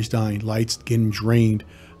 batteries dying, lights getting drained.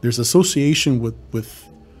 There's association with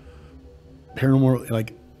paranormal,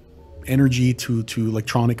 like energy to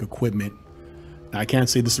electronic equipment. I can't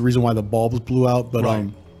say this is the reason why the bulbs blew out, but right.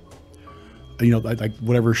 Like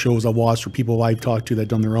whatever shows I watched or people I've talked to that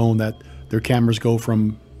done their own, that their cameras go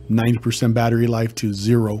from 90% battery life to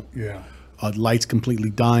 0. Yeah. lights completely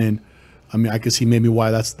dying. I mean, I could see maybe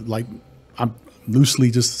why that's like, I'm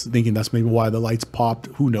loosely just thinking that's maybe why the lights popped.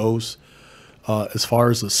 Who knows? As far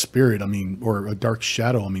as a spirit, I mean, or a dark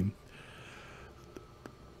shadow, I mean,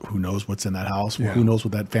 who knows what's in that house? Yeah. Who knows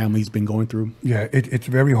what that family's been going through? Yeah, it's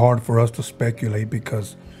very hard for us to speculate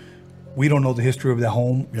because we don't know the history of the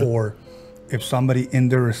home, or if somebody in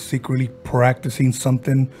there is secretly practicing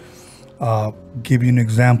something. Give you an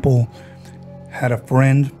example. Had a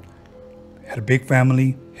friend, had a big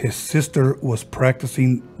family. His sister was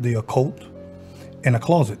practicing the occult in a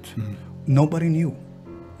closet. Nobody knew.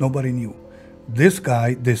 Nobody knew. This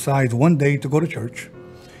guy decides one day to go to church.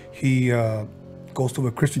 He goes to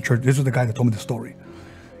a Christian church. This is the guy that told me the story.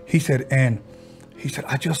 He said,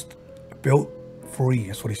 I just felt free.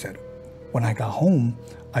 That's what he said. When I got home,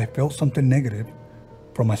 I felt something negative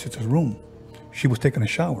from my sister's room. She was taking a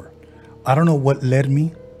shower. I don't know what led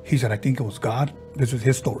me. He said, I think it was God. This is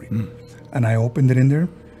his story. And I opened it in there.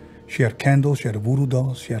 She had candles. She had a voodoo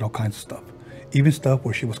doll. She had all kinds of stuff. Even stuff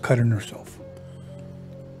where she was cutting herself.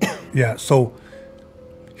 Yeah, so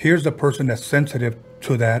here's the person that's sensitive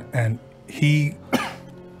to that, and he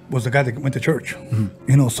was the guy that went to church.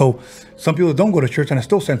 You know, so some people don't go to church and are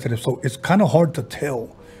still sensitive. So it's kind of hard to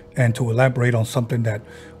tell and to elaborate on something that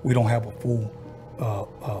we don't have a full,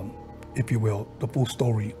 if you will, the full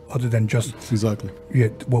story, other than just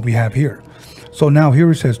what we have here. So now here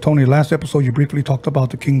it says, Tony, last episode you briefly talked about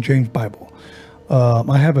the King James Bible.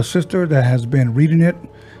 I have a sister that has been reading it,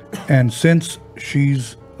 and since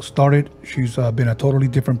she's started, she's been a totally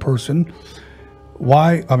different person.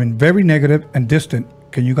 Why? I mean, very negative and distant.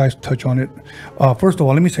 Can you guys touch on it? First of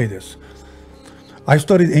all, let me say this. I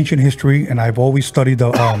studied ancient history, and I've always studied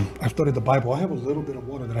the I studied the Bible. I have a little bit of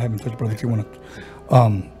water that I haven't touched, brother, if you want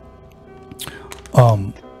to.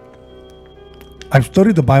 I've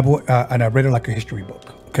studied the Bible, and I read it like a history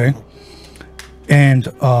book, okay? And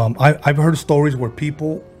I've heard stories where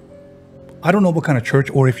people, I don't know what kind of church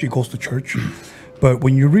or if she goes to church, but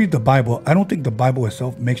when you read the Bible, I don't think the Bible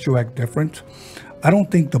itself makes you act different. I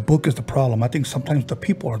don't think the book is the problem. I think sometimes the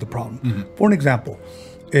people are the problem. For an example,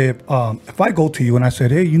 if I go to you and I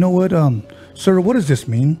said, hey, you know what, sir, what does this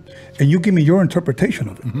mean? And you give me your interpretation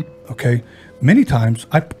of it, okay? Many times,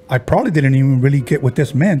 I probably didn't even really get what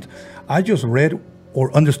this meant. I just read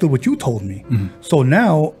or understood what you told me. So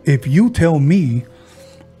now, if you tell me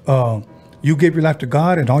you gave your life to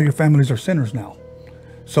God and all your families are sinners now.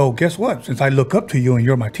 So guess what? Since I look up to you and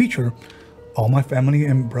you're my teacher, all my family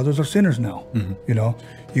and brothers are sinners now. You know,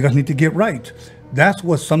 you guys need to get right. That's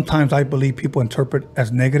what sometimes I believe people interpret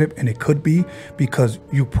as negative, and it could be because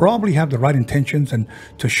you probably have the right intentions and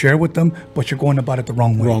to share with them, but you're going about it the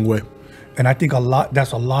wrong way. Wrong way. And I think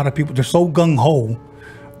that's a lot of people. They're so gung-ho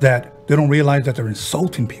that they don't realize that they're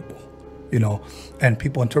insulting people, you know, and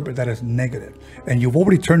people interpret that as negative. And you've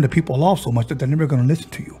already turned the people off so much that they're never going to listen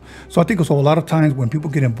to you. So I think also a lot of times when people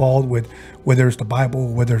get involved with whether it's the Bible,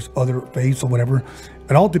 whether it's other faiths or whatever,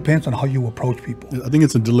 it all depends on how you approach people. I think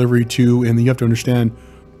it's a delivery too, and you have to understand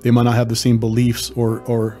they might not have the same beliefs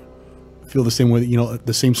or feel the same way, you know,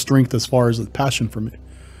 the same strength as far as the passion for it.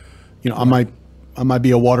 You know, I might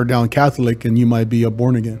be a watered down Catholic and you might be a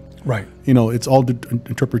born again. Right. You know, it's all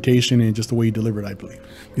interpretation and just the way you deliver it, I believe.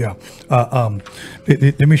 Yeah.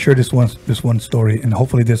 Let me share this one story, and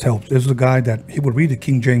hopefully this helps. This is a guy that he would read the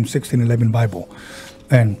King James 1611 Bible.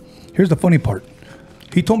 And here's the funny part.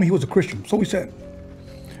 He told me he was a Christian. So he said.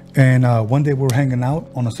 And one day we were hanging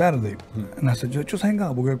out on a Saturday. And I said, just hang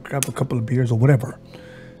out. We're going to grab a couple of beers or whatever.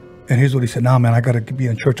 And here's what he said. Nah, man, I got to be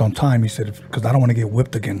in church on time. He said, because I don't want to get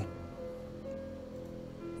whipped again.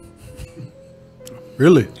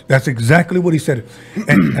 Really? That's exactly what he said.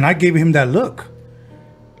 And I gave him that look.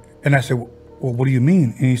 And I said, well, what do you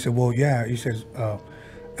mean? And he said, well, yeah. He says,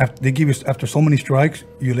 after they give you, after so many strikes,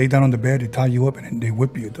 you lay down on the bed, they tie you up, and then they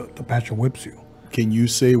whip you. The pastor whips you. Can you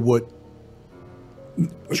say what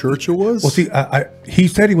church it was? Well, see, he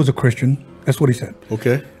said he was a Christian. That's what he said.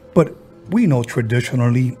 Okay. But we know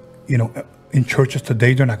traditionally, you know, in churches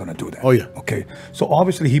today, they're not going to do that. Oh, yeah. Okay. So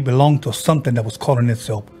obviously he belonged to something that was calling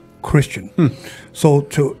itself Christian. So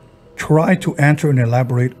to try to answer and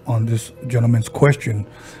elaborate on this gentleman's question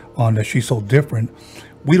on that she's so different,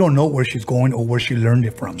 we don't know where she's going or where she learned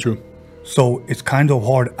it from. True. So it's kind of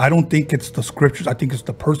hard. I don't think it's the scriptures. I think it's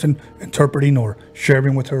the person interpreting or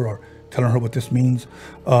sharing with her or telling her what this means.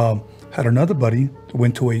 Had another buddy who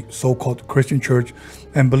went to a so-called Christian church,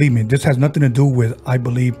 and believe me, this has nothing to do with, I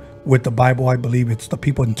believe, with the Bible. I believe it's the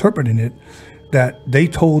people interpreting it, that they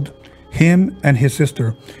told him and his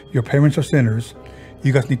sister, your parents are sinners,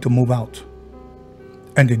 you guys need to move out.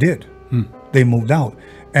 And they did. they moved out,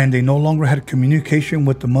 and they no longer had communication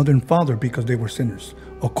with the mother and father because they were sinners,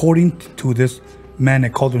 according to this man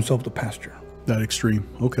that called himself the pastor. That extreme.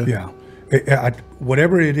 Okay. Yeah.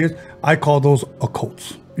 Whatever it is, I call those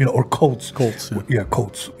occults, or cults. Cults. Yeah. Yeah,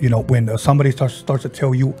 cults. When somebody starts to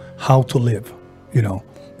tell you how to live,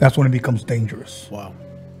 that's when it becomes dangerous. Wow.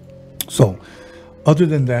 So, other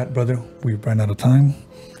than that, brother, we've ran out of time.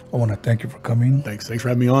 I want to thank you for coming. Thanks for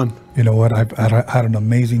having me on. You know what? I've had an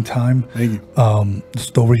amazing time. Thank you. The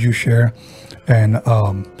stories you share, and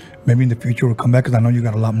maybe in the future we'll come back because I know you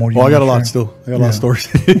got a lot more. I got a lot still. I got a lot of stories.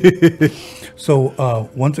 So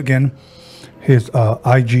once again, his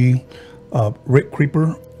IG, Rick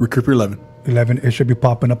Creeper. Rick Creeper 11. It should be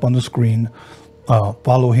popping up on the screen.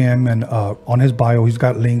 Follow him, and on his bio, he's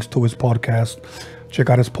got links to his podcast. Check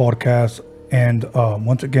out his podcast. And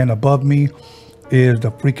once again, above me is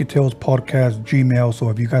the Freaky Tales Podcast Gmail. So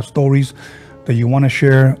if you got stories that you want to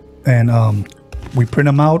share, and we print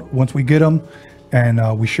them out once we get them,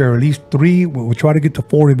 and we share at least 3. We'll try to get to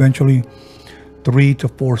 4 eventually. 3 to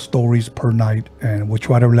 4 stories per night, and we'll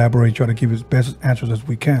try to elaborate, try to give as best answers as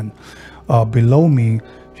we can. Below me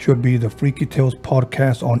should be the Freaky Tales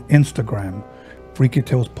Podcast on Instagram. Freaky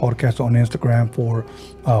Tales Podcast on Instagram for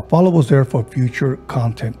follow us there for future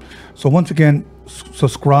content. So once again,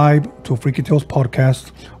 subscribe to Freaky Tales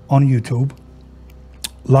Podcast on YouTube.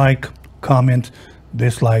 Like, comment,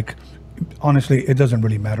 dislike. Honestly, it doesn't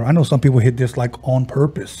really matter. I know some people hit dislike on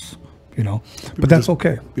purpose, but that's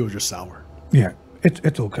okay. People are just sour. Yeah,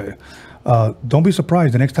 it's okay. Don't be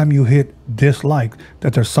surprised the next time you hit dislike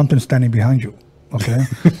that there's something standing behind you. Okay,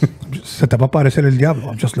 se te va a aparecer el diablo.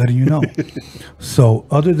 I'm just letting you know. So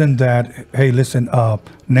other than that, hey, listen.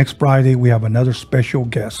 Next Friday we have another special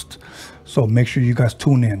guest, so make sure you guys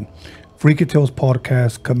tune in. Freaky Tales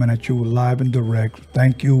Podcast coming at you live and direct.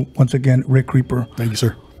 Thank you once again, Rick Creeper. Thank you,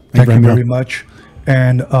 sir. Thank you very much.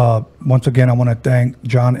 And once again, I want to thank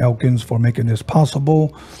John Elkins for making this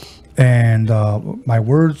possible. And my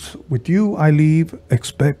words with you, I leave,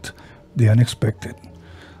 expect the unexpected.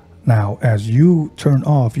 Now, as you turn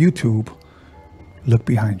off YouTube, look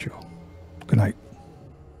behind you. Good night.